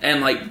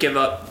and, like, give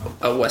up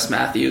a Wes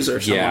Matthews or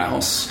someone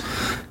else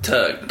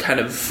to kind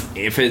of...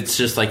 If it's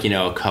just, like,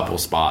 a couple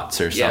spots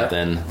or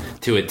something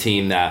to a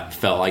team that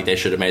felt like they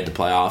should have made the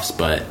playoffs,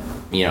 but,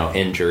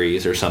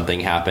 injuries or something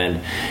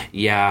happened.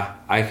 Yeah,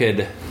 I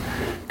could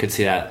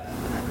see that.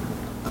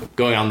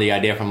 Going on the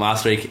idea from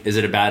last week, is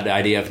it a bad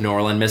idea if New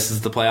Orleans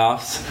misses the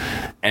playoffs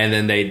and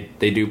then they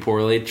do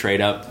poorly,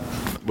 trade up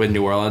with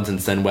New Orleans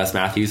and send Wes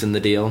Matthews in the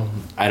deal?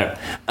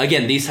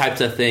 Again, these types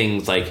of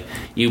things, like,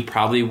 you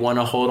probably want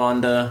to hold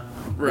on to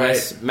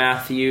Wes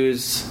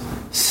Matthews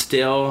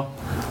still,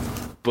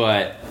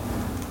 but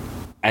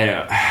I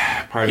don't know.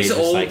 Part of he's me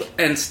is old, like,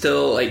 and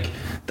still, like,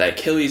 that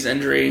Achilles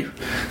injury.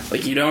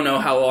 Like, you don't know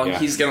how long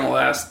he's going to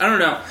last. I don't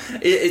know.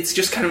 It's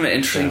just kind of an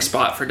interesting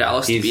spot for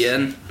Dallas to be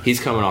in. He's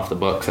coming off the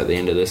books at the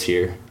end of this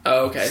year.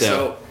 Oh, okay.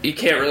 So you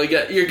can't really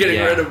you're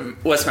getting rid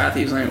of Wes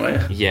Matthews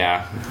anyway.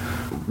 Yeah.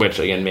 Which,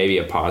 again, maybe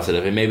a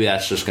positive. And maybe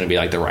that's just going to be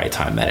like the right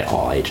time that it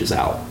all ages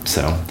out.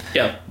 So,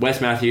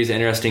 Wes Matthews,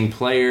 interesting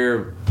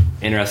player,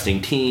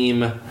 interesting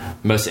team,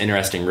 most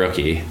interesting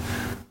rookie.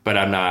 But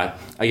I'm not,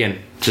 again,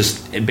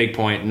 just a big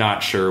point,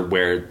 not sure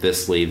where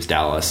this leaves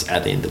Dallas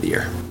at the end of the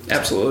year.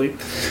 Absolutely.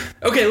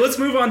 Okay, let's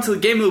move on to the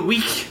game of the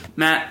week.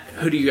 Matt,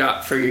 who do you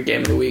got for your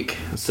game of the week?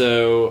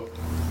 So,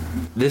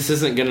 this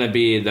isn't going to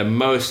be the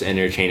most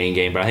entertaining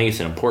game, but I think it's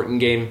an important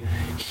game.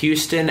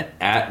 Houston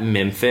at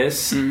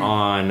Memphis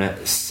on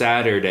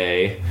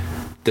Saturday,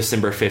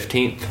 December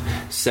 15th,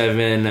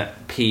 7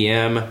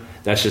 p.m.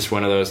 That's just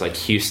one of those, like,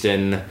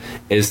 Houston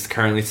is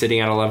currently sitting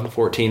at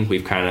 11-14.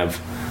 We've kind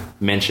of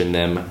mentioned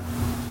them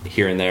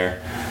here and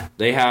there.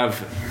 They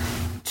have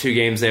 2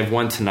 games. They have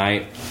one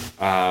tonight,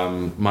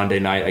 Monday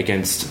night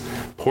against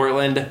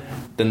Portland.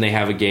 Then they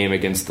have a game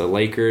against the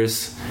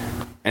Lakers.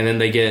 And then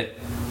they get,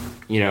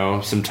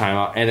 some time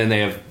off. And then they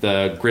have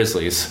the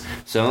Grizzlies.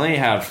 So they only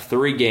have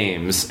 3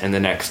 games in the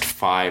next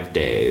 5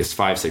 days,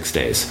 5-6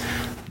 days.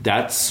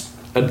 That's,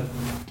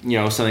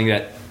 something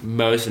that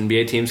most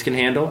NBA teams can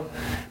handle.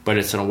 But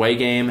it's an away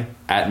game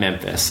at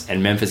Memphis.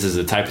 And Memphis is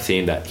the type of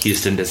team that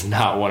Houston does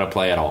not want to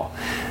play at all.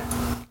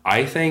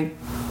 I think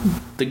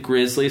the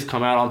Grizzlies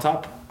come out on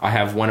top. I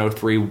have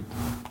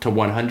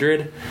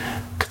 103-100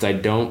 because I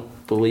don't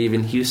believe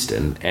in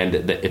Houston. And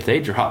if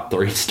they drop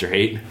 3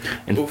 straight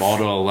and fall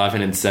to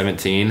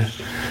 11-17,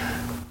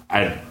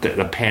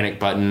 the panic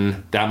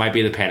button, that might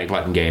be the panic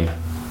button game.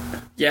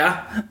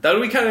 Yeah, that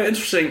would be kind of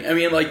interesting. I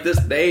mean, like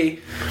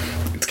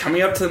it's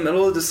coming up to the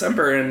middle of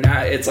December, and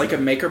it's like a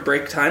make or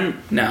break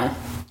time now.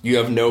 You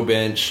have no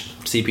bench.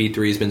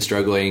 CP3's been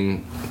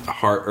struggling.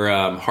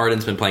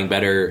 Harden's been playing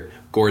better.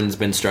 Gordon's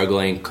been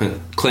struggling.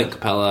 Clint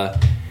Capella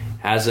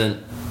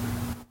hasn't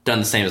done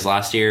the same as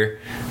last year.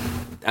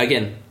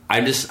 Again,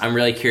 I'm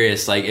really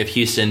curious, like, if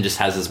Houston just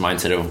has this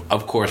mindset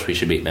of course we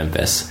should beat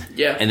Memphis.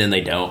 Yeah. And then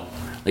they don't.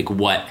 Like,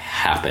 what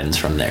happens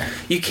from there?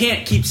 You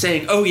can't keep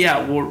saying, oh,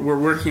 yeah, we're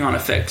working on a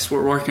fix.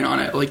 We're working on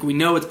it. Like, we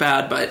know it's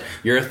bad, but...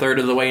 You're a third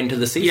of the way into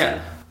the season.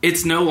 Yeah.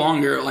 It's no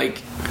longer like,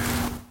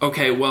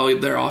 okay, well,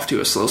 they're off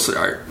to a slow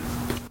start.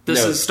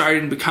 This is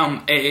starting to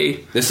become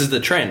This is the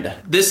trend.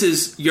 This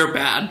is, you're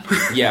bad.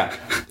 Yeah.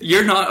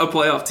 You're not a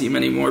playoff team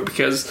anymore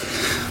because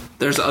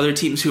there's other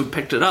teams who have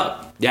picked it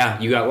up. Yeah,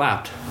 you got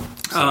lapped.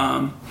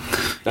 So,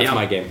 that's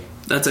my game.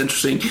 That's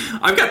interesting.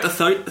 I've got the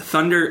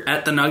Thunder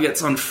at the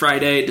Nuggets on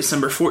Friday,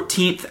 December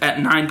 14th at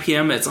 9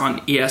 p.m. It's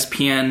on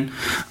ESPN.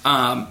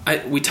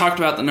 We talked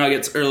about the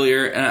Nuggets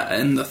earlier,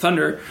 and the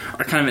Thunder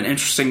are kind of an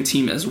interesting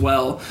team as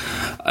well.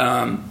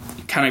 Kind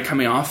of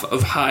coming off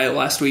of high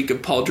last week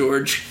of Paul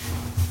George,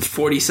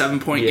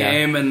 47-point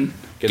game and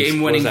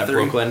game-winning 3.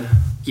 Brooklyn.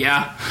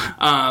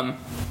 Yeah.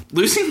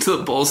 Losing to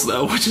the Bulls,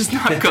 though, which is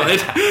not good.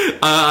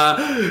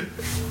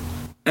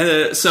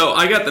 So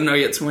I got the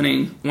Nuggets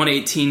winning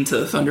 118 to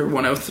the Thunder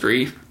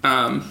 103.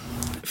 I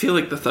feel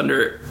like the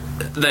Thunder,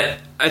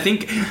 I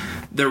think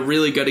they're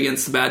really good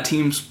against the bad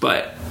teams,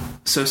 but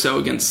so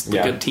against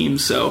the good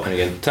teams. So, and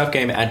again, tough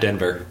game at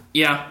Denver.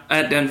 Yeah,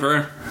 at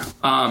Denver.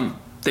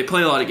 They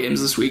play a lot of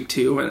games this week,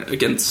 too,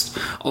 against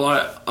a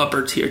lot of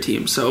upper-tier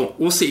teams. So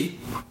we'll see.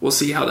 We'll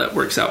see how that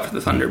works out for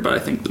the Thunder, but I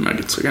think the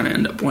Nuggets are going to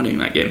end up winning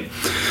that game.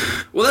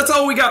 Well, that's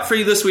all we got for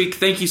you this week.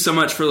 Thank you so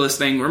much for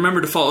listening.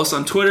 Remember to follow us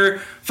on Twitter,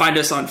 find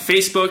us on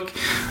Facebook,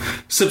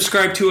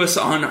 subscribe to us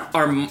on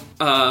our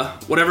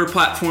whatever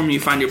platform you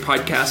find your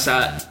podcast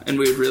at, and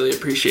we would really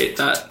appreciate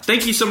that.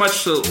 Thank you so much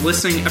for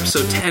listening.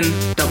 Episode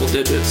 10, double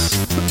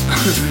digits,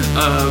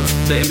 of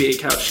the NBA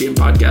Couch GM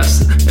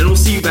podcast, and we'll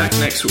see you back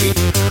next week.